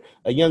out of here.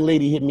 A young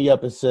lady hit me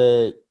up and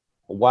said,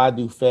 "Why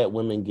do fat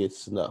women get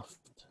snuffed?"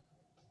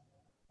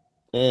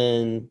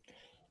 And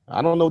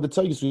I don't know what to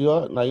tell you,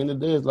 sweetheart. Like, in the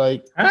day, it's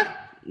like,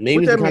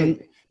 maybe it's the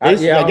kind of. I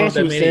guess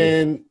she was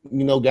saying,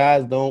 you know,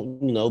 guys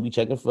don't, you know, be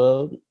checking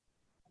for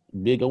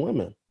bigger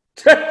women.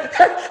 That's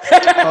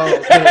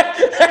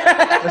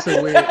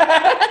a weird.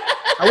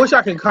 I wish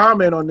I could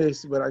comment on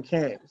this, but I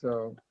can't.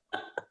 So,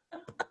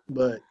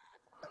 but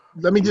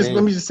let me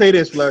just say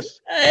this, Flush.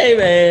 Hey,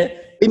 man.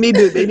 They need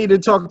to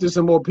talk to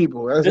some more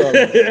people. That's all.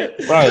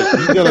 Right.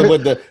 You're dealing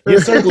with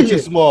your circle too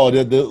small.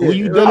 Who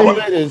you dealing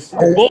with is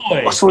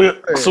boy.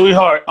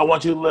 Sweetheart, I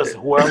want you to listen.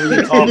 Whoever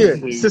you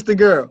talking to, sister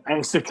girl,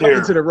 ain't secure.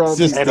 Talking to the wrong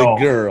sister people.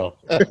 girl.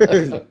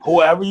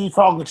 Whoever you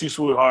talking to,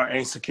 sweetheart,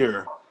 ain't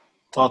secure.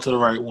 Talk to the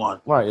right one.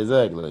 Right,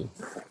 exactly.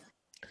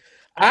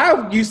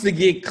 I used to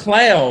get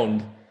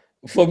clowned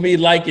for me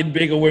liking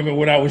bigger women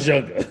when I was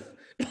younger.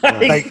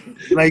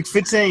 Like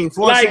 15,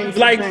 14,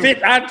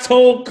 15. I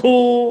told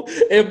Cool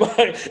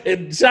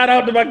and shout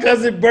out to my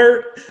cousin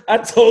Bert. I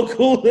told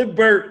Cool and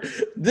Bert,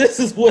 this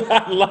is what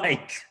I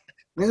like.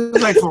 This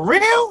is like for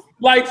real?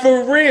 Like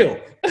for real.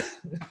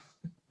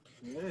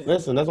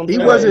 Listen, that's what He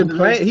wasn't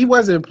playing. He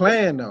wasn't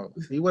playing though.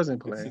 He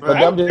wasn't playing. But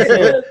I'm just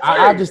saying,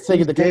 I just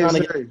take it the kind of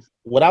serious.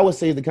 what I would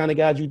say is the kind of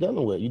guys you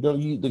dealing with.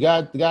 The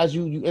guys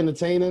you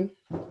entertaining,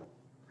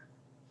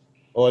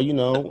 or you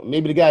know,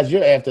 maybe the guys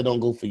you're after don't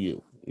go for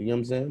you. You know what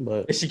I'm saying?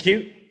 But is she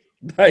cute?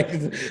 Like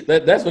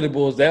that's what it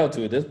boils down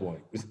to at this point.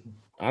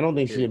 I don't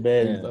think she's a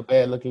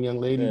bad looking young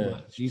lady. Yeah.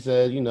 But she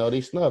said, you know, they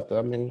snuffed her.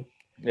 I mean,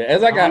 yeah.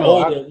 As I got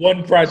older,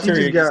 one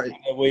criteria She got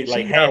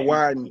to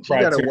widen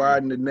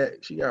the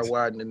net. She got to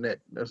widen the net.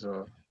 That's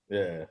all.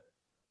 Yeah.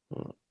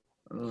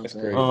 That's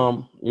crazy.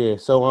 Yeah.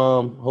 So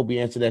hope we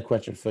answered that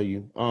question for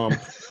you.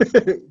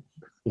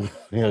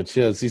 Yeah,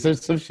 chill. See,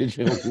 some shit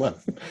you don't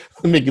laugh.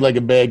 Make you like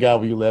a bad guy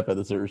when you laugh at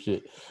a certain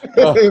shit.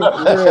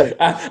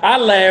 I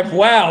laugh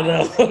wild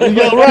though.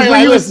 Yeah, right.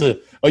 Like, listen.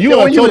 Oh, you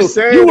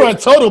were a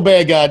total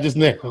bad guy just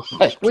now.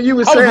 Like, when you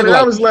were saying it,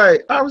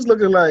 I was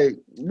looking like.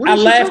 I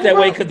laughed that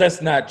way because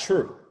that's not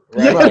true.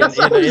 Right? Yeah,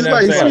 You know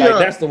what I'm saying? like,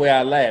 that's the way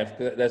I laugh.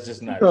 That's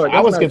just not true.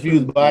 I was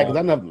confused by it because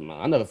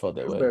I never felt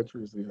that way.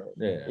 True,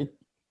 yeah.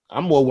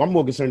 I'm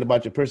more concerned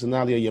about your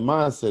personality or your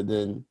mindset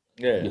than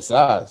your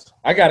size.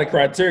 I got a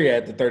criteria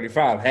at the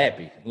 35.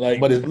 Happy, like,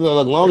 but as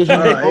long as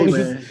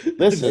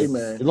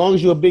as long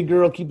as you're a big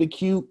girl, keep it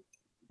cute.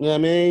 You know what I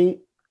mean?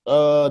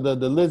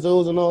 The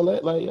Lizzos and all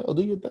that, like, yo,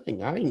 do your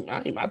thing. I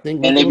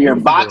think. And if your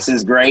box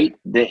is great,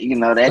 that you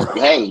know that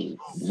hey,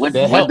 what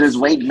does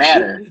weight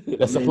matter?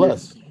 That's a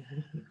plus.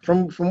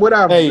 From what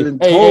I've been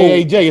told.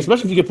 Hey, Jay,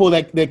 especially if you can pull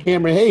that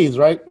Cameron Hayes,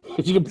 right?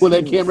 If you can pull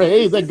that Cameron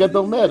Hayes, that gut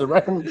don't matter,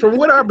 right? From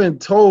what I've been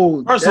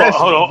told, first of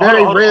all,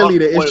 very rarely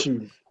the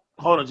issue.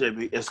 Hold on,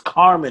 JB. It's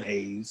Carmen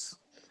Hayes.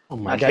 Oh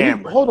my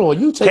God! Hold on,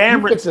 you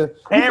fixing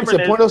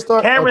porno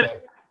star?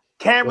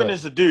 Cameron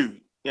is the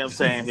dude. You know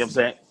what I'm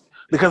saying?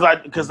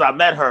 Because I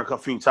met her a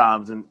few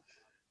times and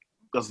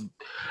go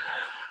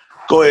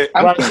ahead.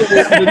 Right.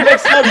 the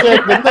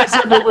next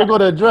subject we're going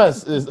to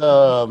address is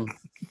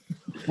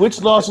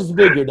which loss is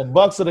bigger, the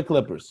Bucks or the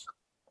Clippers?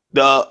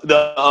 The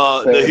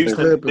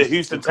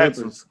Houston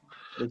Texans.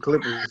 The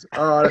Clippers.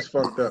 Oh, that's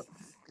fucked up.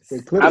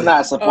 The Clippers. I'm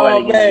not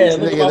supporting I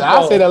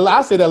say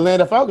the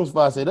Atlanta Falcons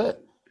before I say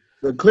that.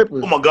 The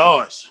Clippers. Oh my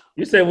gosh!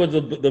 You said what's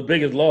the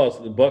biggest loss?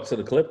 The Bucks or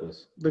the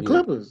Clippers? The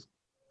Clippers.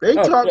 They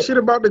talk shit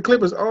about the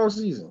Clippers all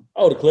season.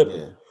 Oh, the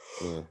Clippers.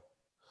 Yeah.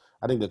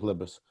 I think the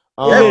Clippers.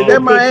 That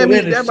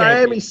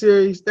Miami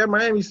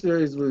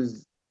series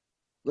was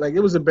like, it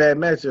was a bad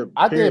matchup.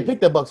 I didn't pick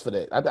the Bucks for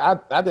that.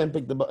 I didn't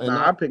pick the Bucks.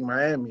 Nah, I picked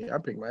Miami. I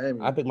picked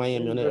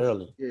Miami on that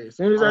early. Yeah, as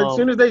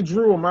soon as they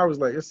drew them, I was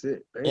like, that's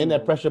it. And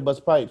that pressure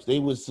bust pipes. They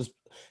was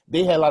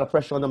they had a lot of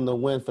pressure on them to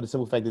win for the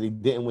simple fact that they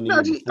didn't win the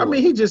year before. I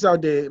mean, he just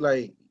out there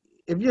like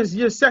if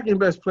your second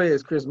best player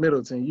is Chris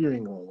Middleton, you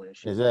ain't gonna win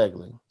shit.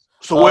 Exactly.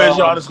 So where's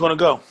Giannis gonna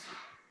go?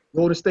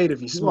 Golden State if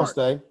he's He's gonna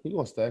smart. stay. He's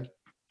gonna stay.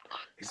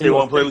 He still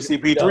want to play with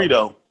CP3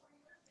 though.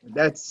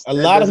 That's A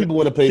lot of people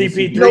want to play with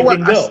CP3 You know what?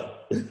 can go.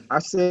 I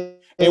said.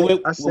 And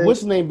with I said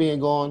what's his name being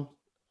gone?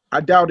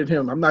 I doubted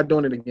him. I'm not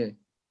doing it again.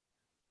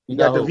 He You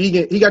got the who?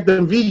 vegan. He got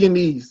them vegan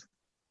knees.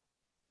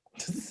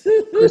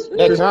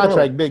 That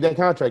contract big. That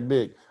contract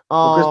big. Chris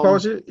Paul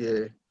shit?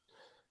 Yeah.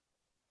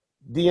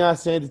 Deion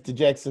Sanders to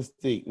Jackson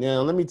State.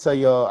 Now, let me tell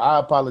y'all, I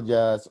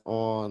apologize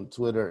on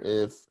Twitter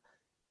if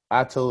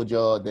I told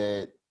y'all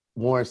that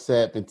Warren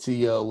Sapp and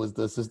T.O. was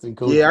the assistant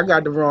coach. Yeah, I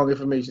got the wrong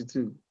information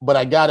too. But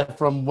I got it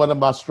from one of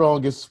my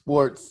strongest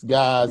sports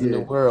guys in the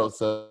Yeah. world.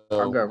 So I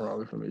got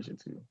wrong information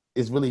too.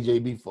 it's really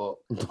JB's fault.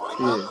 Yeah.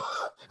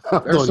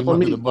 I'm throwing That's him on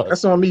under me. the bus.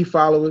 That's on me,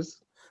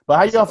 followers. But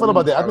how y'all that's feel on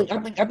about me,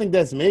 that? I think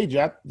that's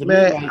major. To me,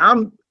 Man,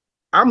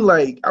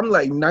 like, I'm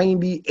like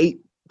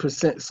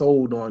 98%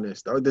 sold on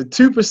this. The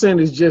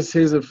 2% is just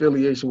his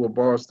affiliation with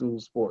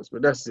Barstool Sports,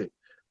 but that's it.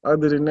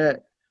 Other than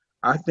that,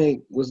 I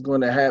think what's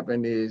going to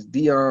happen is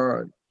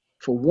Deion,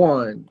 for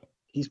one,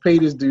 he's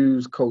paid his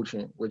dues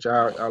coaching, which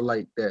I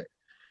like that.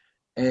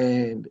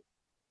 And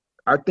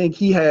I think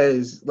he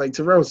has, like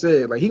Terrell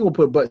said, like he gonna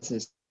put butts in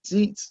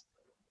seats.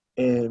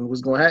 And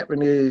what's gonna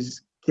happen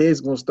is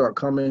kids gonna start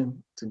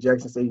coming to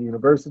Jackson State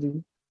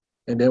University,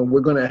 and then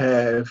we're gonna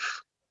have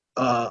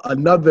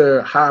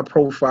another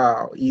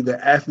high-profile either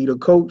athlete or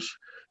coach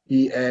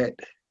be at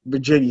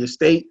Virginia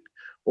State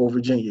or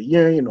Virginia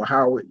Union or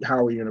Howard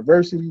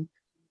University,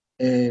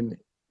 and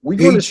we're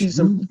gonna see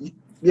some.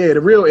 Yeah,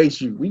 the real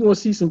HU. We're going to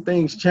see some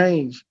things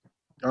change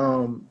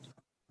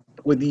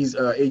with these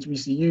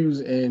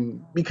HBCUs.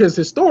 And because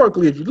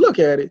historically, if you look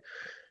at it,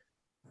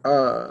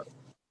 I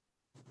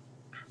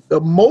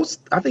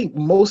think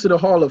most of the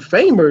Hall of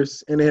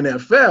Famers in the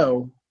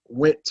NFL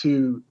went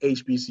to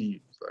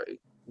HBCUs, like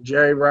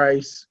Jerry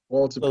Rice,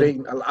 Walter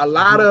Payton. A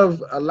lot of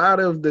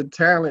the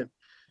talent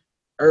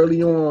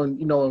early on,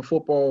 in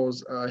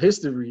football's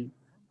history,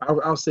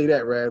 I'll say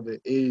that rather,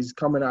 is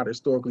coming out of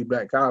historically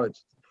black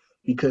colleges.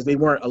 Because they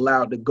weren't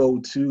allowed to go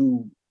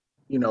to,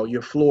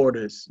 your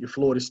Floridas, your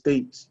Florida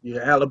States, your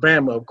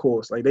Alabama, of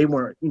course. Like they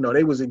weren't,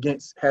 they was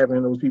against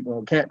having those people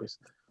on campus.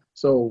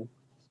 So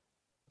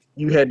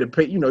you had to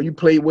pay, you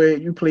play where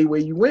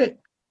you went.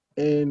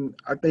 And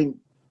I think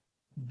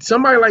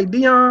somebody like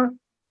Deion,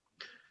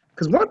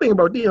 because one thing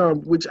about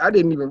Deion, which I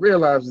didn't even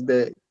realize, is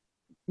that,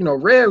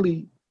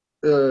 rarely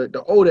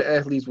the older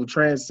athletes will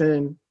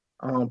transcend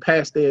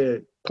past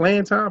their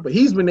playing time, but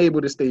he's been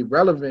able to stay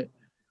relevant.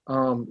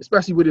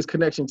 Especially with his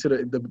connection to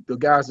the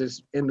guys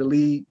that's in the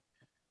league.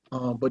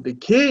 But the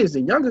kids,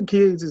 the younger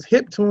kids, is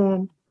hip to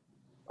him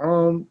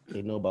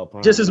they know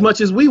about just as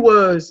much as we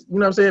was,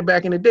 what I'm saying,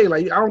 back in the day.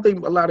 Like, I don't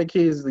think a lot of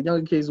kids, the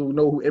younger kids, will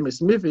know who Emmitt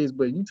Smith is,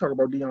 but you talk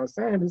about Deion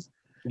Sanders.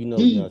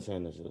 Deion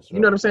Sanders is. Right?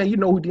 You know what I'm saying? You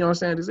know who Deion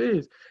Sanders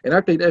is. And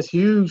I think that's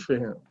huge for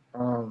him.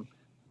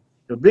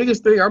 The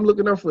biggest thing I'm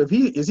looking up for, if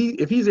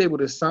he's able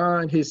to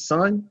sign his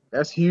son,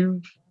 that's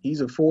huge.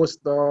 He's a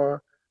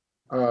 4-star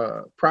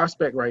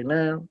prospect right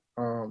now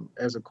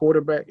as a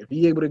quarterback. If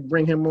he's able to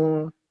bring him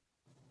on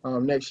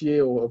next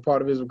year or a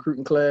part of his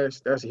recruiting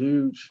class, that's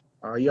huge.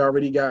 He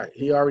already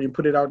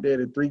put it out there,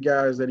 the 3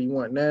 guys that he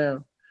want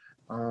now.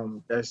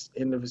 That's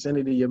in the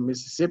vicinity of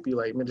Mississippi,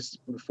 like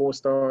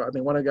 4-star. I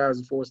think one of the guys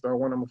is a 4-star,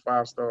 one of them a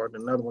 5-star, and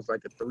another one's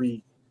like a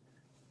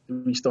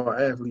 3-star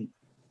athlete.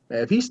 Now,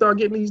 if he start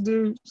getting these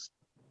dudes,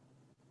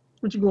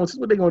 what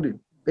they gonna do?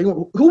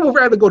 Who would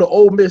rather go to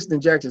Ole Miss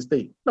than Jackson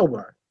State?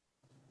 Nobody.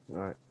 All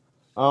right.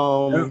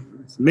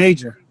 It's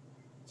major.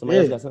 Somebody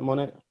else got something on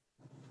that?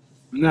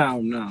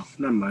 No, not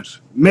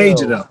much.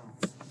 Major though.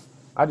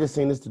 I just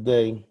seen this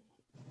today.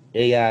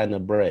 AI and the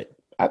Brett.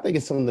 I think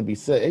it's something to be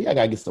said. AI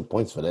gotta get some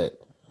points for that.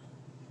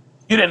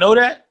 You didn't know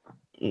that?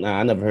 Nah,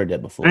 I never heard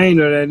that before. I ain't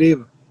know that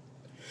either.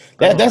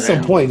 That's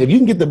some points. If you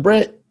can get the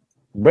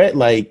Brett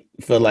like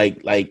for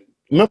like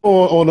remember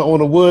on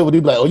the wood when he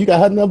be like, oh, you got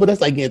her number?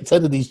 That's like getting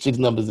 10 of these chicks'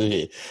 numbers in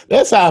here.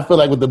 That's how I feel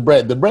like with the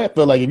Brett. The Brett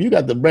feel like if you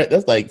got the Brett,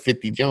 that's like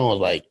 50 Jones.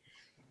 Like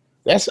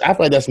I feel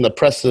like that's an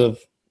oppressive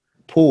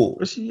pool.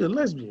 But she a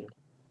lesbian.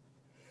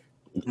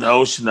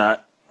 No, she's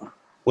not.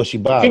 What she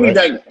buy, She be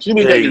right?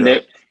 dating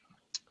that.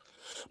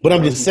 But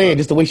I'm just saying,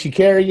 just the way she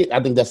carry it, I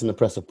think that's an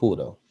oppressive pool,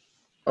 though.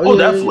 Oh,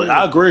 definitely.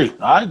 I agree.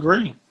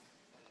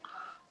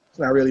 It's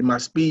not really my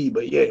speed,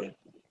 but yeah.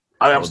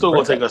 I'm still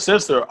gonna take a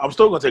sister.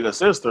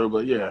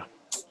 But yeah.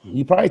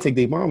 You probably take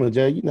their mama,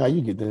 Jay. You know how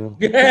you get down.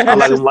 I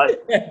like them like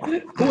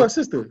Who her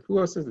sister?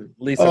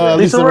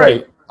 Lisa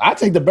Ray. I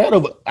take the Brad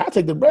over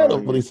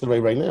Lisa Ray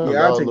right now.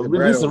 Yeah, I'll take the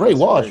Brad Lisa over Ray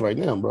Lisa washed Ray. right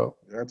now, bro.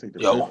 I take the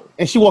yo.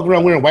 And she walking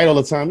around wearing white all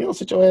the time. You don't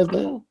sit your ass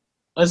down.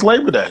 It's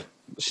Labor Day.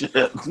 Shit.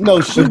 No,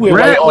 she wear white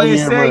Brad all wears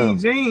year saggy round.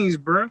 jeans,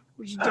 bro.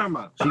 What you talking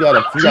about? She got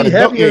a She duck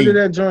heavy under game.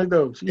 that joint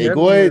though. Hey,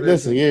 go ahead,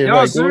 listen. Yeah, Y'all right. Go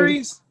ahead.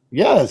 serious?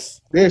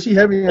 Yes. Yeah, she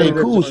heavy. Hey,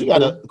 cool. She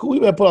gotta cool.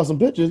 You better put out some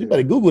pictures. You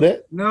better Google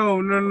that. No.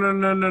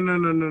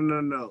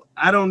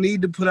 I don't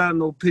need to put out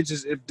no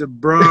pictures if the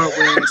broad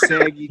wearing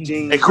saggy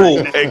jeans. Hey, cool.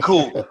 right now. Hey,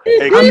 cool.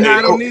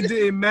 I don't need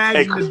to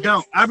imagine the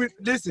dump.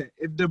 Listen,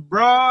 if the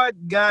broad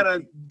got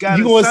a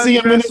You gonna see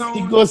him in sundress on,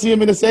 you gonna see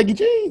him in the saggy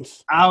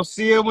jeans. I'll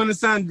see it when the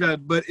sun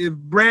drops. But if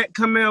Brett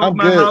come in with I'm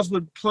my good. house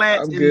with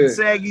plaits I'm and good.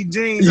 saggy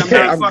jeans, I'm Yeah,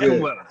 not I'm fucking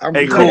good. with her. I'm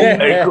Hey,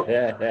 good. cool.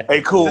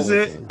 Hey, cool. That's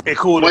it. Hey,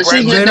 cool. When she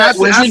Man, get that,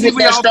 when I she see get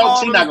where that y'all stroke,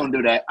 fall she on not the- gonna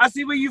do that. I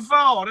see where you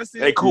fall. That's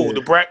it. Hey, cool. Yeah,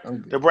 The Brett I'm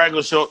good.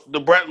 gonna show up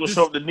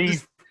the knee.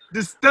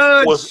 The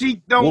stud Was-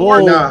 cheek don't Whoa,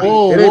 work. Nah,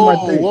 whoa, it ain't my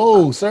whoa, thing.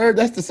 whoa, sir.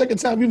 That's the second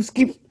time you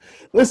keep.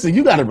 Listen,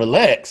 you gotta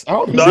relax. I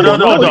don't know No, what's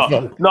no, going on, no, big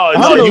fella. no. I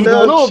No, don't know you what's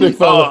going on, big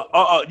fella.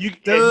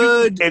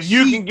 if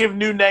you can give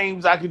new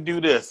names, I can do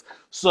this.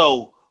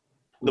 So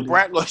the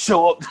brat gonna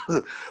show up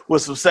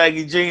with some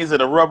saggy jeans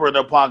and a rubber in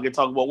their pocket,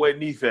 talking about where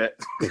knee fat.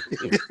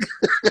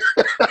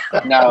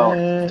 No.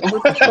 Man,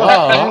 what the fuck,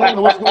 Wow, I man? don't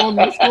know what's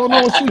going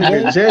on with you,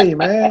 Nigga man. Jay,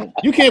 man.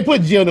 You can't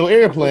put G on no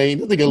airplane.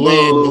 This nigga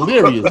land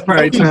delirious.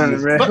 Right time,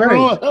 Jesus, man. what's Right.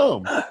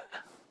 wrong with him?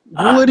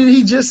 What did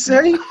he just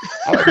say?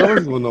 I don't know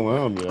what's going on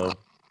with him, yo.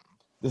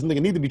 This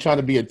nigga need to be trying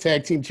to be a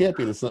tag team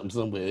champion or something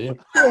somewhere. Yeah?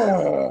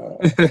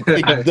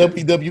 Big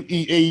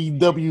WWE,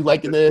 AEW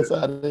liking the ass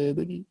out of there,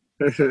 nigga.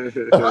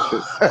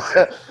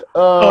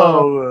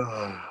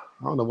 I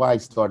don't know why he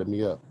started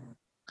me up.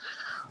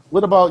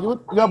 What about you?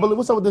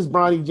 What's up with this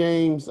Bronny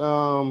James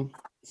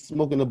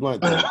smoking the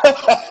blunt thing?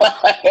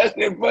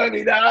 That's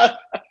funny, dog.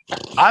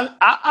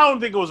 I don't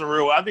think it was a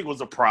real one. I think it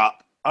was a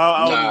prop.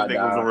 I don't even think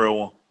it was a real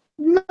one.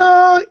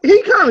 No,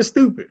 he kind of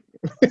stupid.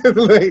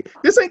 Like,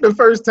 this ain't the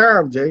first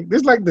time, Jay.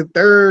 This like the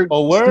third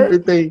Oh, word?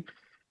 stupid thing.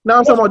 No,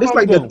 I'm talking about this What's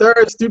like wrong the with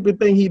third stupid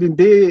thing he done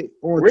did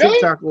on Really?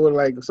 TikTok or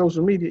like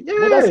social media. Yeah,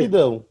 What does he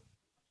do?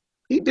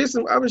 he did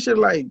some other shit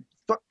like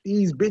fuck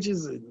these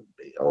bitches and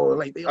or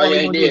like they Oh, all yeah, they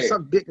he want to do is did.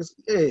 suck dick.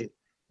 Yeah,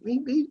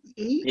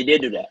 He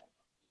did do that.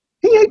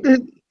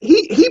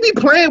 he be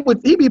playing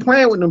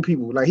with them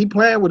people. Like he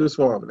playing with his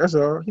father. That's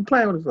all. He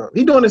playing with his father.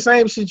 He doing the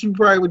same shit you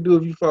probably would do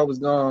if your father was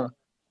gone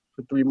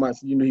for 3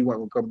 months and you knew he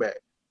wasn't gonna come back.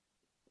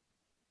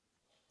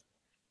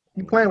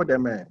 He playing with that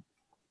man.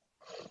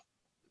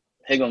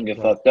 He gonna get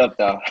fucked up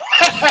though.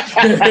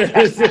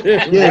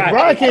 Yeah,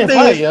 Brian can't Thing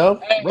fight, is, yo.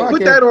 Brian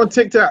Put can't- that on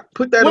TikTok.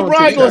 Put that What on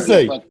Brian TikTok. gonna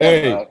say? Fucked up,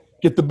 Hey, dog.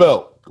 get the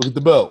belt. Go get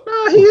the belt.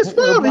 Nah, he is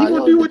father. He Brian,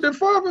 gonna do what the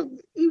father.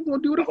 He gonna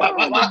do what the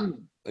father gonna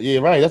do. Yeah,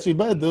 right. That's what you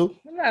better do.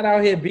 I'm not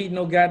out here beating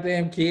no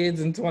goddamn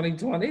kids in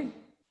 2020.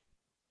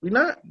 We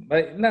not.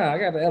 Like, nah, I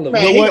got the elevator.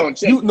 Man, You know he what? gonna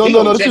check- You, no, he no,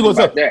 gonna no. This check is what's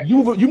about up. that.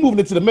 You moving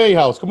into the main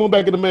house. Come on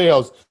back in the main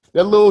house.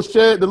 That little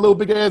shed, the little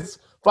big ass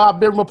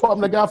 5-bedroom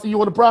apartment I got for you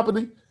on the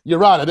property.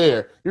 You're out of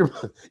there.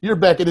 You're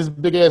back in this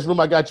big ass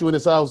room I got you in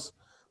this house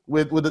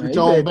with the Man,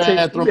 own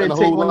bathroom and the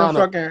take whole one of them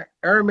lineup. fucking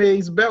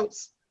Hermes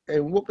belts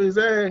and whoop his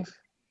ass.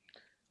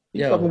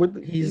 He fucking with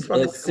the, he he's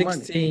fucking a with the money.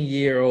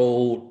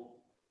 16-year-old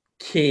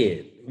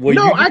kid.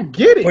 I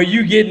get it. Were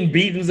you getting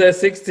beatings at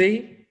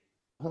 16?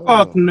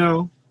 Fuck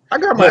no. I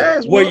got my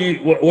ass Were whooped.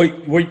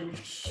 you?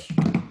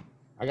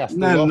 I got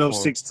Not stood no off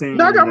on. 16.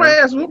 No, I got my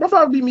ass whooped. My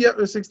father beat me up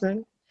at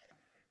 16.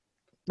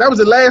 That was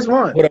the last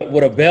one.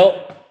 With a belt?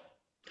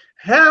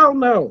 Hell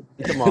no.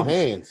 You talking about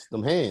hands?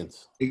 Them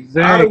hands. I'd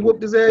Exactly. have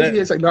whooped his ass.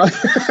 He'd say, no.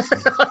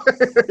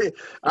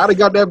 I'd have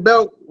got that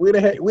belt. We'd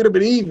have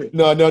been even.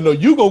 No.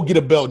 You go get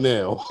a belt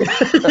now.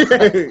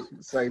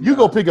 It's like, You nah.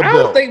 go pick a I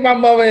don't belt. think my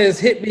mother has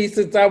hit me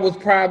since I was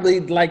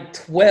probably like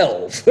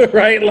 12,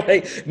 right?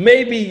 Like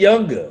maybe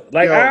younger.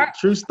 Like Yo,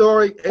 true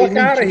story. Fuck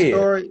outta True here.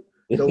 story.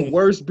 The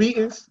worst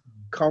beatings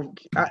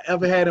I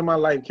ever had in my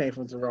life came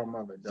from Terrell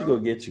mother. she Dog.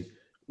 gonna get you.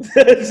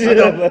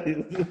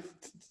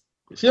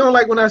 She don't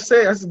like when I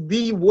say that's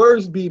the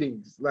worst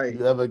beatings. Like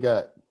You ever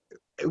got?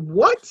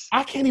 what?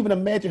 I can't even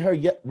imagine her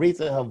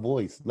raising her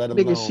voice. Let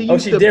alone. Nigga, she Oh,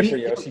 used she to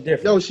different, beat, yo. She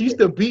different. Yo, she used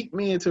to beat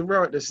me and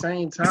Terrell at the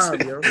same time,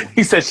 yo.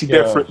 He said she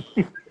Yo. different.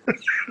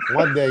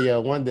 One day,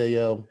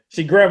 yo.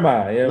 She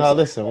grandma. Yeah. No,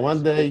 listen.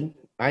 One day,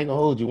 I ain't gonna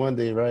hold you. One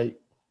day, right?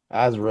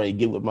 I was ready to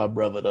get with my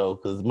brother though,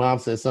 because mom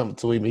said something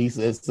to him. He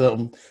said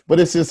something, but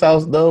it's his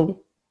house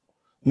though.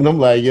 And I'm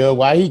like, yo,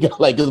 why he got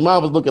like? Because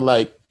mom was looking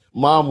like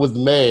mom was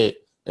mad,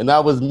 and I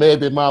was mad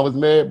that mom was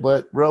mad,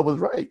 but bro was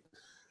right.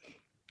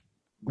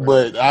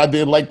 But I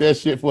didn't like that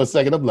shit for a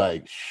second. I'm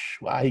like, shh,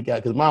 why he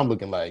got? Because mom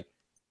looking like,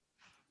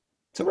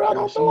 Terrell,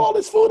 don't throw all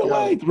this food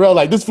away. Terrell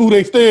like, this food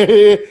ain't staying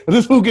here, and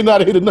this food getting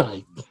out of here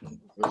tonight.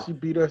 Yo, she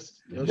beat us.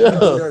 Yo, Yeah.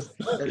 beat us.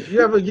 If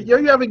you ever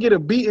get a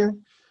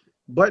beating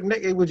butt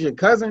naked with your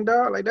cousin,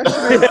 dog? Like that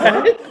shit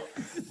ain't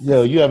fun.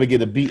 Yo, you ever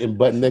get a beaten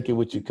butt naked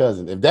with your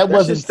cousin? If that That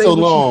wasn't shit stay so with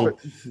you long,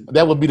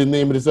 that would be the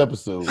name of this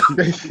episode.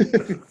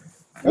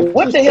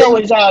 What the hell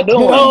was y'all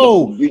doing?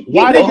 Yo,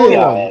 why they Both of go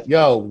y'all on?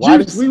 Yo, why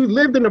Juice, we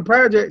lived in the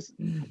projects.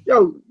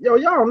 Yo,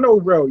 y'all know,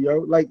 bro. Yo,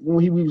 like when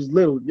we was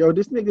little. Yo,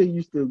 this nigga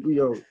used to,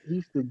 he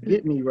used to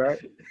get me right.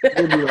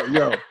 He'd be like,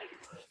 yo.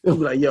 He'd be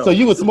like, yo. So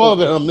you was smaller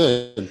than him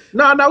then.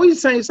 No, we the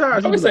same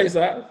size. I He would be say like,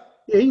 so.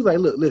 yeah, he's like,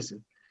 look,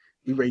 listen,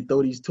 we ready to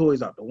throw these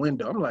toys out the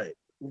window. I'm like,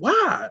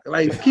 why?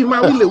 Like, keep in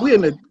mind, we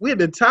in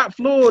the top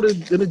floor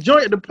of the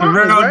joint at the The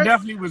apartment, real right?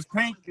 definitely was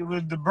pink. It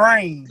was the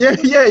brain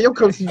Yeah, yo,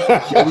 come see,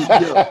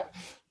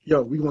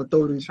 yo, we gonna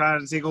throw the,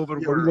 trying to take over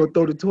the yo, we world. gonna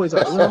throw the toys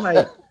out. And I'm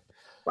like,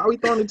 why we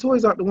throwing the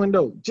toys out the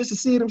window? Just to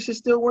see them shit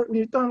still work? And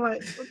you're throwing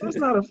like, that's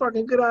not a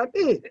fucking good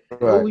idea. So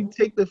Right. we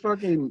take the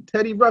fucking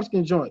Teddy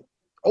Ruxpin joint,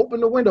 open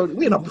the window.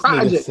 We in a This nigga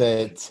project.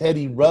 said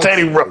Teddy Ruxpin.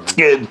 Teddy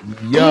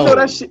Ruxpin. Yo, You know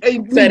that shit. Hey,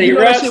 Teddy you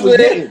know that shit was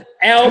hitting. Ruxpin,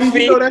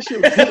 Alfie, You know that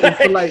shit was hitting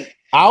for like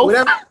Alf?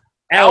 whatever.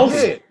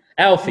 Alfie, Yeah.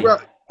 Alfie. Bro,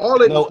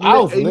 all it, No,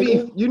 Alf, hey,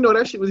 nigga. you know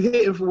that shit was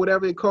hitting for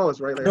whatever it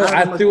costs, right? Like, No, however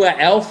I much- threw an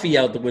Alfie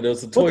out the window.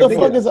 It's a toy. What the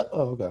boy. fuck is that?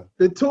 Oh, okay.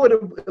 the toy,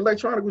 the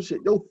electronic shit.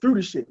 Yo, threw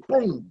the shit.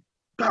 Boom.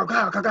 Gow,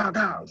 gow, gow, gow,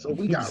 gow. So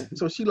we got,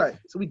 so she like,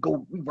 so we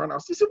run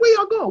out. She said, where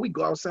y'all going? We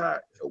go outside.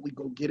 So we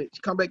go get it.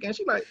 She come back in.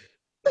 She like,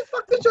 the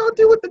fuck did y'all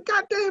do with the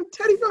goddamn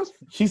Teddy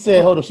Ruxpin? She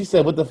said, hold on. She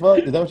said, what the fuck?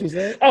 Is that what she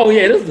said? Oh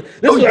yeah, this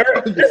Oh, yeah.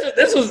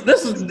 was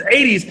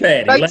 80s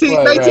Patty. Like,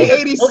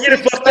 1986. Don't get it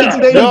fucked up.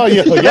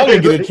 1980. Y'all gonna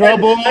get in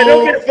trouble. Hey,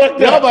 don't get it fucked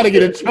Y'all up. about to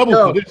get in trouble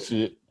Yo. for this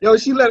shit.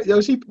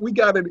 We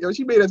got it. Yo,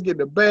 she made us get in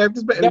the bath.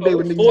 This back in the day No,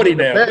 when niggas 40 get in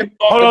the now. bath. We talking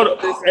Hold on.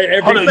 about this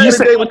every Hold on, Back you in the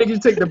said- day when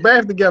niggas take the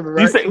bath together,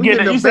 right? You said We get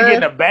in the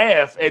bath.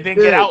 bath and then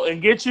get Yeah. out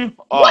and get you.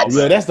 Oh, What?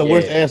 Yeah, that's the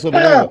worst Yeah. ass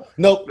woman ever.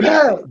 No,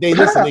 Yeah. they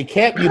listen. They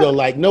cap you though.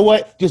 Like, know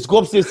what? Just go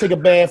upstairs, take a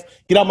bath,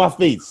 get out my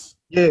face.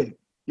 Yeah.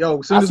 Yo,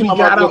 as soon I as see we my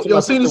got mom out, go to yo, my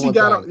as soon as sister he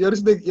got one out,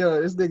 this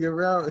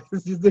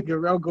nigga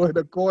around go in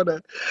the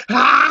corner.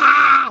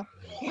 Ah!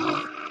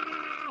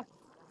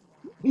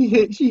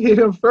 She hit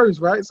him first,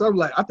 right? So I'm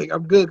like, I think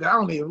I'm good 'cause I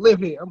don't even live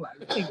here. I'm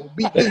like, he ain't gonna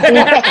beat me.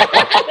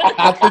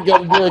 I think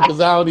I'm good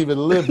because I don't even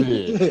live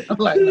here. Yeah, I'm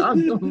like,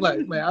 I'm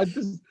like, man,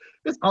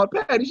 this Aunt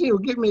Patty, she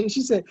would get me. And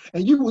she said,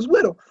 and you was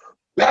with him.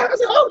 I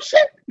said, oh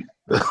shit.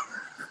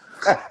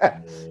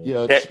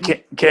 Yo,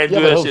 Can't do y'all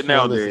that hoes shit feel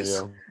nowadays.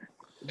 listen,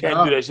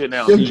 Can't do that shit Yo,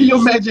 nowadays. can you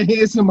imagine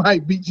hearing somebody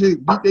beat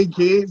their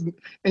kids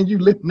and you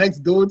live next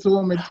door to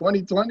them in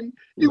 2020?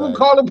 You would Right.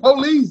 call the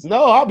police.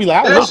 No, I'll be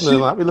like, That I'll listen to shit-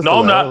 them. I'll be listening No,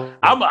 I'm to not.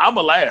 them. I'm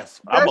a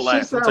laugh. I'm a That shit laugh.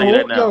 I'll sound tell you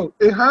that now. Yo,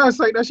 in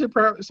hindsight, that shit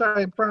probably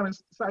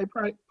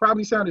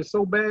sounded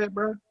so bad,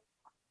 bro.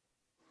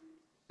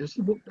 If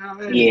she whooped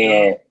our ass,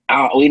 Yeah,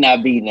 we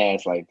not beating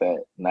ass like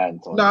that. Not in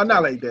 20. No,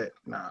 not like that.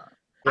 Nah.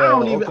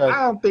 Yo, okay.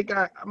 I don't think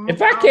I. If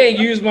I can't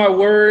use my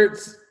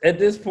words at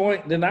this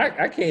point, then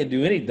I can't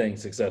do anything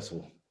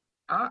successful.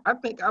 I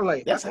think I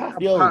like. That's I how.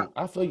 think Yo, pop,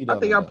 I feel you. I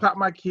think I I popped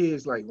my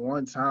kids like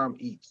one time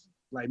each,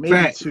 like maybe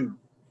Fact. two.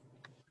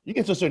 You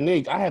get to a certain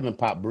age. I haven't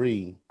popped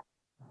Bree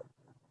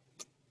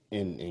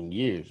in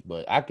years,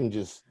 but I can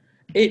just.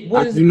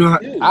 What does you know,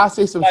 it do? I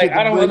say some shit. Like, to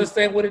I don't Bree.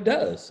 understand what it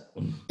does.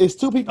 It's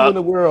two people in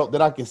the world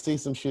that I can say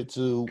some shit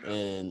to,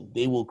 and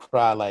they will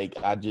cry like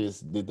I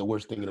just did the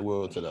worst thing in the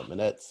world to them,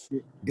 and that's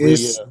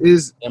it's Bria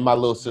it's and my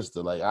little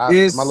sister. Like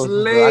it's my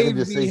little sister, I can slave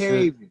just say shit.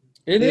 behavior.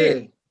 It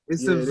is.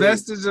 It's Yeah, a it is.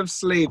 vestige of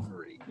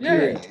slavery.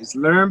 Yeah. It's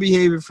learned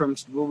behavior from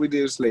what we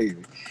did with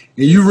slavery.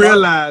 And you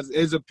realize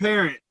as a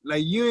parent,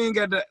 like you ain't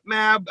got to,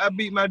 man, I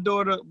beat my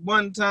daughter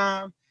one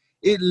time.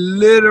 It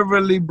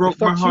literally broke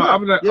my fucks you heart. I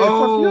up. was like, Yeah, it fuck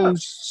you oh up.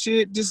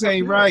 shit, this Fuck ain't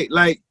you up. right.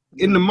 Like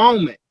in the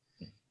moment.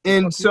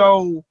 And fuck you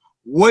so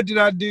what did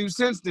I do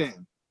since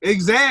then?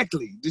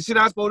 Exactly. The shit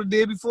I was supposed to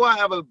do before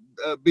I ever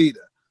beat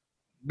her.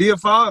 Be a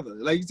father.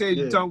 Like you said,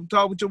 you Yeah.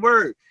 talk with your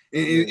word.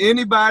 And if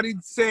anybody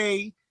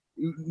say,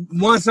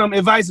 want some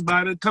advice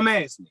about it, come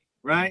ask me,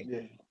 right?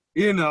 Yeah.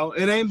 You know,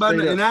 it ain't about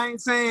Straight and up.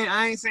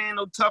 I ain't saying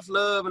no tough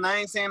love, and I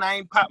ain't saying I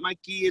ain't pop my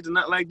kids and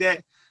not like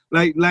that,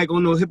 like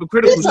on no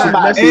hypocritical It's shit. not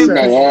Somebody necessary.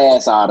 beating their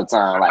ass all the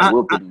time, like I-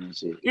 whooping and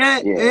shit. Yeah,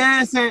 Yeah.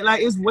 I'm saying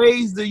like it's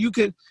ways that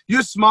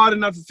you're smart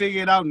enough to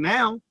figure it out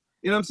now.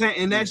 You know what I'm saying?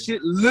 And that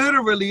shit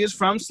literally is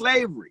from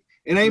slavery.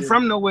 It ain't Yeah.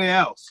 from nowhere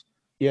else.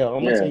 Yeah,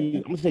 I'm gonna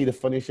Yeah. tell you the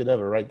funniest shit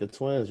ever, right? The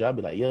twins, y'all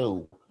be like,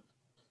 yo,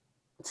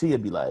 Tia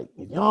be like,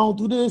 if y'all don't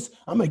do this,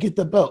 I'm gonna get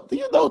the belt. Do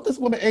you know this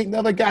woman ain't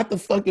never got the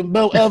fucking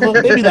belt ever?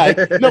 They be like,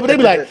 no, but they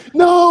be like,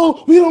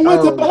 no, we don't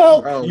want the Oh,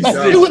 belt. oh, Like,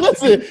 no. you would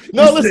listen,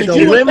 no, listen, The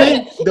you would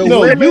women- think, the no,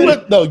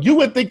 women- you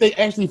would think they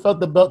actually felt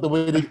the belt the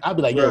way they. I'd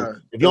be like, yo,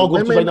 Bruh, if y'all the don't go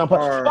to right women now,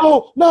 are-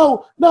 oh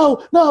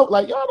no,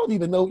 like y'all don't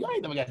even know, y'all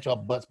ain't never got your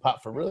butts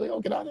popped for real. They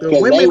don't get out The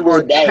there. women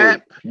are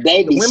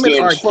they the be women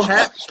scared are as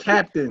fuck.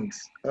 captains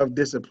of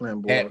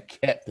discipline, boy.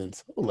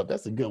 Captains, hold up,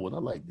 that's a good one. I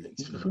like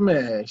that.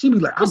 Man, she be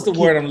like, What's the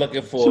word I'm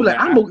looking She for? be like,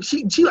 man? I'm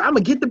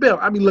gonna get the belt.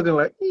 I be looking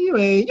like,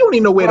 you don't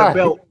even know where Right. the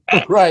belt.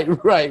 Right.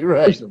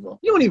 First of all,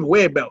 you don't even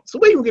wear a belt. So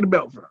where you get a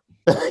belt from?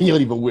 You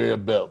don't even wear a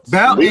belt.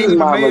 Belt These ain't even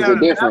mamas made are out of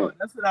different. leather.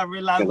 That's what I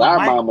realized. Because with our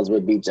Mike. mamas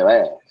would beat your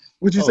ass.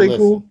 What you Oh, say, listen.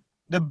 cool?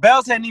 The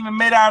belts ain't even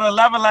made out of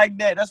leather like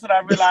that. That's what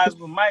I realized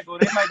with Michael.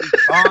 They might be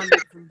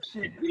bonded from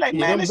shit. You like, Yeah,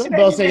 man, them, this them shit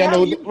belts ain't ain't got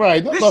no even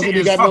right. Them This belts shit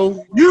ain't is got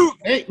no. You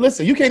Hey,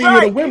 listen, you can't even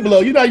hear the wind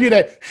blow. You not hear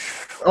that.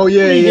 Oh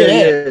yeah, You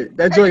hear yeah.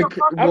 That joint,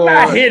 I'm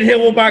not hitting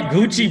him with my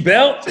Gucci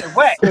belt.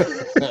 wet.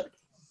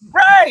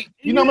 Right.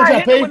 You know how much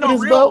I paid for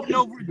this belt?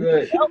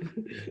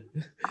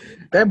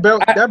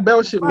 That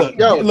belt shit was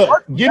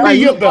Look, give me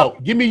your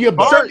belt. Give me your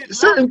belt.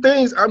 Certain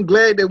things I'm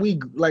glad that we,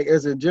 like,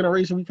 as a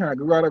generation, we kind of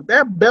grew out of.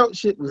 That belt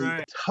shit was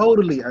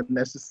totally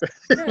unnecessary.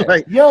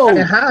 Like, yo, in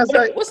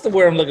hindsight, what's the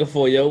word I'm looking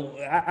for, yo?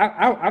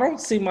 I don't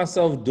see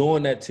myself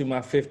doing that to my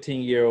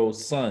 15-year-old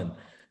son.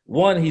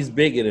 One, he's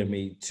bigger than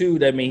me. Two,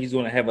 that means he's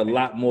going to have a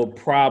lot more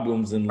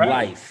problems in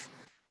life.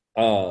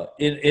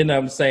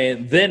 I'm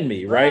saying, than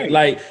me, right?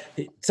 Like,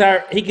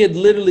 he could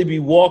literally be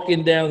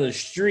walking down the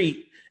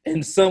street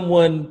and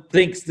someone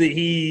thinks that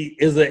he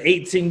is an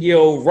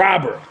 18-year-old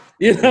robber.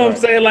 You know what I'm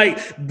saying? Like,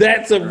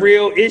 that's a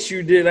real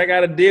issue that I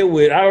got to deal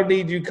with. I don't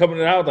need you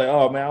coming out like,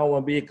 oh man, I don't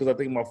want to be here because I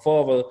think my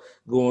father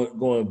going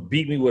to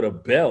beat me with a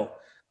belt.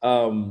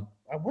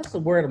 What's the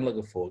word I'm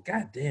looking for?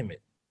 God damn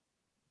it.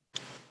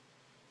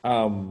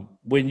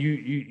 When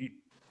you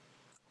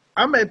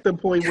I'm at the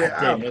point where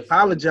I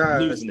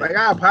apologize. Like,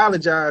 I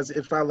apologize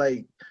if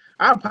I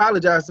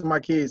apologize to my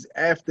kids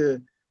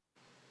after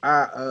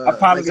I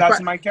apologize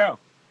to Mike Cal.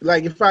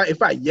 Like, if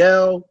I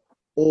yell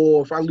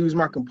or if I lose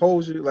my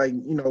composure, like,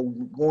 you know,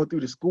 going through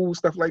the school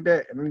stuff like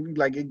that, and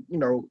like, you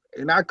know,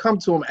 and I come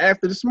to them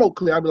after the smoke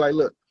clear, I'll be like,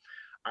 look,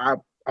 I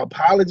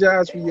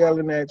apologize for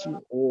yelling at you,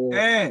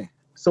 or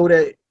so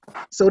that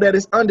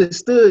it's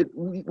understood.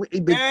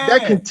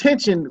 That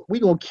contention,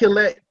 we gonna kill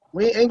that.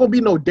 We ain't gonna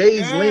be no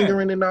days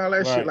lingering and all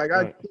that shit. Like,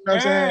 you know what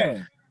I'm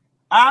saying?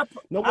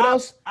 What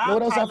else I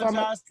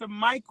apologize to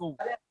Michael.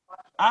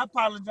 I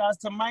apologize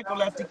to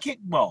Michael after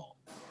kickball.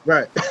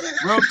 Right.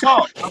 Real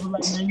talk. I was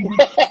like, man,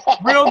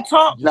 real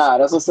talk. Nah,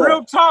 that's what's up.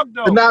 Real talk,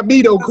 though. But not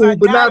me, though, cool.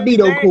 But not me,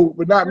 though, cool.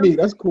 But not me.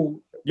 That's cool.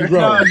 You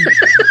grown.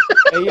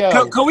 Hey,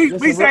 yo.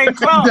 We same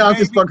club, I'm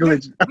just fucking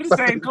with you. We the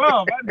same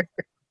club.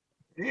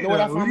 You know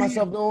what I find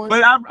myself doing?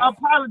 But I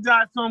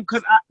apologize to him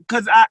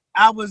because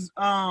I was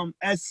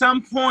at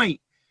some point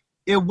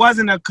it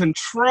wasn't a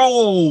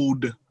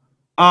controlled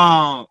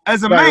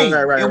as a man.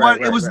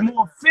 It was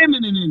more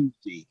feminine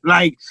energy.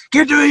 Like,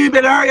 get to you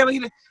better hurry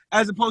up,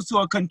 as opposed to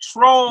a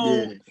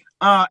controlled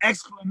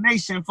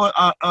explanation for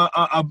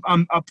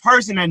a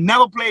person that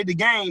never played the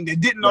game, that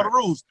didn't know the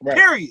rules.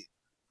 Period.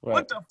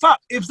 What the fuck?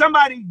 If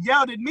somebody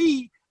yelled at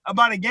me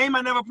about a game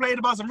I never played,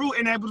 about some rule,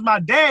 and that was my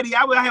daddy,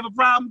 I would have a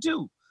problem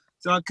too.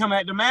 So I come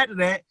at them after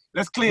that.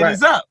 Let's clear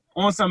this up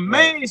on some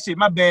man shit.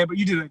 My bad, but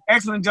you did an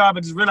excellent job. I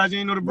just realized you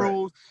didn't know the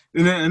rules,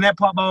 and that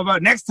part, blah, blah, blah.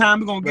 Next time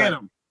we're gonna get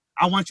him.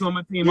 I want you on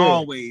my team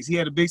always. He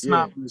had a big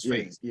smile on his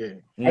face. Yeah.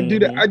 I do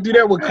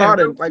that with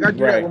Carter. Like, I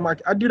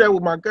do that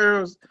with my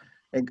girls,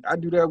 and I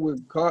do that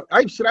with Carter.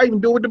 I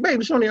even do it with the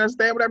baby. She don't even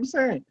understand what I be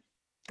saying.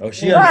 Oh,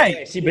 she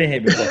been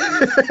here before.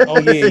 Oh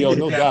yeah, yo,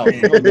 no doubt.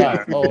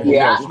 Oh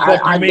yeah,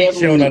 I mean,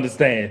 she don't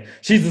understand.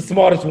 She's the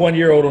smartest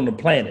 1-year-old on the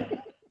planet.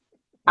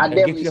 I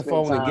definitely get your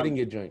phone and get in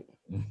your joint.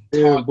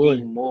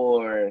 Talking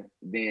more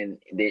than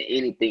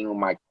anything on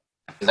my.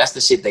 That's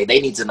the shit they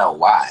need to know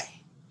why.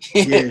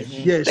 They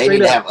need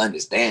to have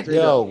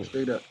understanding.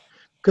 Straight up.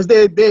 Because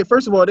they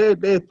first of all, their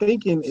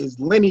thinking is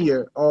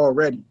linear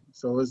already.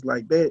 So it's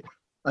like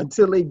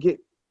until they get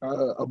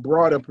a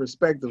broader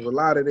perspective, a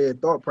lot of their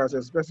thought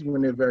process, especially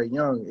when they're very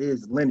young,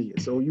 is linear.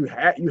 So you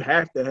have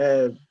to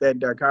have that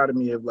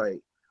dichotomy of like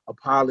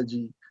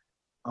apology,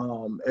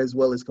 as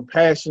well as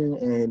compassion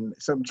and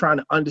some trying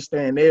to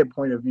understand their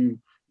point of view,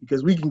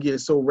 because we can get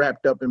so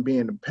wrapped up in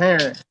being a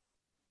parent,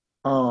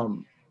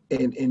 and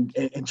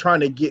trying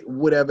to get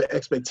whatever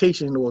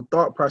expectation or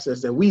thought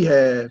process that we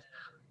have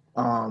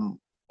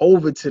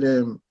over to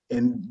them,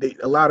 and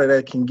a lot of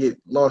that can get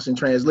lost in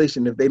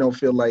translation if they don't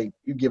feel like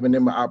you're giving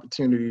them an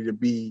opportunity to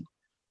be,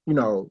 you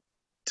know,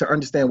 to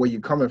understand where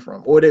you're coming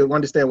from, or they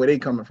understand where they're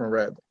coming from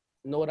rather.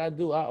 You know what I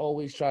do? I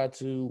always try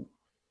to,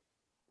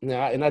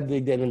 and I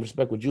dig that and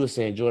respect what you were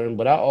saying, Jordan,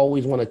 but I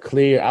always want to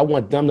clear. I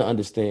want them to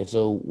understand.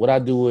 So what I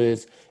do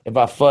is, if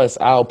I fuss,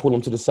 I'll pull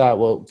them to the side.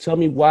 Well, tell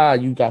me why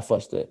you got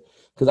fussed at.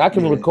 Because I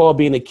can recall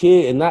being a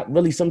kid and not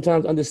really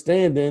sometimes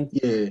understanding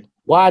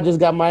why I just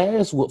got my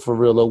ass whooped for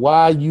real, or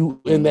why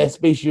you in that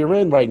space you're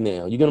in right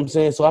now. You get what I'm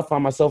saying? So I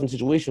find myself in a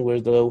situation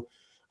where, though,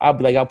 I'll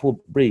be like, I'll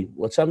pull Bree.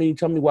 Well, tell me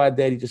why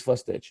daddy just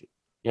fussed at you.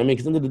 You know what I mean?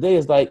 Because at the end of the day,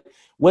 it's like,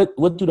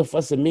 what do the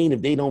fussing mean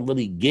if they don't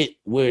really get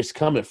where it's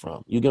coming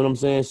from? You get what I'm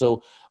saying?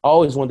 So I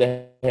always wanted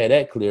to have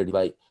that clarity.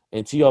 Like,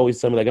 and T always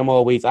tell me, like, I'm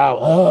always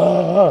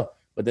out,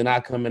 but then I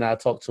come and I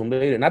talk to him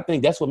later. And I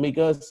think that's what make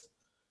us,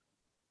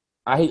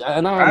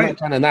 I'm not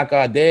trying to knock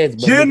our dads,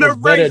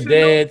 but better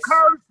dads.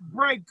 Curse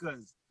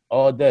breakers.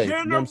 All day. You know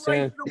what I'm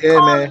saying? Yeah,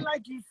 man.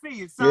 Like you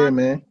see it, son. Yeah,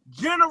 man.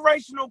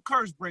 Generational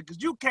curse breakers.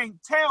 You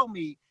can't tell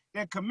me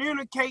that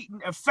communicating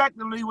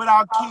effectively with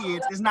our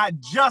kids is not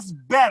just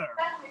better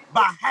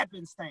by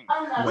happenstance.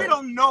 We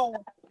don't know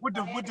what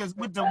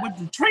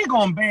the tree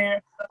gonna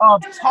bear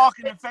of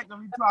talking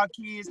effectively to our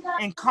kids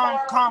and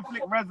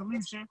conflict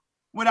resolution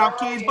with our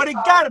kids, but it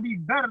gotta be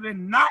better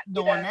than not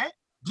doing that.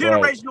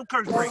 Generational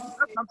curse breakers. That's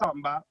what I'm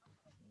talking about.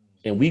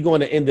 And we going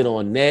to end it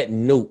on that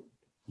note.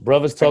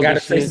 Brothers talking I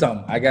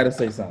gotta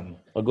say something.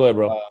 Oh, go ahead,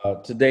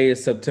 bro. Today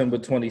is September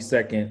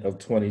 22nd of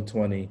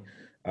 2020.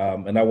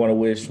 And I want to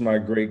wish my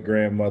great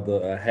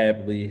grandmother a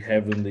happily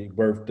heavenly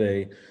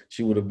birthday.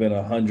 She would have been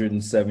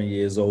 107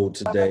 years old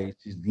today.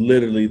 She's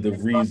literally the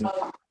reason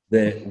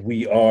that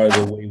we are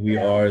the way we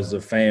are as a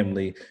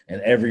family,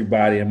 and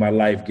everybody in my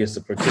life gets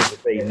to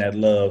participate in that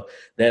love.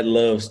 That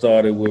love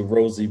started with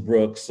Rosie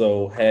Brooks.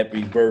 So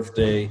happy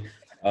birthday,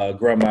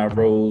 Grandma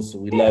Rose.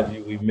 We love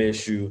you. We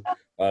miss you.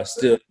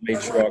 Still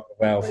matriarch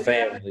of our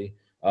family,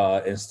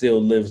 and still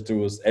lives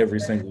through us every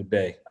single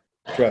day.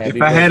 Trust If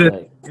me. I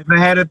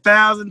had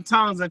 1,000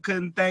 tongues, I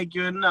couldn't thank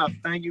you enough.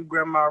 Thank you,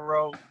 Grandma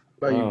Rose.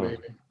 Love you, Oh,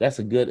 baby. that's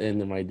a good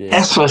ending right there.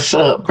 That's what's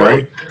up,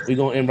 bro. We're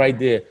gonna end right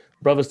there.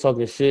 Brothers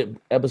Talking Shit,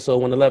 episode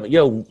 111.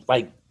 Yo,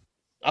 like,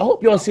 I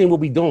hope y'all seeing what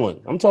we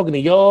doing. I'm talking to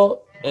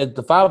y'all, at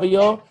the 5 of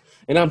y'all,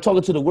 and I'm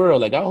talking to the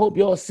world. Like, I hope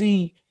y'all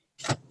see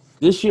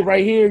this shit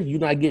right here. You're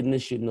not getting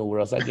this shit nowhere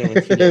else. I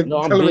guarantee you.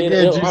 No, Tell him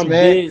again, Juice, I'm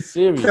man. dead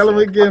serious. Tell him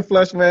again,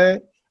 Flush,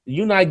 man.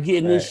 You're not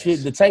getting this Facts.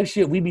 shit, the type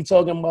shit we be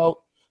talking about.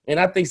 And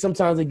I think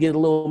sometimes it get a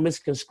little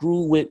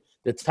misconstrued with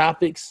the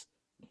topics.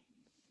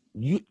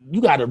 You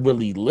got to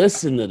really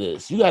listen to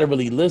this. You got to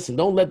really listen.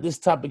 Don't let this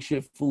topic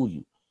shit fool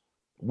you.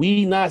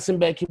 We not some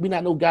back here. We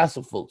not no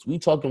gossip folks. We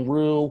talking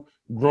real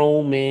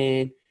grown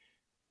man,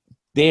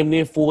 damn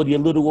near 40, a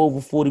little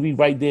over 40. We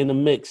right there in the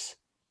mix.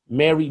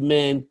 Married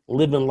men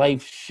living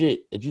life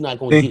shit that you're not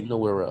going to get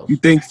nowhere else. You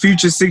think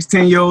future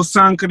 16-year-old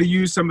son could have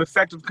used some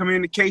effective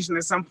communication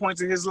at some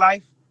points in his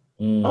life?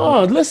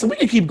 Oh, listen, we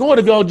can keep going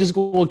if y'all just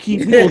gonna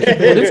keep doing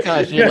this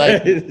kind of shit,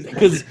 like,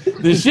 because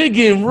the shit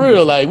getting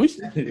real. Like,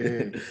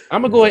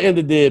 I'm gonna go ahead and end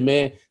it there,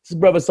 man. This is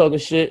Brothers Talking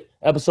Shit,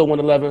 episode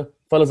 111.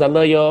 Fellas, I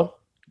love y'all.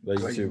 Love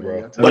you too,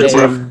 bro. Love you,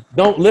 bro.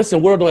 Don't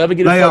listen, world don't ever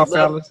get it Love y'all, fucked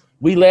up. fellas.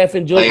 We laugh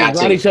and joke Love y'all and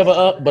grind too. each other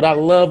up, but I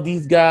love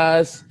these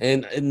guys,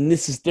 and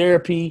this is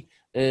therapy,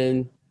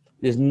 and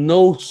there's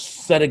no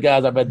set of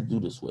guys I'd rather do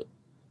this with.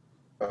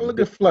 Oh,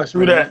 look at Flush,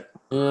 True man. that.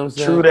 You know what I'm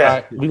saying? True that. All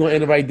right, we're gonna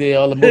end it right there.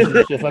 All the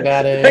bullshit shit, fuck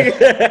out of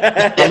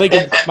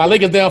here. My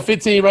Lakers down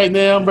 15 right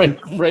now. I'm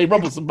ready to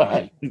rumble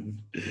somebody.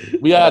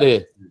 We out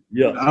here.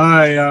 Yeah. All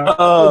right, y'all.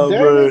 Oh,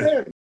 Damn, man. damn.